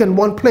stuck in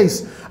one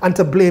place and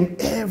to blame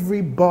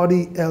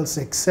everybody else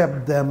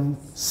except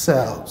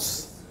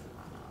themselves.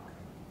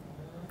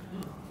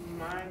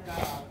 My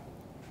God.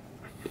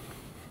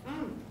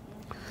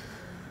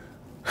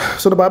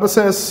 So the Bible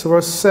says,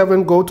 verse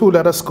 7, go to,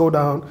 let us go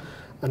down,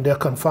 and they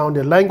confound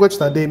their language,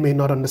 that they may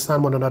not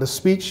understand one another's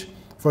speech.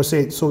 Verse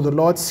 8, so the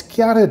Lord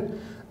scattered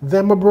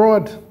them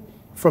abroad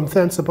from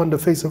thence upon the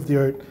face of the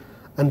earth,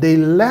 and they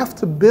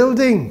left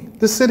building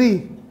the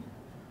city.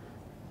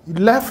 You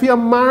left your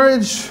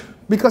marriage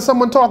because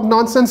someone talked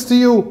nonsense to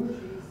you.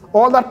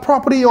 All that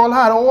property you all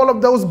had, all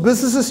of those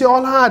businesses you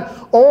all had,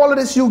 all of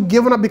this you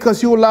given up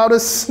because you allowed a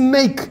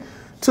snake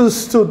to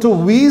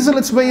weasel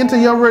its way into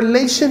your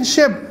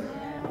relationship.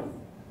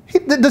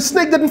 The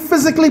snake didn't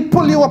physically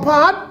pull you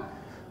apart.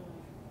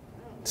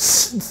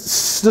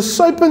 The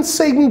serpent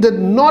Satan did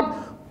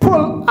not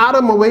pull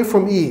Adam away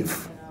from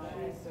Eve.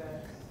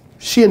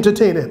 She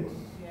entertained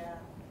him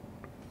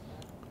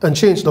and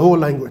changed the whole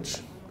language.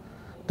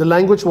 The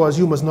language was,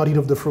 you must not eat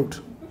of the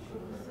fruit.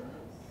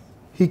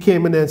 He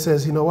came in there and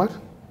says, you know what?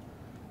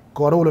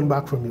 God holding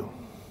back from you.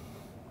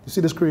 You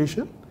see this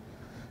creation?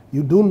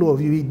 You do know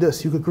if you eat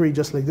this, you could create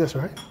just like this,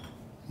 right?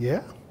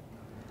 Yeah.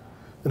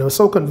 And it was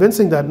so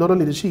convincing that not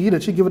only did she eat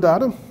it, she gave it to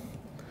Adam.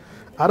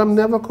 Adam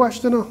never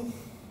questioned her.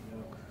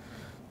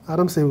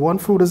 Adam said, one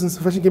fruit isn't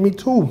sufficient, give me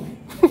two.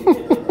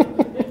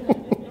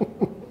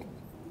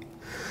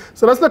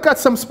 So let's look at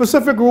some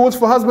specific rules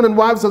for husband and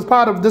wives as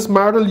part of this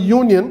marital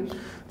union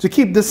to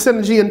keep this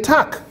synergy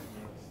intact.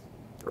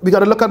 We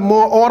got to look at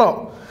more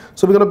order.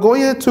 So we're going to go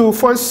here to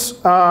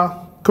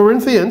 1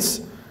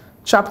 Corinthians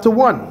chapter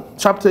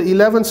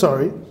 11,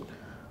 sorry.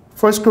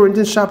 1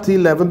 Corinthians chapter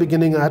 11,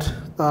 beginning at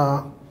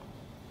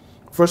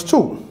verse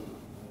 2.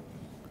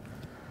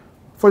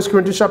 1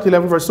 Corinthians chapter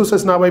 11, verse 2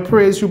 says, now I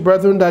praise you,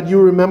 brethren, that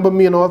you remember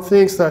me in all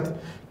things, that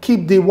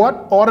keep the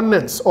what?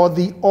 Ordinance, or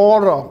the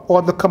order,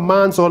 or the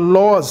commands or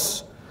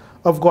laws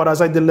of God as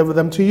I deliver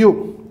them to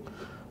you.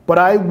 But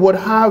I would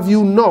have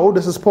you know,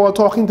 this is Paul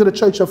talking to the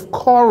church of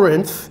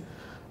Corinth,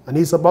 and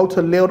he's about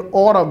to lay out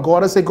order.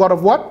 God is a God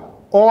of what?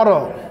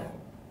 Order.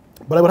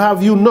 But I would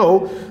have you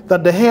know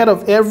that the head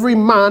of every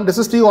man, this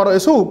is the order,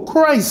 is who?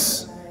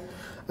 Christ.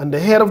 And the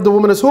head of the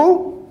woman is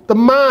who? The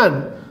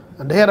man.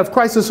 And the head of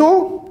Christ is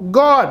who?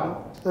 God.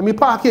 Let me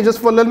park here just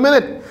for a little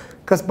minute,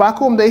 because back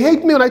home they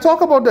hate me when I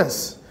talk about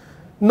this.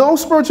 No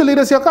spiritual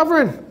leaders you're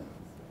covering.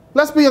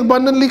 Let's be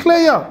abundantly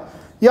clear.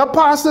 Your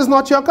pastor is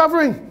not your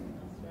covering.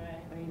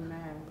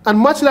 And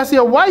much less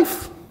your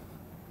wife.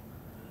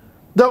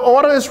 The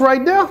order is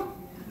right there.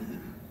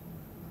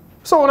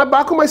 So when I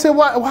back home, I say,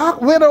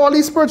 where do all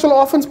these spiritual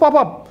orphans pop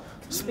up?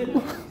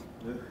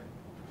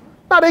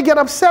 Now they get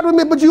upset with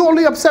me, but you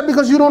only upset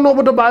because you don't know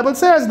what the Bible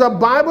says. The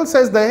Bible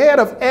says the head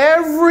of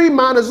every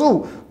man is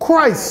who?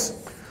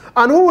 Christ.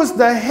 And who is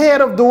the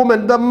head of the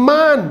woman? The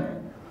man.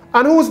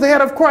 And who is the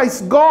head of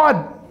Christ?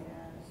 God.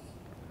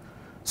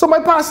 So my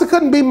pastor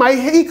couldn't be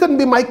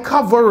my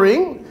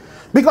covering.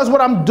 Because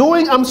what I'm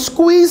doing, I'm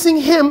squeezing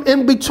him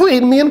in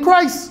between me and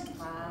Christ.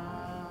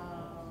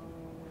 Wow.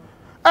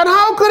 And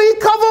how could he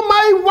cover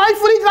my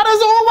wife when he got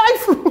his own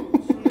wife?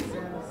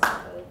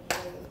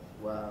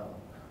 Wow.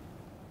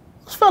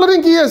 This fella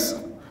think he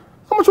is.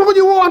 How much woman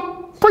you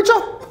want, preacher?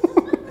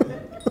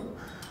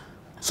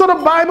 So the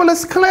Bible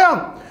is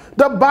clear.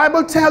 The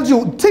Bible tells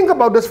you, think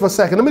about this for a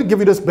second. Let me give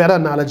you this better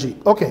analogy.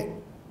 Okay.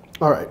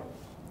 All right.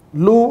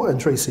 Lou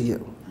and Tracy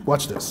here.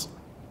 Watch this.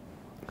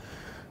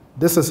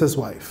 This is his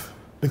wife.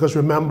 Because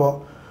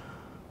remember,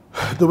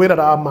 the way that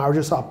our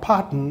marriages are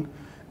patterned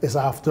is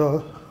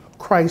after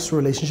Christ's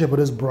relationship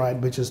with his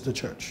bride, which is the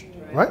church,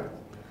 right?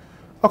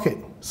 Okay,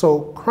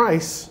 so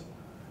Christ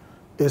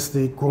is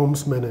the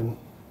groomsman and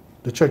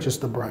the church is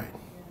the bride.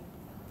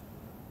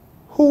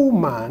 Who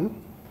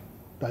man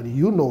that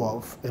you know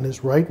of in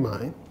his right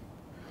mind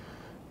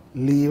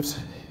leaves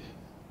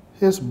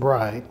his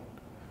bride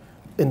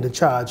in the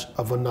charge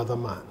of another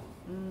man?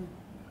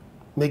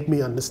 Make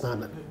me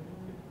understand that.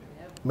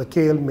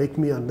 Mikhail, make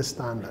me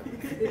understand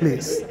that.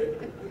 Please.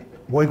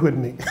 Work with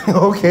me.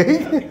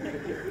 Okay?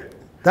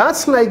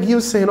 That's like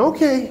you saying,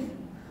 okay,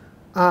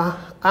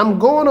 I'm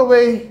going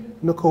away,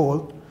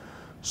 Nicole,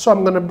 so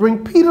I'm going to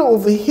bring Peter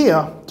over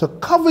here to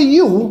cover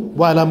you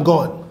while I'm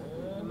gone.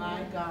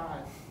 My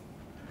God.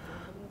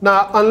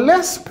 Now,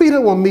 unless Peter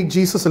will meet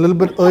Jesus a little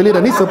bit earlier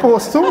than he's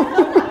supposed to,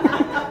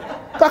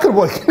 that could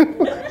work.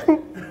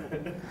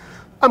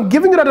 I'm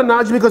giving you that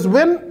analogy because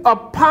when a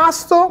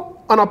pastor,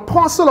 an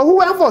apostle, or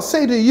whoever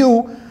say to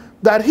you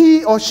that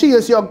he or she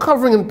is your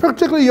covering, and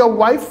particularly your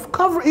wife,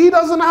 he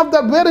doesn't have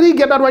that. Where did he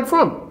get that right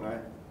from?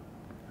 Right.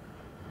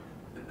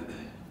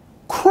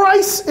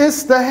 Christ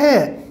is the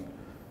head.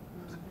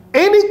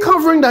 Any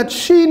covering that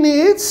she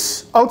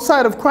needs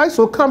outside of Christ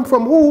will come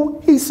from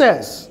who he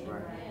says.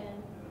 Right.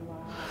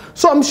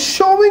 So I'm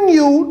showing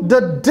you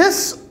the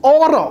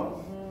disorder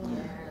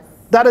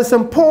that is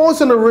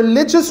imposed in a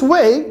religious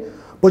way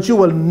but you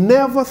will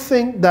never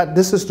think that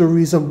this is the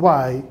reason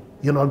why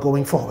you're not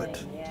going forward.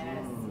 Yes,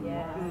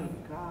 yes.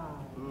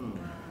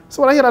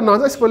 So when I hear that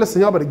nonsense, I say, well,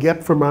 listen, y'all better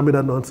get from me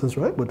that nonsense,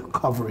 right? With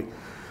covering.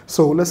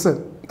 So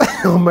listen,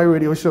 on my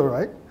radio show,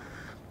 right?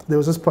 There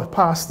was this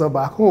pastor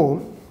back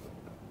home.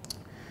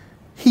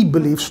 He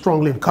believed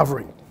strongly in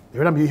covering. You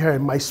remember you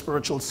hearing my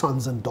spiritual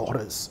sons and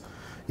daughters,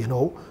 you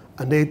know,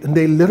 and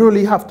they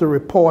literally have to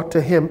report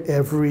to him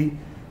every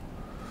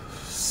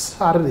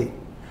Saturday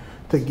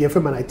to give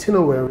him an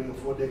itinerary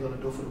of what they're going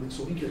to do for the week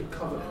so he can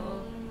cover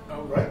them.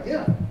 All right?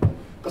 Yeah.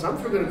 Because I'm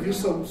figuring if you're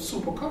so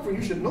super covering,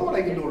 you should know what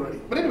I can do already.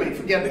 But anyway,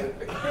 forget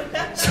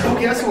that. So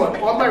guess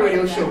what? On my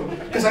radio show,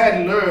 because I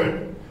had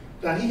learned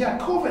that he had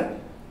COVID.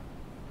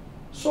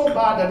 So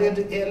bad that they had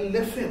to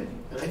airlift him.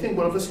 And I think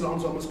one of his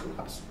lungs almost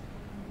collapsed.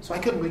 So I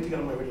couldn't wait to get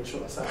on my radio show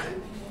that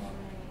Saturday.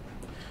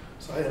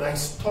 So I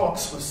talked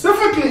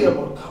specifically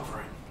about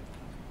covering.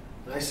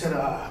 And I said,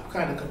 I'm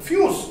kind of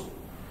confused.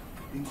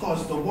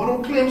 Because the one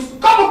who claims to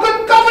cover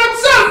couldn't cover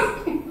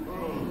himself.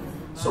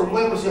 So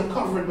where was your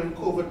covering when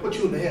COVID put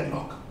you in the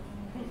headlock?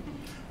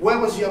 Where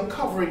was your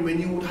covering when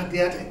you had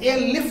to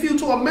airlift you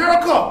to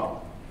America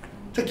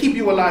to keep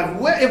you alive?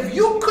 Where, if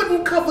you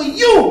couldn't cover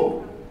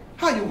you,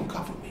 how you gonna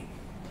cover me?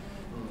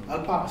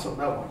 I'll pass on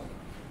that one.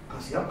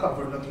 Because you're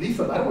covering look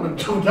lethal. I don't want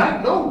to do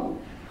that, no.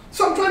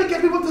 So I'm trying to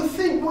get people to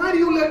think, why do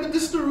you let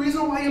this is the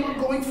reason why you're not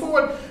going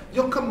forward?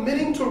 You're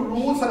committing to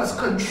rules that is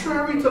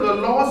contrary to the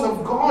laws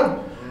of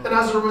God. And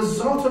as a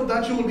result of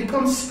that, you will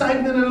become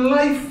stagnant in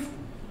life.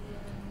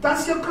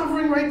 That's your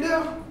covering right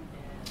there.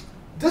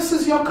 This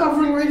is your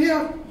covering right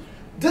here.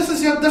 This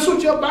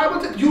what your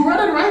Bible, you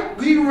read it, right?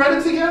 We read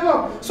it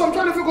together. So I'm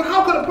trying to figure out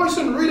how could a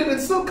person read it and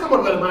still come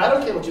on, well, I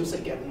don't care what you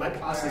say, Kevin. My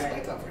class is my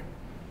covering.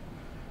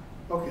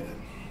 Okay then.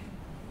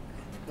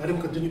 Let him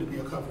continue to be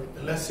a covering.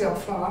 And let's see how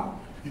far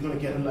you're going to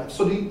get in life.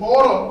 So the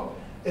order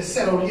is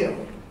set out here.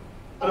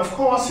 And of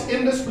course,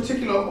 in this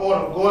particular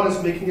order, God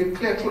is making it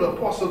clear through the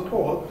Apostle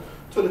Paul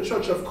to the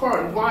church of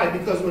Corinth. Why?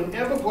 Because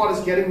whenever God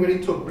is getting ready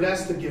to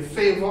bless, to give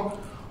favor,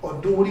 or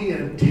do what he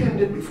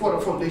intended before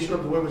the foundation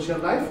of the world with your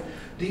life,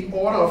 the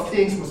order of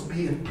things must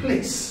be in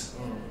place.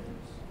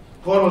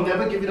 God will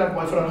never give you that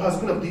wife or that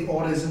husband if the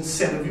order isn't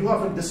set. If you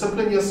haven't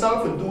disciplined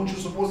yourself and do what you're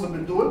supposed to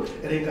be doing,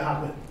 it ain't gonna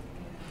happen.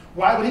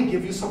 Why would he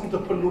give you something to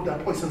pollute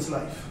that person's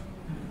life?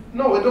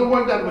 No, it don't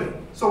work that way.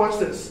 So watch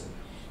this.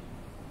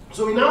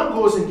 So he now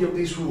goes and gives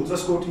these rules.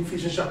 Let's go to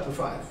Ephesians chapter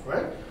 5,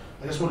 right?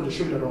 I just wanted to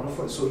show you that order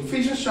first. So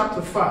Ephesians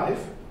chapter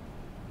 5,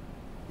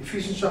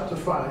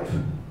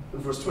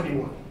 and verse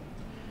 21.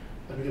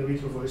 And we're going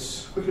to read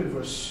quickly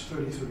verse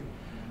 33.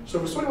 So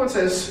verse 21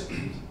 says,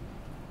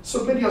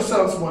 submit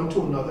yourselves one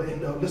to another in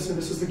the, listen,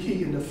 this is the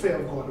key, in the fear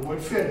of God. The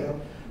word fear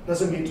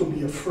doesn't mean to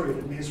be afraid.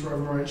 It means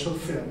reverential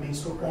fear. It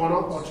means to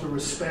honor or to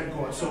respect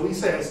God. So he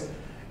says,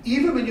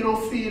 even when you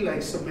don't feel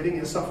like submitting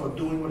yourself or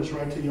doing what is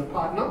right to your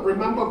partner,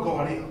 remember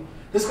God here.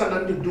 This got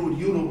nothing to do with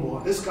you no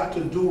more. This got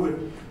to do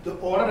with the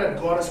order that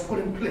God has put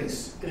in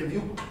place. And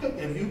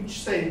if you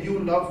say you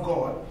love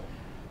God,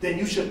 then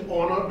you should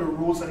honor the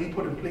rules that he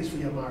put in place for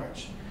your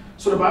marriage.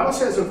 So the Bible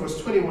says in verse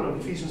 21 of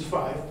Ephesians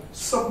 5,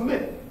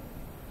 submit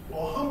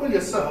or humble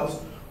yourselves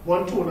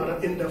one to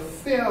another in the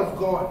fear of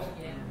God.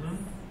 Yeah.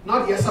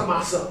 Not yes,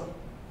 massa.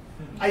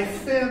 I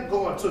fear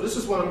God. So this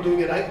is why I'm doing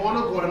it. I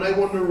honor God and I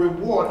want the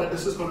reward that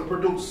this is going to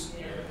produce.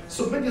 Yeah.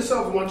 Submit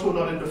yourself one to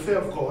another in the fear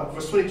of God.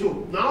 Verse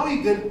 22. Now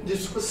he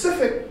gets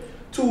specific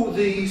to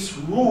these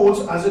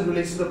rules as it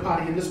relates to the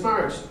party in this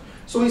marriage.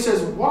 So he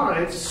says,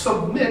 wives,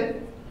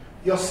 submit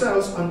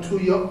yourselves unto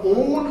your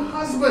own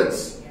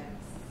husbands. Yes.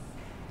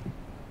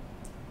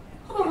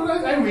 Oh,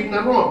 I'm reading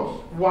that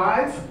wrong.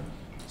 Wives,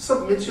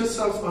 submit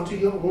yourselves unto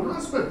your own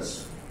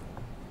husbands.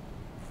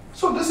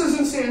 So this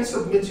isn't saying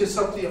submit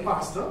yourself to your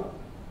pastor.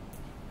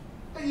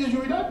 Did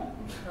you read that?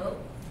 No.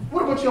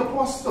 What about your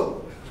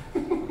apostle?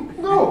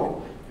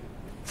 No.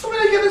 So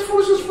where do you get this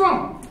foolishness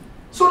from?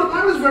 So the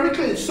Bible is very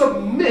clear.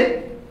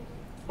 Submit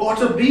or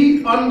to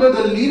be under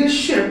the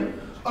leadership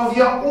of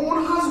your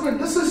own husband.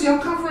 This is your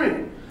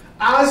covering.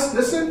 As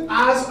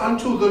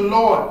unto the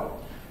Lord.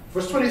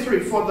 Verse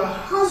 23, for the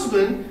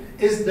husband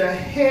is the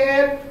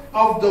head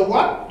of the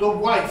what? The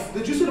wife.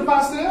 Did you see the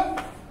pastor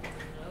there?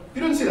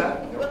 You didn't see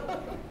that?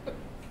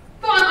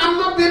 No, I'm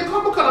not being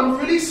comical. I'm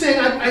really saying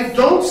I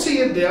don't see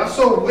it there.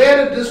 So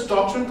where did this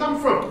doctrine come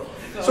from?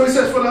 So he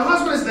says, for the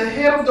husband is the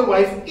head of the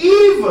wife,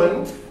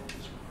 even,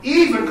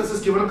 because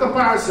it's given a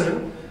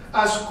comparison,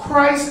 as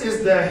Christ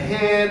is the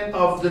head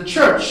of the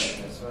church.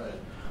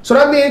 So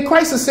that means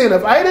Christ is saying,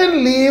 if I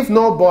didn't leave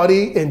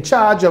nobody in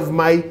charge of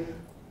my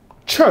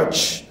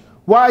church,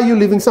 why are you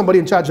leaving somebody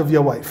in charge of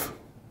your wife?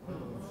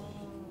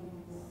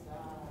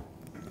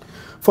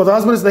 For the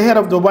husband is the head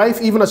of the wife,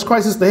 even as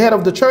Christ is the head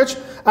of the church,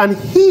 and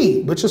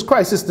he, which is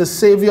Christ, is the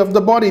Savior of the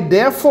body.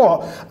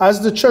 Therefore,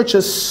 as the church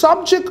is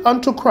subject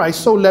unto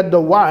Christ, so let the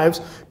wives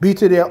be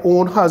to their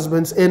own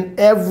husbands in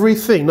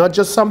everything, not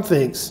just some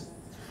things.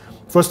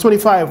 Verse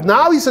 25,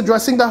 now he's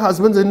addressing the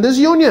husbands in this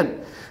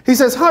union. He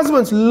says,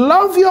 husbands,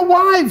 love your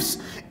wives,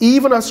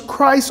 even as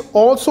Christ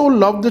also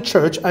loved the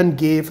church and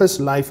gave his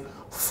life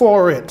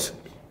for it,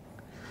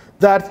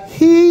 that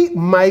he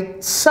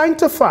might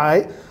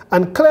sanctify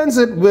and cleanse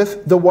it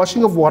with the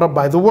washing of water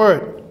by the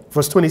word.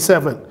 Verse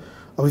 27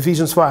 of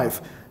Ephesians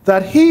 5.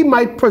 That he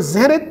might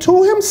present it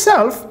to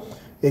himself,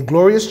 a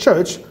glorious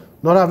church,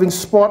 not having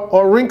spot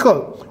or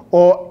wrinkle,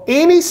 or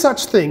any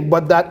such thing,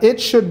 but that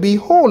it should be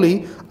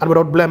holy and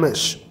without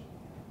blemish.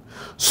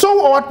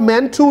 So ought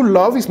men to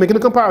love, he's making a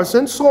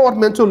comparison, so ought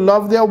men to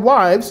love their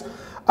wives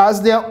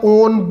as their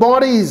own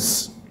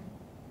bodies.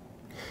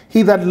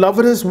 He that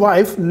loveth his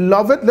wife,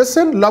 loveth,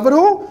 listen, loveth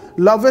who?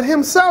 Loveth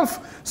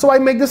himself. So I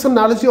make this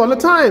analogy all the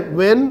time.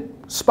 When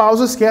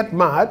spouses get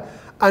mad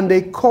and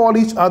they call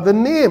each other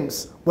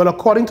names. Well,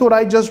 according to what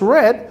I just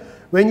read,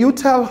 when you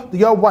tell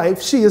your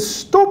wife she is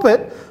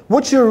stupid,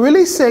 what you're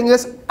really saying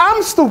is,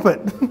 I'm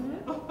stupid.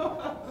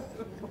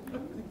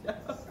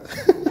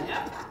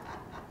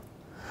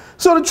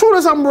 So the truth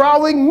is, I'm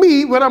rowing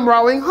me when I'm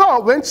rowing her.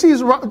 When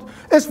she's,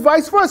 it's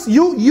vice versa.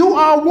 You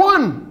are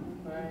one.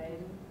 Right.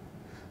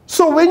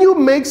 So when you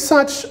make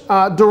such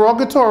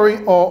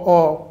derogatory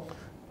or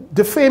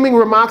defaming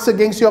remarks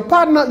against your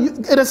partner,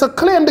 it is a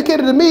clear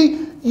indicator to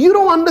me you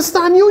don't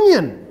understand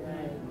union.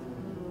 Right.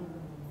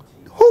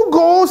 Who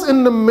goes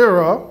in the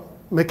mirror,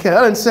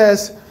 Mikhail, and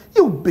says,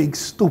 "You big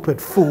stupid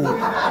fool"?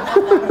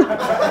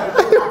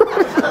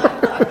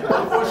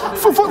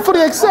 For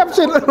the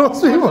exception of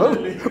those people.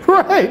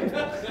 Right.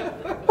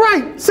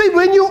 Right. See,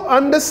 when you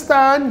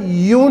understand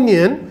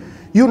union,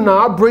 you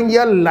now bring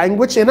your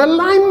language in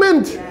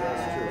alignment.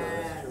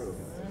 Yes.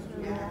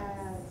 Yes.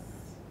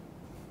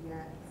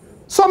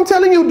 So I'm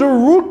telling you, the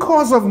root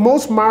cause of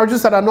most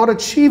marriages that are not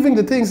achieving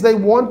the things they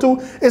want to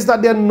is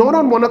that they're not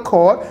on one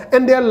accord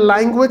and their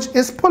language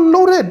is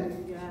polluted.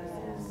 Yes.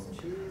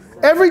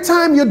 Every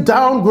time you're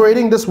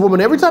downgrading this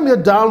woman, every time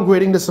you're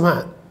downgrading this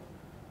man,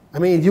 I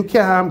mean, you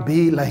can't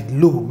be like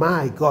Lou.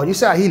 My God. You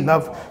say how he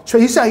loves,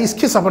 you say how he's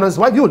kissed up on his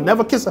wife. You'll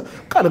never kiss her.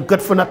 Kind of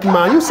good for nothing,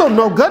 man. You so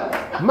no good.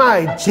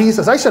 My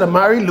Jesus. I should have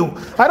married Lou.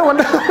 I don't want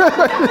to.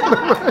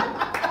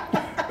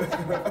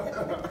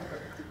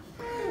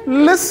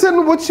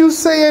 Listen what you're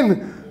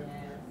saying.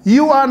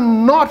 You are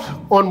not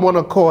on one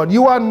accord.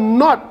 You are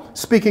not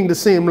speaking the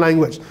same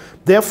language.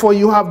 Therefore,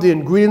 you have the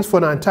ingredients for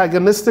an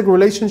antagonistic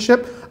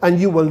relationship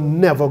and you will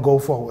never go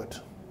forward.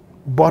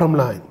 Bottom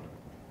line.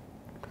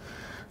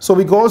 So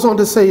he goes on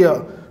to say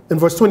in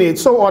verse 28,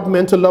 so ought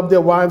men to love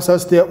their wives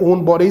as their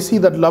own bodies. He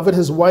that loveth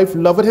his wife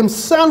loveth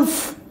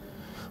himself.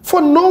 For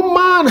no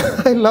man,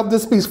 I love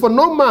this piece, for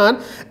no man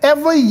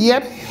ever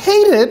yet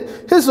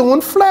hated his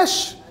own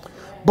flesh,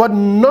 but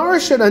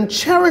nourish it and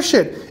cherish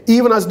it,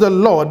 even as the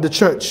Lord the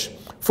church.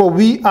 For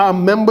we are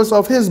members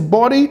of his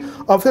body,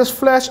 of his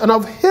flesh, and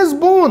of his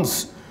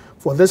bones.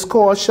 For this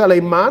cause shall a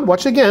man,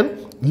 watch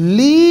again,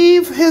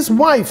 leave his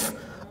wife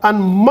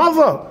and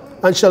mother,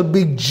 and shall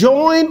be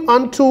joined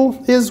unto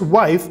his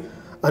wife,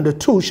 and the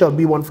two shall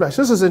be one flesh.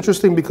 This is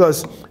interesting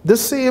because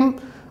this same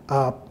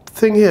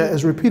thing here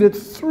is repeated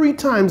 3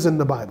 times in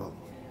the Bible.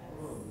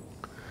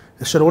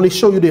 It should only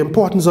show you the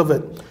importance of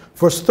it.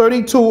 Verse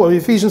 32 of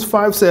Ephesians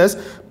 5 says,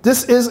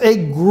 this is a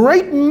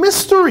great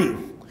mystery,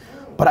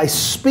 but I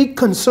speak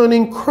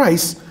concerning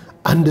Christ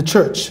and the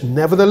church.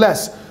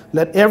 Nevertheless,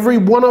 let every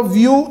one of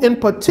you in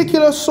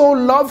particular so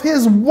love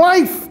his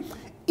wife,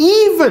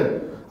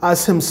 even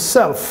as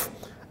himself,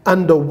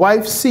 and the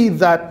wife see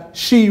that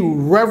she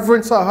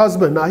reverence her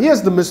husband. Now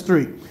here's the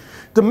mystery.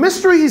 The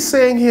mystery he's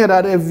saying here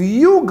that if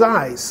you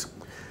guys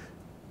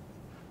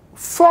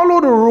follow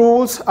the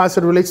rules as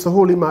it relates to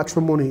holy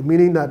matrimony,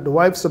 meaning that the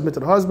wife submit to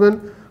the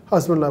husband,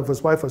 husband love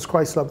his wife as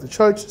Christ loved the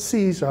church,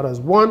 see each other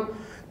as one.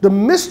 The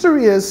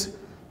mystery is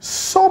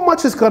so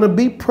much is going to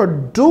be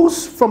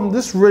produced from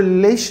this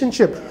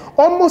relationship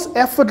almost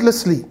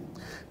effortlessly.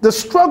 The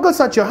struggles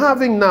that you're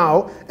having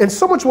now, and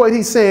so much what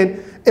he's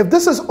saying, if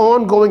this is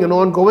ongoing and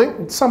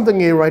ongoing,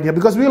 something ain't right here,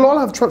 because we'll all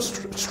have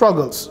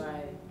struggles.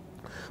 Right.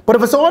 But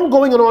if it's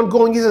ongoing and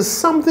ongoing, he says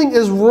something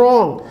is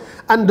wrong.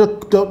 And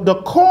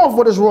the core of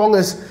what is wrong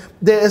is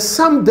there is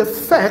some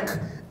defect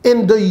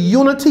in the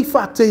unity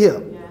factor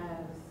here. Yes.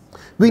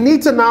 We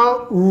need to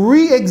now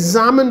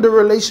re-examine the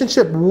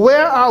relationship.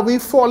 Where are we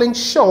falling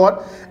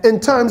short in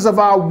terms of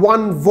our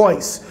one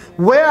voice?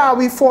 Where are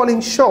we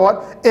falling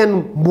short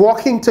in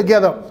walking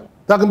together?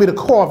 That can be the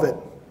core of it.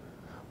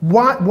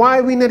 Why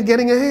are we not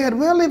getting ahead?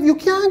 Well, if you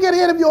can't get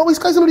ahead, if you're always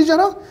cussing with each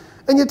other,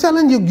 and you're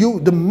telling you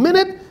the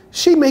minute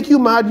she make you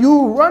mad,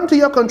 you run to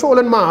your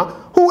controlling ma,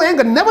 who ain't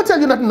gonna never tell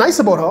you nothing nice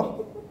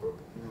about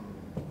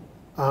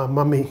her.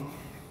 Mommy,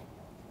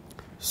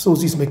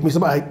 Susie's make me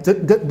somebody.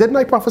 Didn't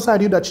I prophesy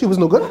to you that she was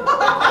no good?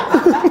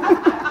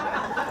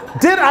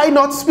 Did I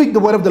not speak the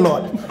word of the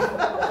Lord?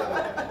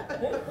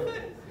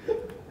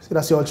 See,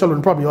 that's your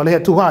children problem. You all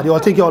head too hard. You all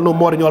think you all know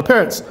more than your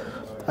parents.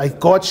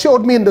 God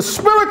showed me in the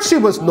spirit she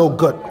was no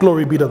good.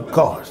 Glory be to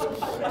God.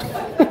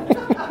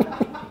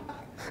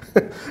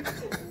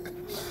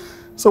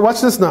 So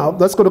watch this now.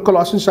 Let's go to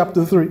Colossians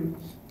chapter 3.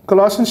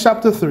 Colossians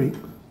chapter 3.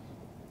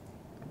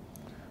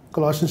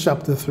 Colossians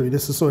chapter 3.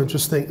 This is so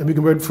interesting. And we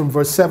can read from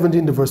verse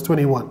 17 to verse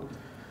 21.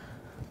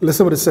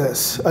 Listen what it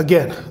says.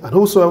 Again, and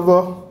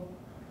whosoever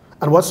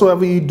And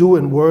whatsoever you do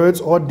in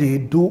words or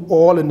deed, do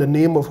all in the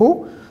name of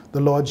who? The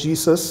Lord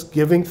Jesus,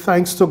 giving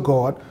thanks to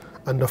God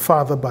and the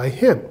Father by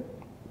him.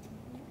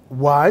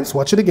 Wives,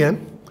 watch it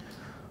again.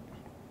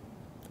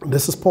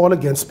 This is Paul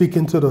again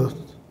speaking to the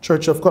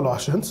church of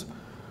Colossians.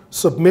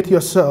 Submit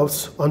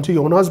yourselves unto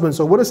your own husbands.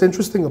 So what is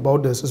interesting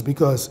about this is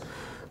because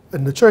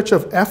in the church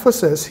of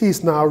Ephesus,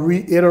 he's now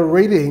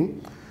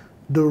reiterating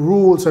the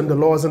rules and the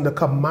laws and the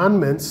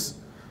commandments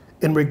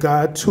in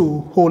regard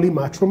to holy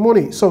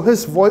matrimony. So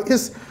his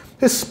voice,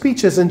 his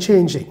speech isn't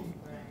changing.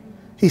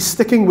 He's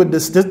sticking with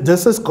this.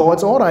 This is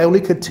God's order. I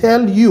only could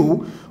tell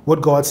you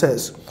what God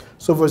says.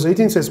 So verse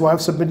 18 says,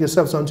 wives, submit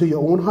yourselves unto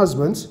your own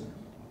husbands,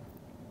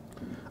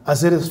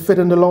 as it is fit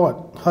in the Lord.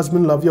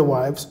 Husband, love your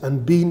wives,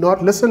 and be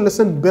not,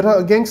 listen, bitter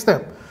against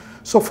them.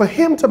 So for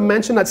him to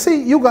mention that,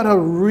 see, you got to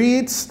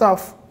read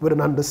stuff with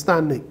an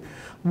understanding.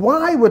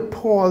 Why would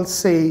Paul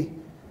say,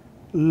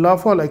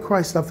 love her like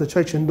Christ loved the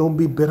church and don't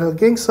be bitter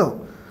against her?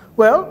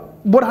 Well,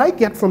 what I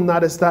get from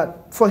that is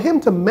that for him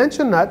to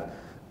mention that,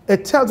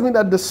 it tells me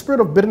that the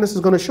spirit of bitterness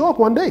is going to show up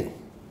one day.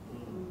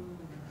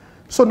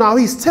 So now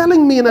he's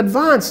telling me in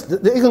advance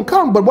that it can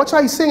come. But watch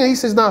how he's saying it. He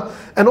says, now,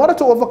 in order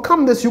to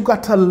overcome this, you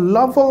got to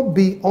love her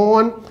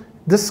beyond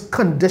this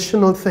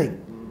conditional thing.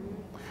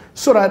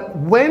 So that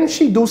when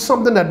she does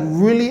something that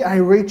really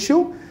irates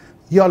you,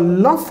 your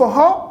love for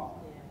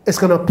her is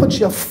going to put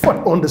your foot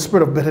on the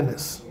spirit of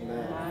bitterness.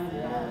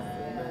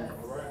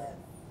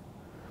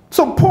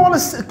 So Paul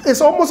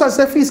it's almost as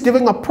if he's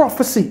giving a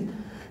prophecy.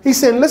 He's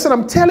saying, listen,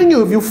 I'm telling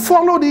you, if you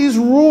follow these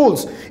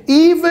rules,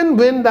 even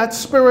when that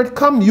spirit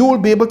comes, you will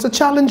be able to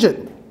challenge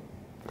it.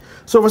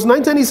 So verse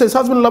 19, he says,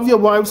 husband, love your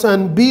wives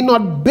and be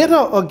not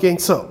bitter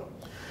against her.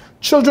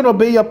 Children,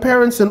 obey your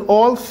parents in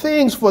all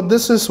things, for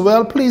this is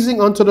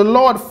well-pleasing unto the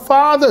Lord.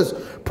 Fathers,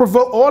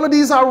 provoke. All of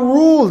these are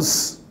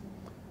rules.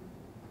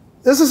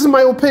 This is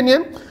my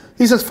opinion.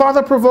 He says,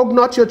 Father, provoke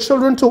not your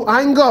children to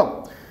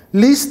anger,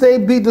 lest they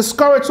be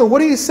discouraged. So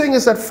what he's saying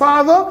is that,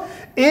 Father,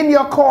 in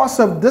your course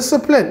of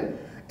discipline,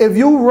 if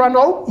you run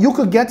out, you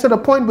could get to the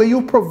point where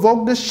you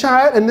provoke this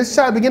child and this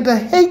child begin to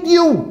hate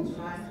you.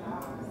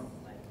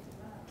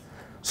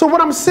 So what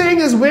I'm saying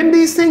is when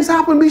these things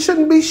happen, we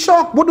shouldn't be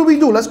shocked. What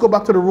do? Let's go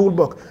back to the rule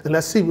book and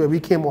let's see where we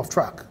came off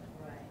track.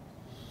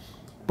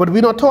 But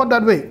we're not taught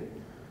that way.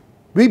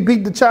 We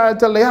beat the child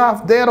till they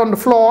half dead on the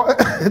floor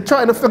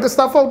trying to figure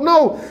stuff out.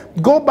 No,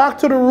 go back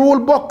to the rule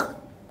book.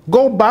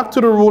 Go back to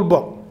the rule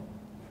book.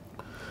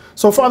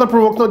 So Father,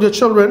 provoke not your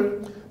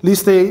children,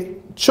 lest they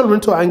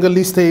to anger,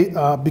 lest they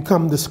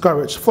become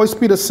discouraged. 1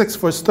 Peter 6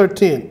 verse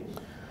 13.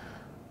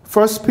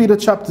 1 Peter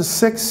chapter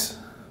 6.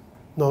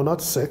 No,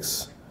 not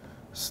 6.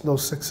 There's no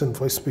 6 in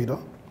 1 Peter.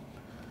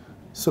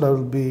 So that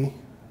will be,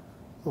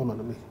 hold on,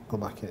 let me go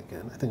back here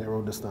again. I think I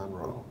wrote this down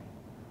wrong.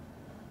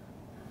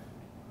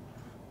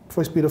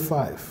 1 Peter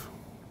 5.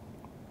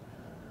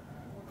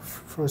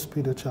 1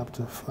 Peter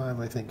chapter 5,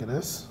 I think it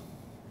is.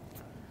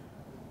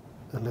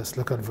 And let's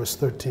look at verse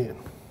 13.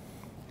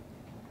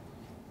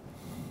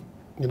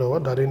 You know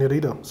what? That ain't it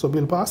either. So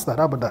we'll pass that.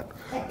 How about that?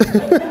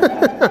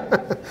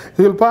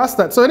 We'll pass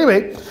that. So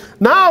anyway,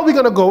 now we're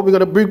gonna go. We're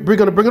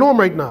gonna bring it home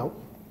right now.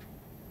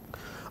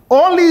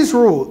 All these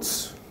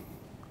rules.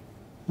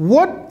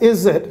 What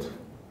is it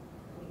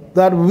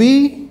that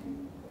you're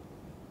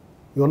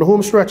on the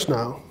home stretch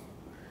now,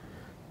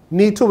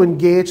 need to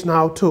engage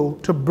now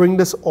to bring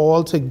this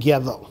all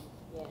together?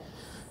 Yes.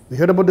 We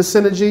heard about the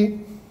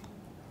synergy.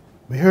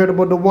 We heard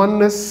about the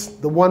oneness,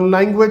 the one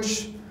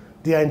language,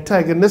 the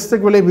antagonistic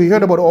relationship. We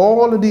heard about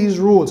all of these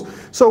rules.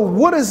 So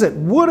what is it?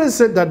 What is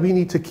it that we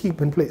need to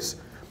keep in place?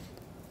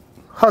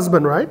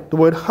 Husband, right? The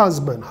word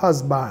husband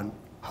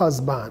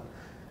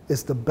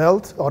is the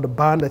belt or the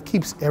band that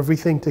keeps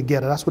everything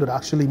together. That's what it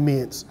actually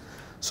means.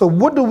 So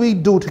what do we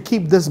do to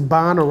keep this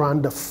band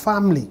around the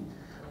family?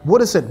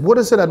 What is it? What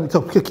is it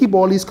to keep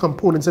all these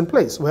components in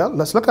place? Well,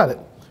 let's look at it.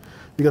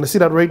 You're going to see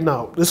that right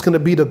now. This is going to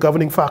be the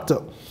governing factor.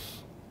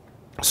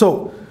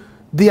 So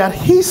the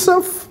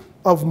adhesive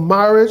of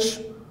marriage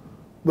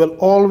will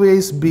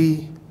always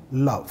be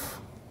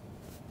love.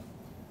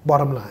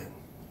 Bottom line.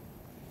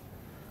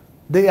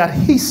 The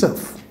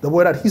adhesive, the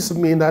word adhesive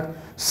means that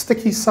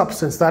sticky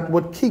substance, that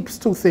what keeps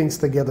two things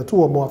together, two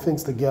or more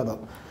things together.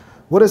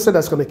 What is it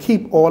that's going to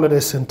keep all of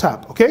this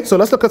intact? Okay, so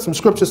let's look at some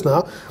scriptures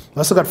now.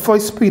 Let's look at 1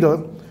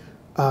 Peter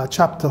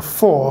chapter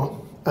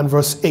 4 and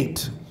verse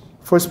 8.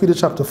 1 Peter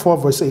chapter 4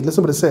 verse 8.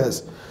 Listen what it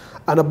says.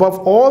 And above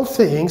all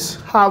things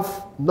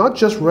have not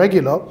just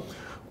regular,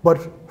 but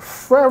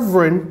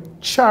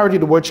fervent charity.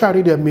 The word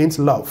charity there means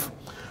love.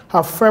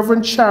 Have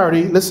fervent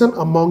charity, listen,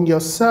 among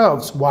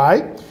yourselves.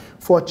 Why?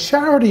 For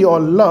charity or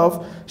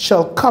love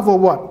shall cover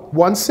what?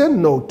 One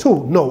sin? No.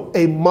 Two? No.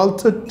 A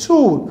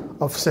multitude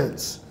of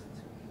sins.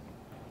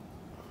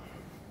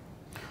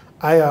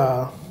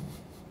 I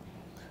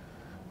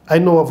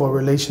know of a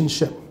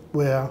relationship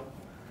where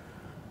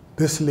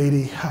this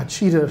lady had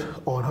cheated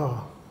on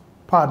her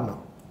partner.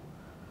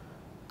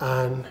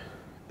 And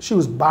she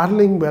was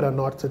battling whether or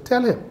not to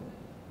tell him,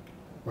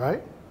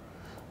 right?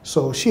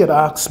 So she had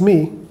asked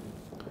me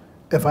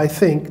if I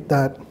think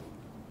that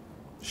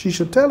She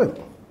should tell him.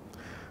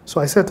 So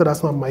I said to her,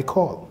 that's not my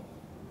call.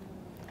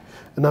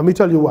 And let me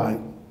tell you why.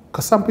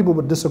 Because some people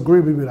would disagree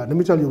with me. Let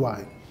me tell you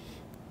why.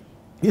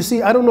 You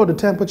see, I don't know the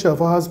temperature of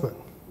her husband.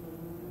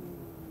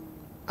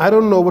 I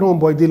don't know what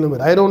homeboy dealing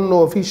with. I don't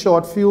know if he's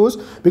short fuse.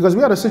 Because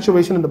we had a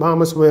situation in the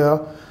Bahamas where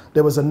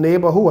there was a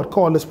neighbor who had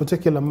called this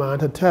particular man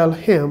to tell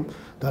him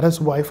that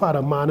his wife had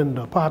a man in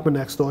the apartment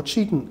next door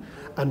cheating.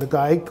 And the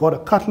guy got a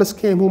cutlass,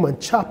 came home and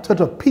chopped her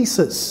to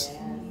pieces.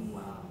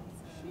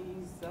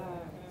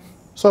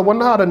 So I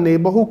wonder how the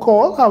neighbor who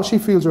called, how she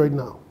feels right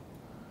now.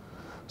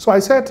 So I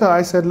said to her,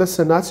 I said,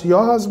 listen, that's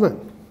your husband.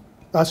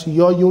 That's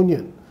your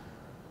union.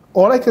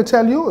 All I can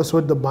tell you is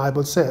what the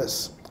Bible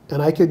says.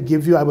 And I could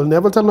give you, I will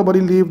never tell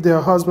nobody leave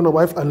their husband or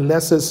wife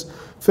unless it's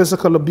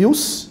physical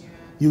abuse.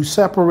 You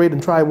separate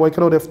and try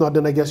working out. If not,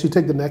 then I guess you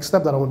take the next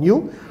step. That on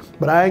you.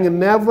 But I ain't gonna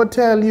never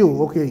tell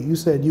you, okay, you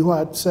said you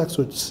had sex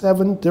with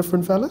 7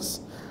 different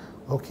fellas?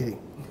 Okay.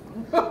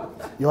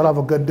 You all have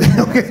a good day,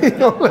 okay?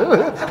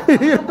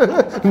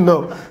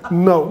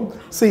 No.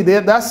 See,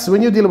 that's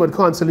when you're dealing with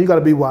counseling, you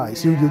gotta be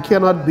wise. You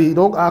cannot be,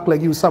 don't act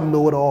like you some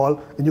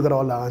know-it-all and you got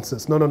all the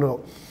answers.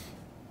 No.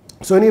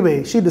 So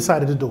anyway, she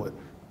decided to do it.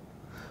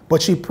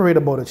 But she prayed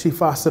about it, she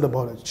fasted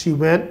about it. She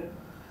went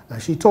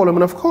and she told him,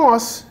 and of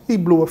course, he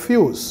blew a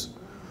fuse.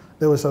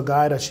 There was a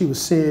guy that she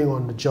was seeing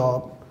on the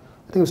job.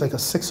 I think it was like a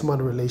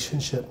 6-month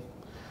relationship.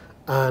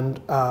 And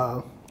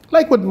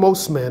like with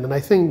most men, and I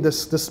think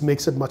this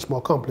makes it much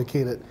more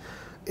complicated.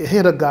 It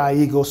hit a guy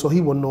ego, so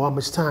he wouldn't know how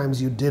much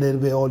times you did it,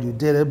 where all you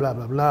did it, blah,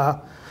 blah, blah.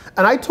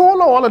 And I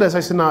told her all of this. I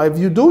said, now, if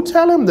you do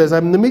tell him this,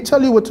 let me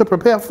tell you what to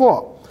prepare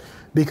for.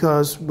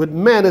 Because with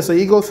men, it's an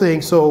ego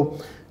thing,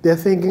 so they're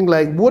thinking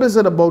like, what is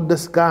it about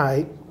this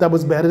guy that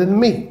was better than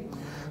me?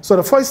 So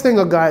the first thing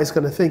a guy is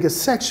going to think is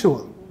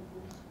sexual.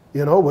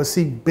 You know, was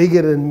he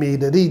bigger than me?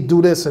 Did he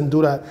do this and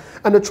do that?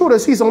 And the truth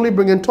is, he's only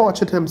bringing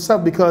torture to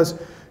himself because,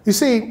 you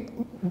see,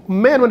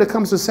 men, when it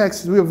comes to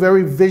sex, we are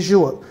very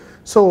visual.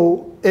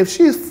 So if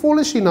she's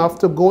foolish enough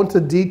to go into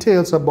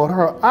details about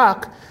her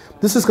act,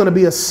 this is going to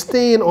be a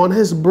stain on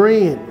his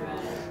brain.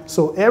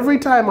 So every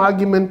time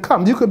argument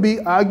comes, you could be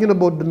arguing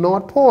about the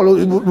North Pole.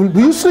 Will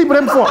you sleep with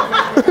him for?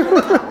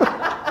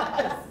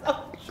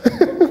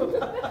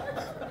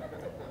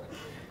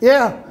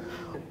 Yeah.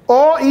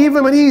 Or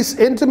even when he's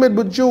intimate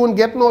with you and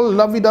getting all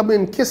lovey-dovey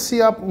and kiss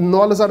you up and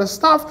all this other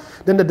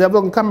stuff, then the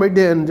devil can come right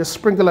there and just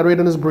sprinkle it right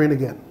in his brain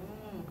again.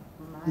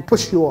 He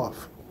push you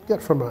off.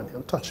 Get from around here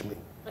and touch me.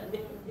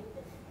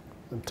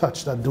 And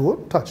touch that door,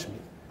 touch me.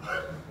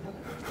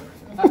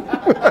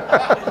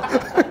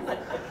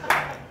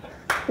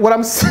 What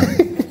I'm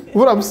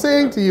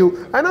saying to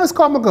you, I know it's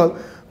comical,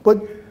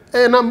 but,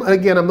 and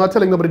I'm not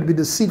telling nobody to be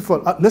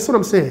deceitful. Listen what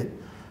I'm saying.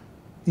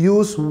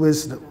 Use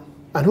wisdom.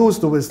 And who's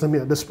the wisdom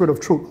here? The Spirit of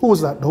truth. Who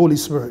is that? The Holy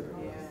Spirit.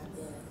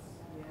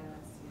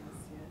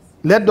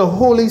 Let the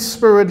Holy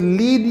Spirit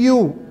lead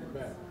you.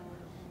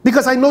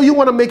 Because I know you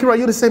want to make it right.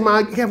 You say,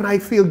 man, Kevin, I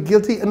feel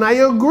guilty. And I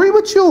agree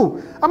with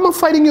you. I'm not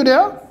fighting you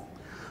there.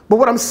 But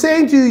what I'm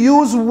saying to you,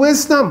 use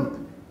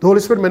wisdom. The Holy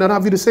Spirit may not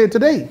have you to say it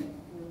today.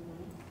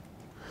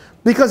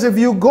 Because if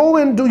you go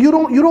and do, you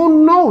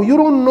don't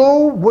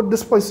know what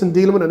this person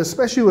dealing with, and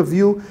especially if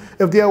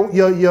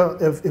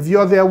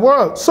you're their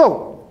world.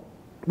 So,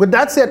 with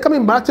that said,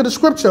 coming back to the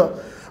scripture,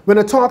 when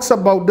it talks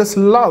about this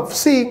love,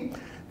 see,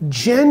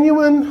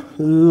 genuine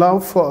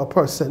love for a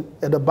person,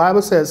 and the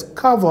Bible says,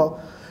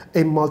 cover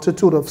a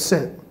multitude of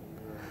sin.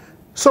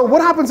 So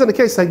what happens in a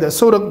case like this?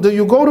 So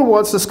you go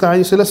towards this guy,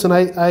 and you say, listen,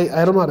 I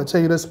don't know how to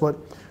tell you this, but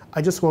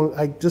I just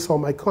on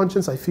my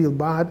conscience, I feel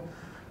bad,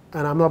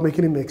 and I'm not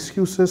making any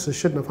excuses, it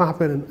shouldn't have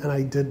happened, and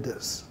I did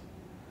this.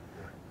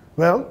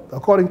 Well,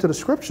 according to the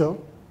scripture,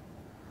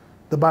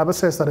 the Bible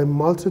says that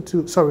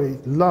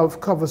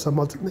love covers a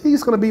multitude.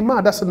 He's going to be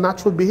mad. That's a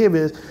natural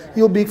behavior.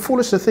 He'll be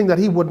foolish to think that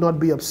he would not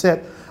be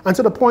upset. And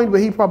to the point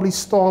where he probably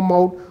storm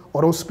out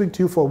or don't speak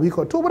to you for a week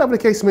or two, whatever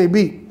the case may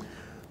be.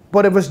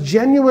 But if it's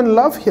genuine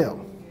love here,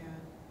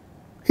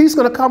 he's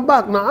going to come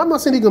back. Now, I'm not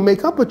saying he's going to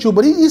make up with you,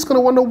 but he's going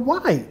to wonder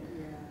why.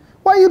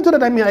 Why you did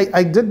it? I mean,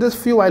 I did this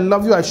for you. I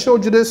love you. I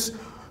showed you this.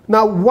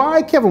 Now,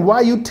 why, Kevin, why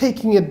are you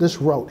taking it this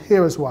route?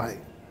 Here is why.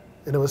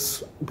 And it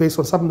was based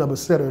on something that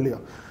was said earlier.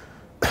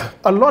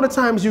 A lot of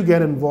times you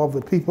get involved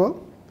with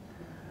people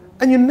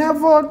and you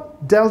never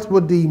dealt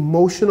with the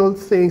emotional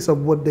things of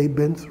what they've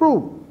been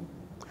through.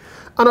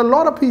 And a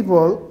lot of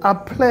people are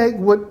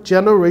plagued with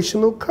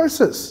generational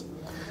curses.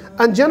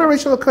 And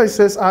generational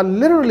curses are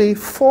literally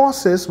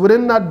forces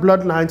within that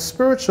bloodline,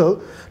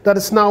 spiritual, that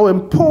is now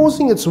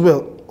imposing its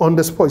will on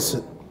this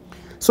person.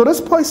 So this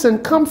person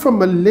comes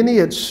from a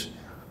lineage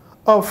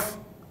of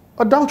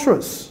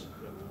adulterers,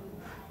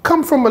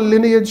 come from a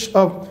lineage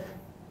of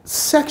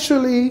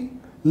sexually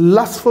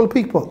lustful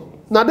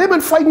people. Now, they've been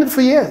fighting it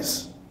for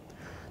years.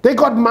 They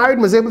got married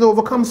and was able to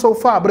overcome so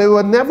far, but they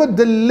were never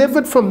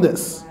delivered from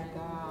this.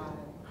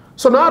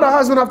 So now the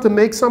husband have to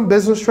make some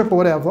business trip or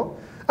whatever,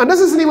 and this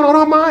isn't even on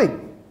her mind.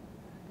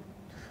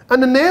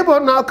 And the neighbor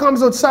now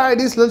comes outside,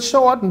 these little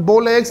short and bow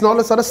legs and all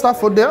this other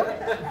stuff out there.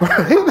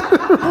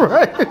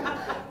 Right?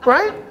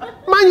 Right?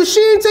 Mind you, she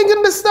ain't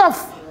thinking this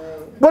stuff.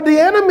 But the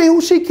enemy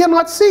who she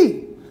cannot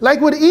see,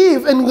 like with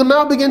Eve, and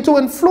now begin to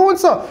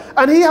influence her.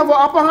 And he have an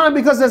upper hand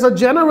because there's a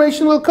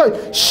generational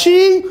curse.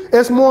 She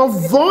is more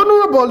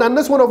vulnerable than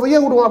this one over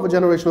here who don't have a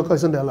generational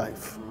curse in their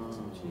life.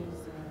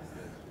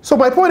 So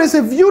my point is,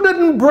 if you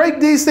didn't break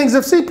these things,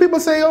 if see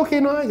people say, okay,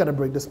 no, I ain't got to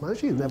break this man.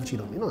 She's never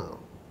cheated on me. No.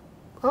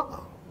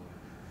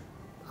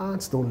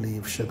 Aunts don't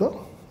leave, sugar.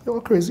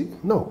 You're crazy.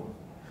 No.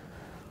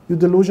 You're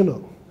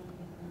delusional.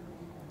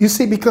 You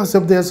see, because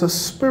if there's a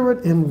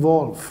spirit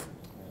involved,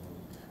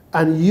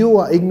 and you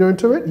are ignorant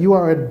to it, you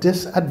are at a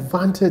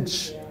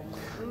disadvantage.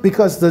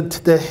 Because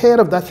the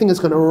head of that thing is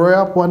going to rear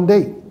up one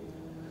day.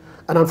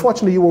 And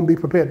unfortunately, you won't be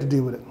prepared to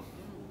deal with it.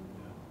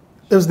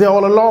 It was there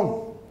all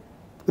along.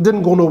 It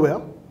didn't go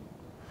nowhere.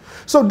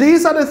 So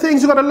these are the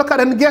things you got to look at.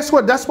 And guess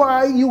what? That's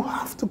why you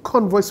have to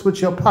converse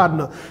with your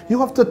partner. You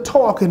have to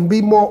talk and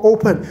be more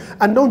open.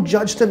 And don't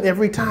judge them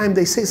every time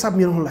they say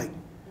something you don't like.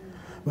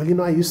 Well, you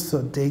know, I used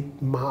to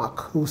date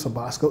Mark, who's a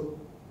basketball.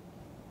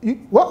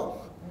 What?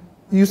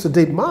 You used to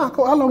date Mark?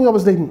 How long I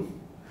was dating?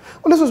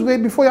 Well, this was way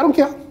before you. I don't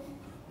care.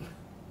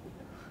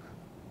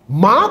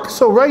 Mark?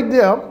 So right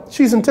there,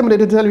 she's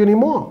intimidated to tell you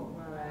anymore.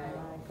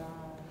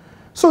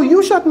 So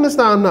you shutting this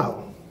down now.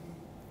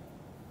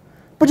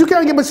 But you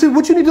can't get, but see,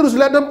 what you need to do is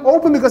let them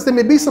open, because there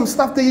may be some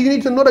stuff that you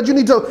need to know that you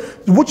need to,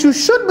 what you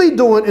should be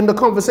doing in the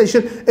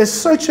conversation is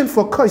searching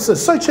for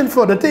curses, searching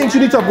for the things you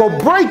need to go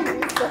break.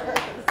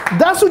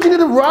 That's what you need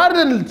to,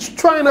 rather than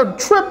trying to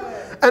trip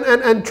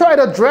and try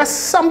to address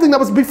something that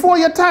was before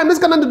your time. It's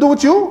got nothing to do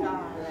with you.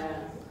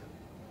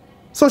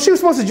 So she was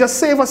supposed to just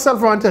save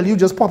herself until you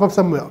just pop up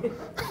somewhere.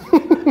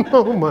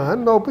 No,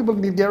 man. No, people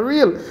need to get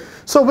real.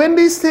 So when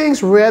these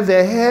things rear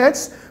their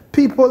heads,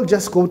 people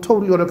just go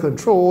totally out of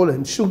control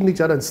and shooting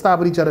each other and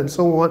stabbing each other and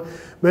so on.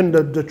 When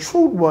the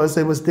truth was,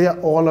 it was there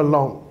all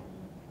along.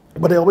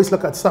 But they always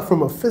look at stuff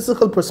from a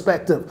physical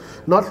perspective,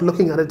 not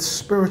looking at it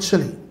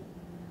spiritually.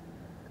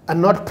 And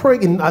not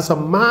praying. As a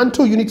man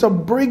too, you need to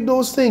break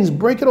those things.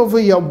 Break it over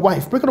your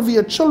wife. Break it over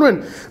your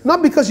children.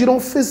 Not because you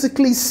don't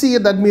physically see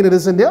it, that means it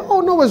isn't there. Oh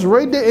no, it's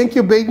right there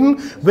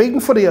incubating, waiting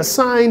for the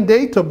assigned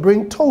day to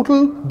bring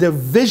total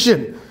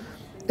division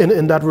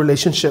in that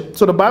relationship.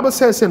 So the Bible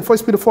says in 1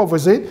 Peter 4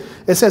 verse 8,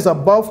 it says,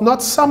 above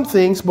not some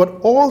things,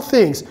 but all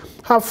things,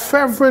 have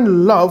fervent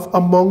love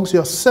amongst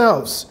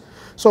yourselves.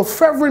 So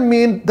fervent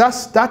means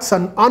that's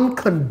an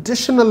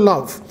unconditional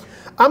love.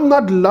 I'm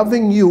not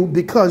loving you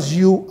because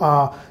you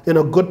are in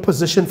a good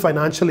position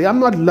financially. I'm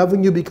not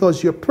loving you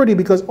because you're pretty,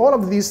 because all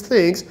of these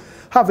things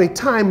have a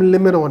time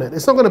limit on it.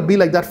 It's not going to be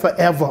like that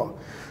forever.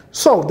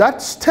 So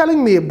that's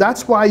telling me, if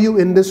that's why you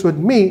in this with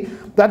me,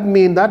 that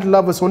means that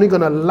love is only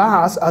going to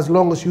last as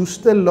long as you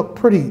still look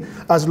pretty,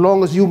 as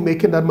long as you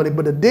making that money.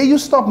 But the day you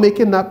stop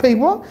making that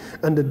paper,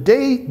 and the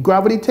day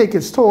gravity takes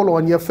its toll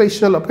on your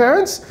facial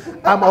appearance,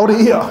 I'm out of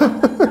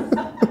here.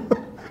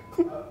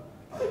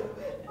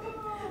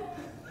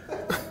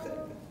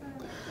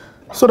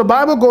 So the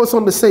Bible goes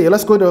on to say,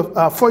 let's go to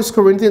 1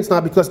 Corinthians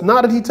now, because now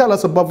that he tells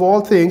us above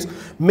all things,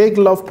 make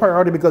love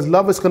priority, because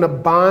love is going to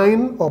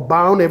bind or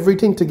bound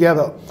everything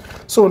together.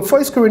 So in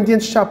 1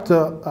 Corinthians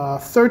chapter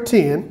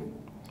 13,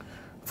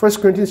 1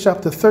 Corinthians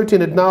chapter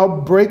 13, it now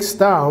breaks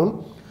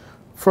down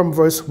from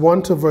verse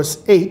 1 to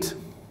verse 8.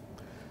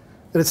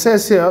 And it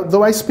says here,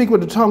 though I speak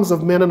with the tongues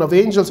of men and of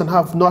angels and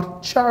have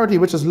not charity,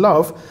 which is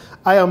love,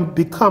 I am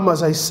become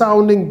as a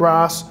sounding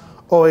brass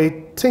or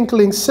a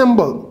tinkling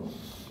cymbal.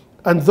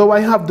 And though I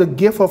have the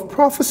gift of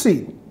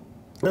prophecy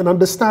and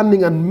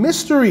understanding and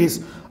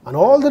mysteries and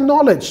all the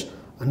knowledge,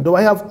 and though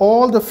I have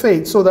all the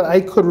faith so that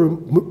I could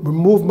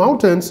remove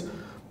mountains,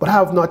 but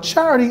have not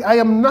charity, I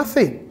am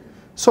nothing.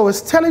 So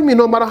it's telling me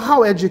no matter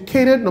how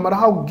educated, no matter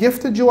how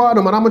gifted you are,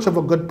 no matter how much of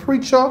a good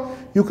preacher,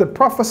 you could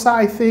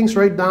prophesy things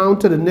right down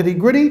to the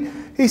nitty-gritty.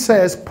 He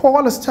says,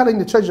 Paul is telling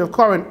the church of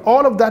Corinth,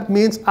 all of that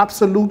means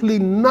absolutely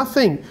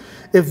nothing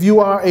if you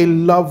are a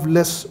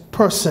loveless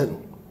person.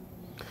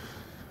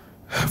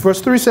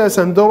 Verse 3 says,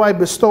 and though I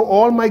bestow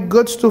all my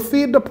goods to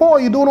feed the poor,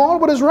 you're doing all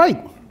what is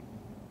right.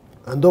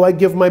 And though I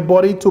give my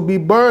body to be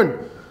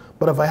burned,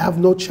 but if I have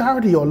no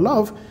charity or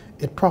love,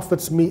 it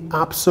profits me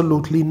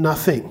absolutely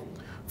nothing.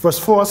 Verse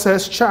 4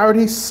 says,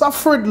 charity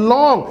suffered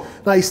long.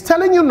 Now he's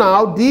telling you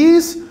now,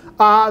 these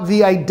are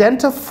the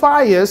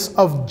identifiers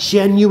of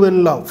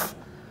genuine love.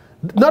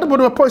 Not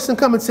when a person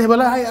come and say,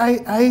 well,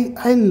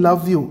 I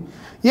love you.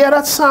 Yeah,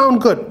 that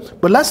sounds good.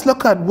 But let's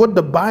look at what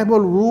the Bible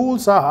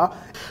rules are.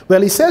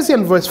 Well, he says here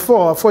in verse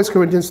 4 of 1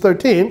 Corinthians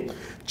 13,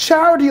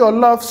 charity or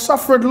love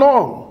suffered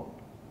long,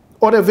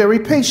 or they're very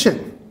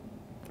patient.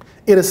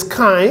 It is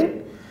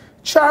kind.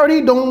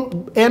 Charity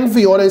don't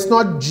envy, or it's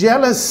not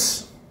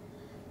jealous.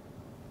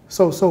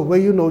 So where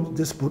you know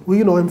this? Where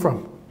you know him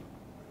from?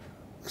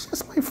 It's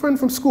just my friend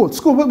from school.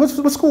 School? What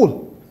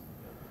school?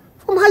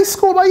 From high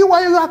school. Why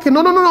are you acting?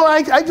 No.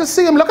 I just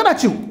see him looking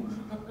at you.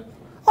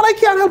 Well, I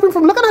can't help him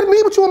from looking at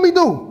me. What you want me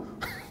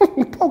to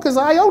do? Poke his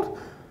eye out?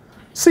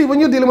 See, when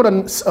you're dealing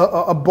with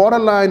a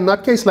borderline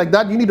nutcase like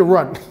that, you need to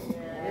run.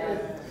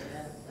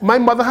 My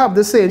mother have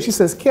this saying, she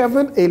says,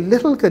 Kevin, a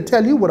little can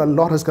tell you what a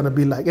lot is going to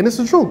be like. And it's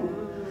the truth.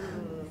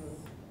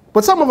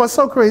 But some of us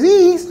so crazy.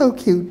 He's so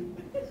cute.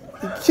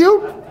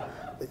 Cute?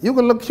 You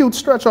can look cute,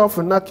 stretch off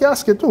in that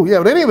casket too.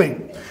 Yeah, but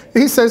anyway,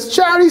 he says,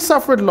 charity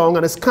suffered long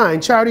and is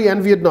kind. Charity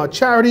envied not.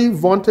 Charity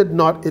vaunted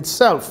not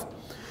itself.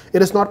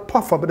 It is not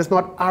puff up. It is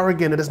not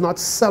arrogant. It is not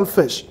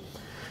selfish.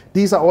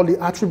 These are all the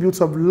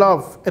attributes of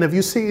love. And if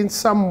you see in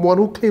someone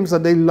who claims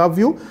that they love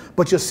you,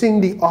 but you're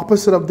seeing the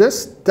opposite of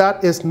this,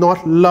 that is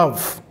not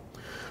love.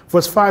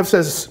 Verse 5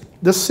 says,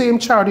 the same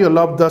charity or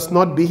love does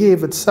not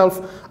behave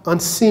itself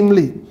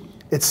unseemly.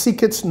 It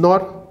seeketh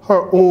not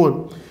her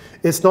own.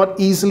 It's not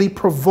easily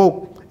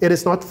provoked. It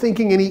is not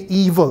thinking any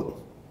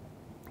evil.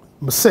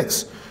 Number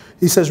 6,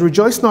 he says,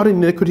 rejoice not in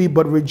iniquity,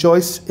 but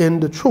rejoice in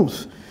the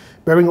truth.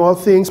 Bearing all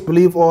things,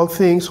 believe all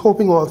things,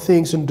 hoping all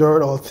things,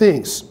 endure all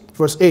things.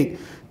 Verse 8,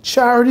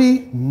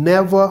 charity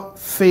never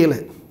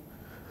faileth.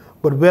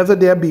 But whether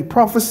there be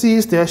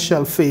prophecies, there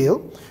shall fail.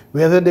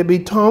 Whether there be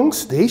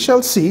tongues, they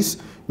shall cease.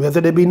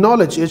 Whether there be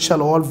knowledge, it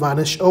shall all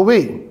vanish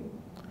away.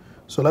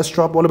 So let's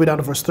drop all the way down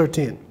to verse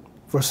 13.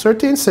 Verse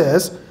 13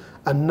 says,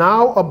 and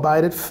now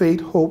abideth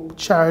faith, hope,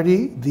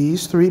 charity,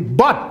 these three.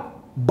 But,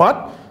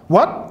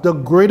 what? The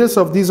greatest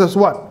of these is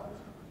what?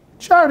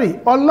 Charity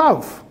or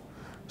love.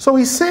 So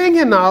he's saying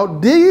here now,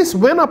 these,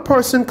 when a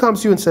person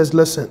comes to you and says,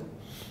 listen,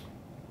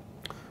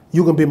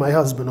 you can be my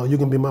husband or you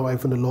can be my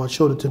wife, and the Lord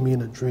showed it to me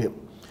in a dream.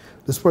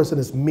 This person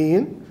is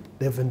mean,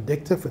 they're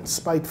vindictive and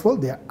spiteful,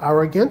 they're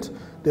arrogant,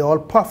 they all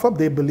puff up,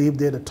 they believe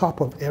they're the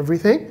top of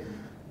everything.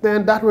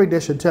 Then that way they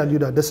should tell you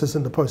that this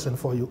isn't the person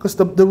for you. Because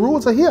the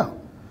rules are here.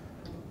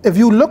 If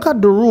you look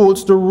at the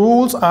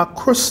rules are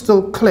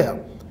crystal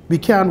clear. We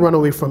can't run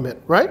away from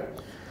it, right?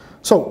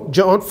 So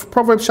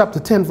Proverbs chapter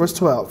 10 verse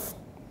 12.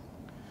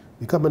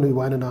 We come and we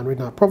wind it on right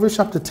now. Proverbs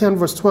chapter 10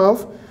 verse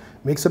 12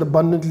 makes it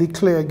abundantly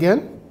clear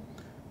again.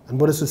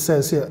 And what does it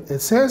says here? It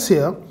says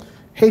here,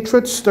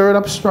 hatred stirred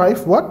up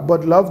strife, what?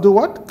 But love do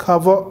what?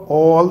 Cover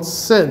all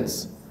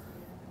sins.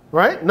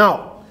 Right?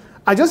 Now,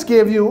 I just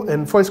gave you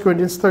in 1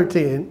 Corinthians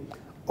 13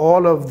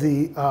 all of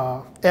the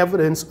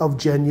evidence of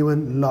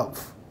genuine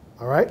love.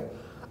 All right?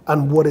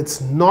 And what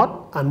it's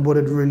not and what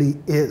it really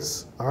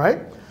is. All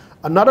right?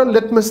 Another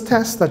litmus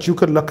test that you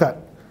could look at.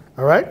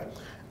 All right?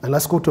 And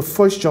let's go to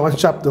 1 John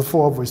chapter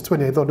 4 verse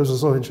 20. I thought this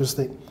was so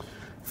interesting.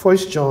 1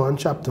 John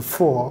chapter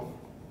 4.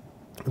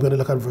 We're going to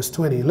look at verse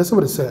 20. Listen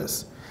what it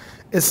says.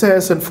 It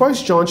says in 1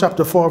 John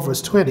chapter 4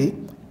 verse 20,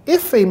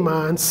 if a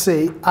man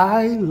say,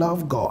 I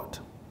love God,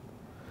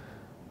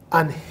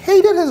 and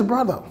hated his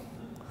brother.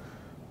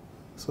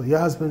 So your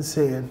husband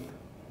saying,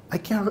 I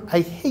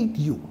hate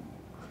you.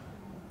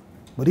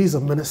 But he's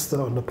a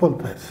minister on the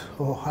pulpit.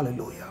 Oh,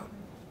 hallelujah.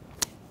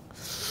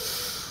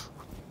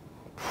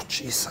 Oh,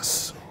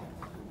 Jesus.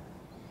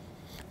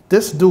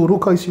 This dude who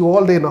calls you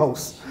all day in the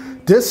house,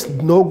 this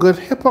no good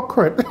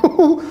hypocrite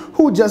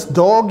who just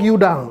dog you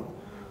down,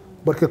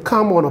 but could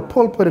come on a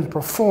pulpit and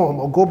perform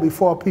or go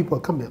before people.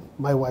 Come here,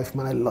 my wife,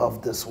 man, I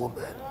love this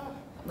woman.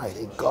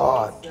 Mighty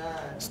God.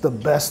 It's the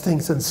best thing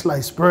since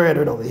sliced bread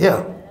right over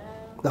here.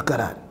 Look at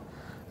that.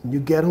 And you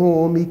get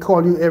home, he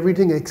call you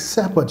everything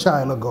except a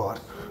child of God.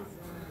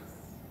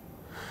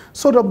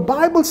 So the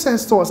Bible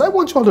says to us, I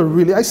want you all to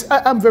really,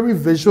 I'm very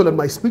visual in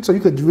my speech so you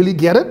could really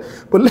get it.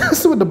 But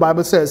listen what the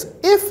Bible says.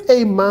 If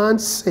a man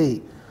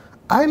say,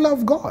 I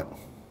love God,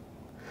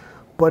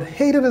 but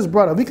hated his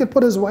brother, we could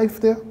put his wife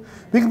there.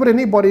 We could put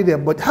anybody there.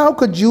 But how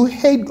could you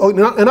hate?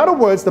 In other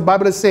words, the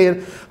Bible is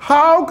saying,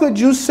 how could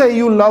you say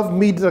you love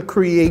me, the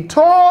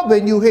Creator,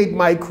 when you hate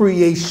my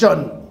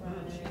creation?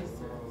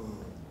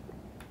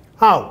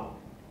 How?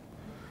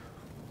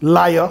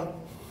 Liar.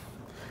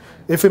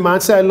 If a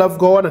man say, I love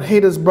God and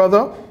hate his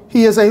brother,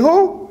 he is a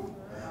who?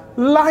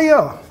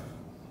 Liar.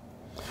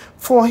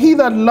 For he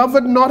that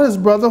loveth not his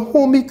brother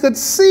whom he could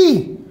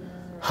see,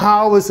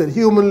 how is it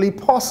humanly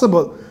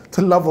possible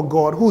to love a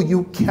God who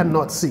you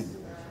cannot see?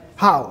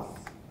 How?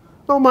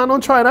 No, man,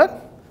 don't try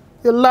that.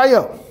 You're a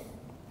liar.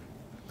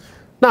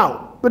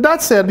 Now, with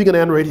that said, we're going to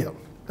end right here.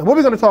 And what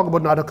we're going to talk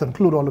about now to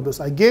conclude all of this,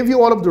 I gave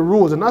you all of the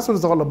rules, and that's what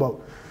it's all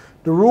about.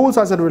 The rules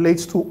as it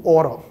relates to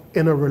order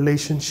in a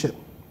relationship.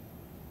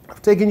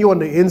 I've taken you on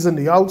the ins and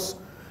the outs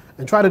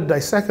and tried to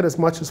dissect it as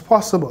much as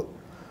possible.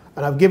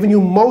 And I've given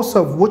you most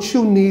of what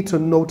you need to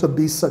know to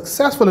be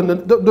successful. And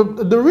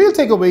the real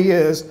takeaway here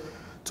is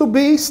to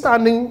be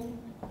standing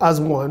as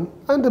one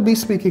and to be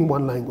speaking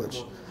one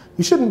language.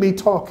 You shouldn't be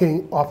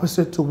talking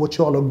opposite to what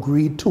you all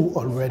agreed to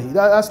already.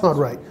 That's not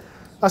right.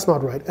 That's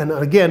not right. And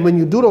again, when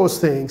you do those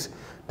things,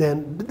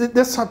 then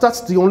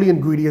that's the only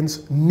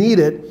ingredients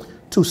needed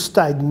to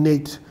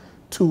stagnate,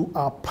 to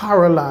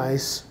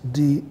paralyze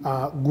the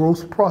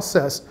growth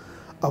process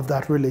of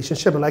that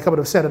relationship. And like I would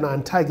have said, an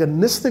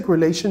antagonistic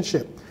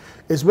relationship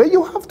is where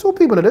you have two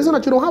people. It isn't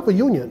that you don't have a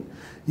union.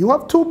 You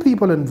have two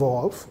people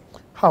involved.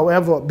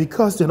 However,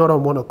 because they're not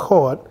on one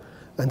accord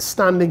and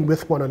standing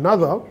with one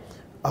another,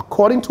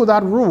 according to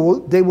that rule,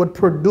 they would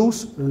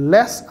produce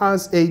less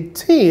as a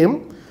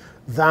team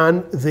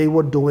than they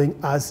were doing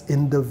as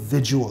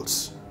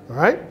individuals. All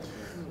right?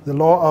 The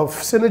law of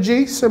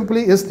synergy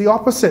simply is the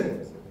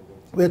opposite.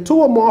 Where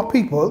two or more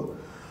people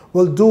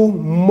will do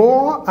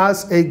more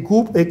as a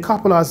group, a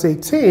couple, as a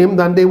team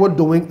than they were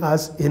doing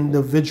as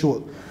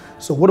individual.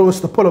 So what was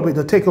the pull away,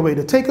 the takeaway?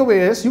 The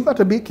takeaway is you got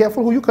to be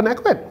careful who you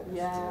connect with.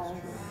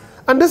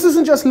 And this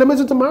isn't just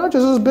limited to marriage,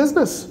 this is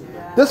business.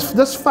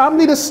 This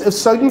family,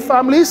 certain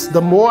families,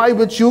 the more I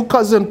with you,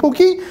 cousin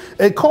Pookie,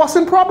 it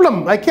causing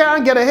problem. I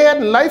can't get ahead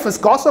in life, it's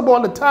gossip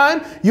all the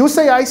time. You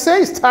say, I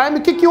say, it's time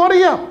to kick you out of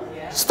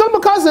here. Still my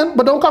cousin,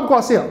 but don't come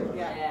across here.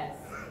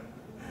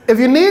 If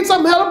you need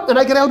some help and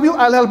I can help you,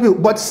 I'll help you.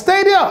 But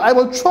stay there. I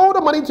will throw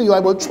the money to you. I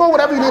will throw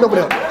whatever you need over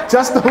there.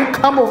 Just don't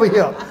come over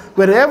here.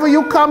 Whenever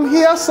you come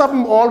here,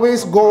 something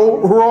always go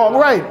wrong,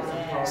 right?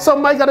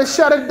 Somebody got to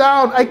shut it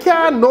down. I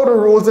can't know the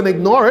rules and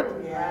ignore it.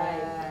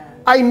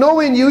 I know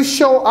when you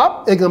show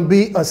up, it can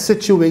be a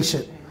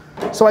situation.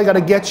 So I got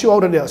to get you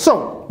out of there.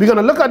 So we're going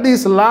to look at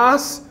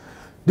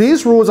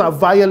these rules are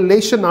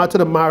violation now to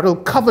the marital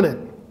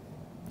covenant.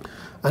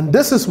 And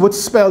this is what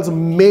spells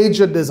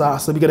major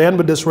disaster. We're going to end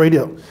with this right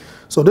here.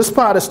 So this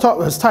part is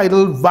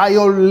titled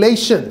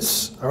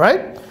Violations. All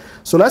right?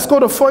 So let's go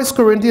to 1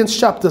 Corinthians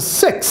chapter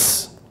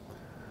 6.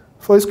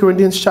 1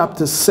 Corinthians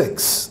chapter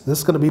 6. This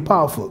is going to be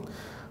powerful.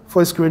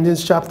 1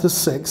 Corinthians chapter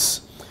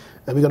 6.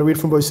 And we're going to read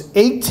from verse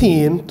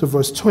 18 to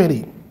verse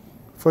 20.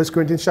 1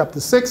 Corinthians chapter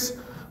 6,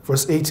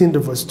 verse 18 to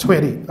verse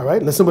 20. All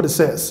right? Listen what it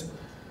says.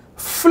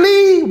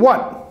 Flee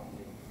what?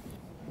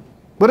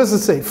 What does it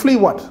say? Flee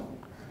what?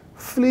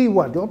 Flee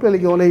what? Y'all play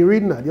like y'all ain't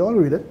reading that. Y'all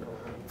read it.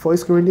 1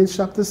 Corinthians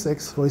chapter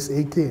 6, verse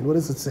 18. What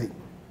does it say?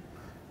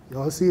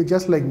 Y'all see it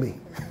just like me.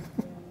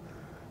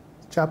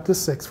 Chapter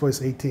 6,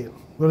 verse 18.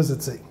 What does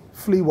it say?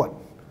 Flee what?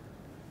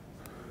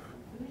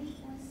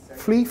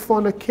 Flee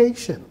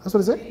fornication. That's what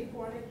it says? Flee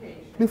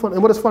fornication.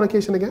 And what is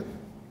fornication again?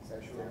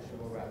 Sexual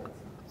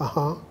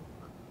immorality.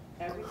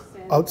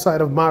 Outside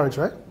of marriage,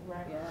 right?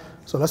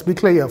 So let's be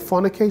clear.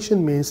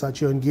 Fornication means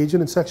that you're engaging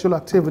in sexual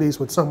activities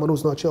with someone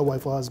who's not your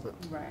wife or husband.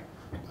 Right.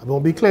 I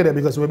won't be clear there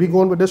because we'll be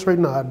going with this right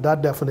now.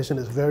 That definition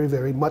is very,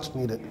 very much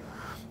needed.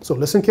 So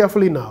listen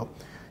carefully now.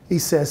 He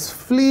says,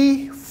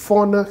 flee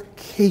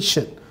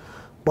fornication.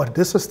 But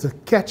this is the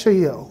catcher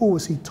here. Who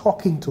is he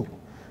talking to?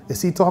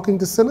 Is he talking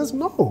to sinners?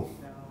 No.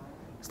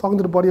 He's talking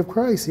to the body of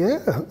Christ.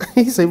 Yeah.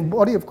 He's a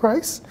body of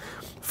Christ.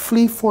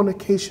 Flee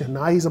fornication.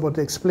 Now he's about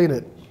to explain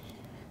it.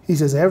 He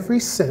says, every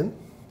sin,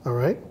 all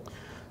right,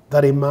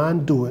 that a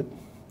man doeth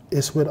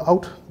is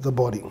without the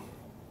body.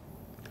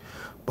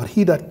 But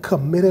he that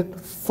committed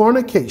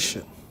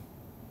fornication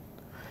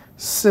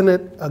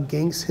sinned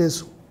against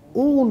his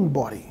own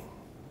body.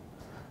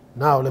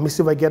 Now, let me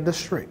see if I get this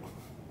straight.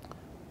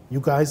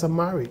 You guys are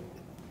married.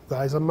 You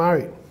guys are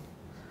married.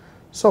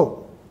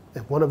 So,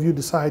 if one of you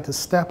decide to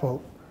step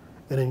out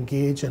and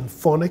engage in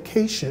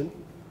fornication,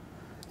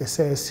 it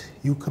says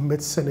you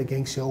commit sin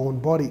against your own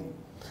body.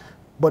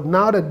 But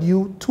now that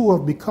you two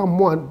have become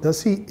one,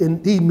 does he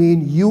indeed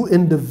mean you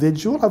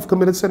individual have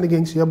committed sin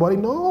against your body?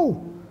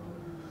 No.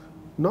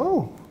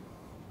 No.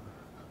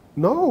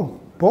 No.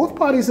 Both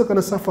parties are going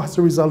to suffer as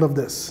a result of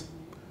this.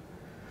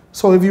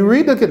 So if you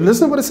read it,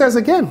 listen to what it says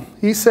again.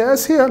 He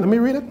says here, let me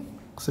read it,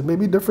 because it may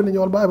be different in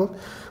your Bible.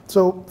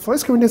 So 1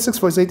 Corinthians 6,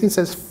 verse 18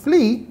 says,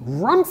 flee,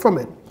 run from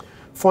it,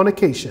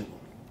 fornication.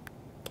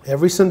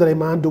 Every sin that a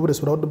man doeth is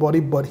without the body,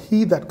 but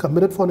he that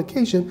committed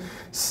fornication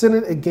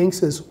sinned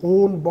against his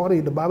own body.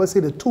 The Bible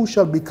says the two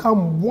shall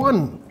become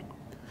one.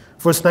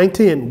 Verse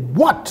 19,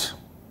 what?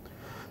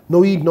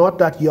 Know ye not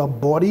that your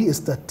body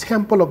is the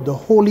temple of the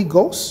Holy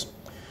Ghost,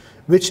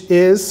 which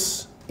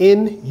is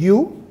in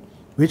you,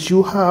 which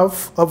you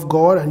have of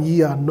God, and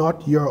ye are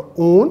not your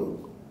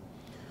own?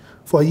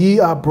 For ye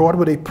are bought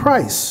with a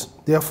price.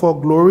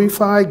 Therefore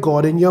glorify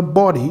God in your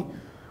body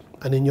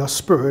and in your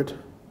spirit,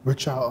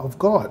 which are of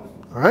God.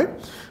 All right?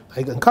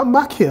 I can come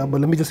back here,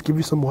 but let me just give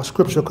you some more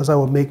scripture because I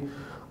will make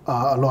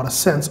a lot of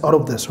sense out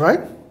of this,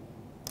 right?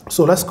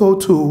 So let's go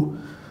to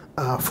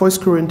 1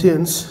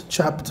 Corinthians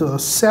chapter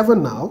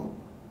 7 now,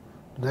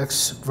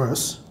 next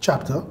verse,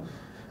 chapter,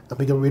 and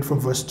we can read from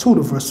verse 2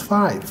 to verse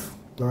 5.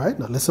 All right?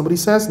 Now listen what he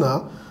says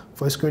now.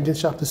 1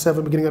 Corinthians chapter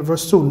 7, beginning at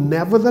verse 2.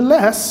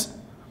 Nevertheless,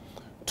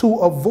 to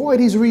avoid,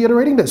 he's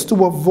reiterating this,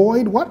 to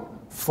avoid what?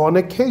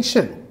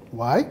 Fornication.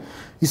 Why?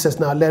 He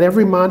says, now let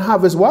every man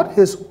have his what?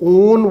 His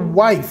own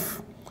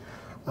wife.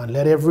 And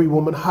let every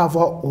woman have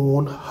her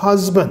own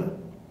husband.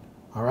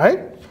 All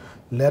right?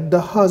 Let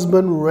the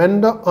husband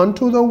render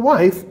unto the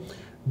wife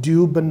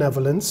due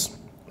benevolence,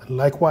 and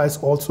likewise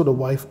also the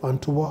wife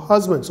unto her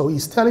husband. So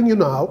he's telling you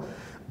now,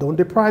 don't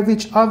deprive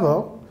each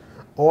other.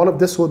 All of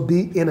this will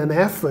be in an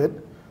effort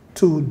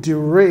to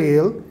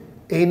derail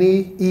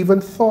any even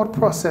thought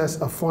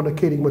process of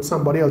fornicating with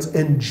somebody else.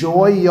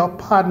 Enjoy your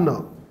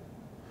partner.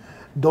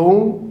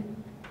 Don't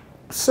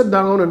sit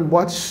down and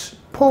watch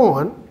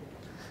porn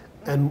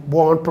and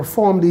want to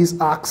perform these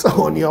acts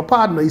on your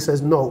partner. He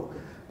says, no,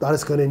 that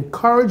is going to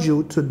encourage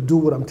you to do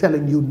what I'm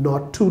telling you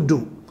not to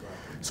do.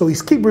 So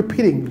he's keep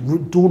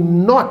repeating, do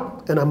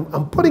not, and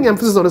I'm putting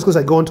emphasis on this because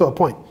I go into a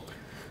point.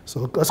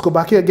 So let's go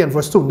back here again,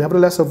 verse 2.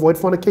 Nevertheless, avoid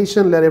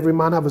fornication. Let every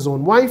man have his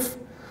own wife,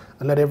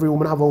 and let every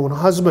woman have her own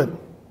husband.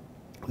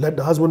 Let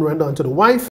the husband render unto the wife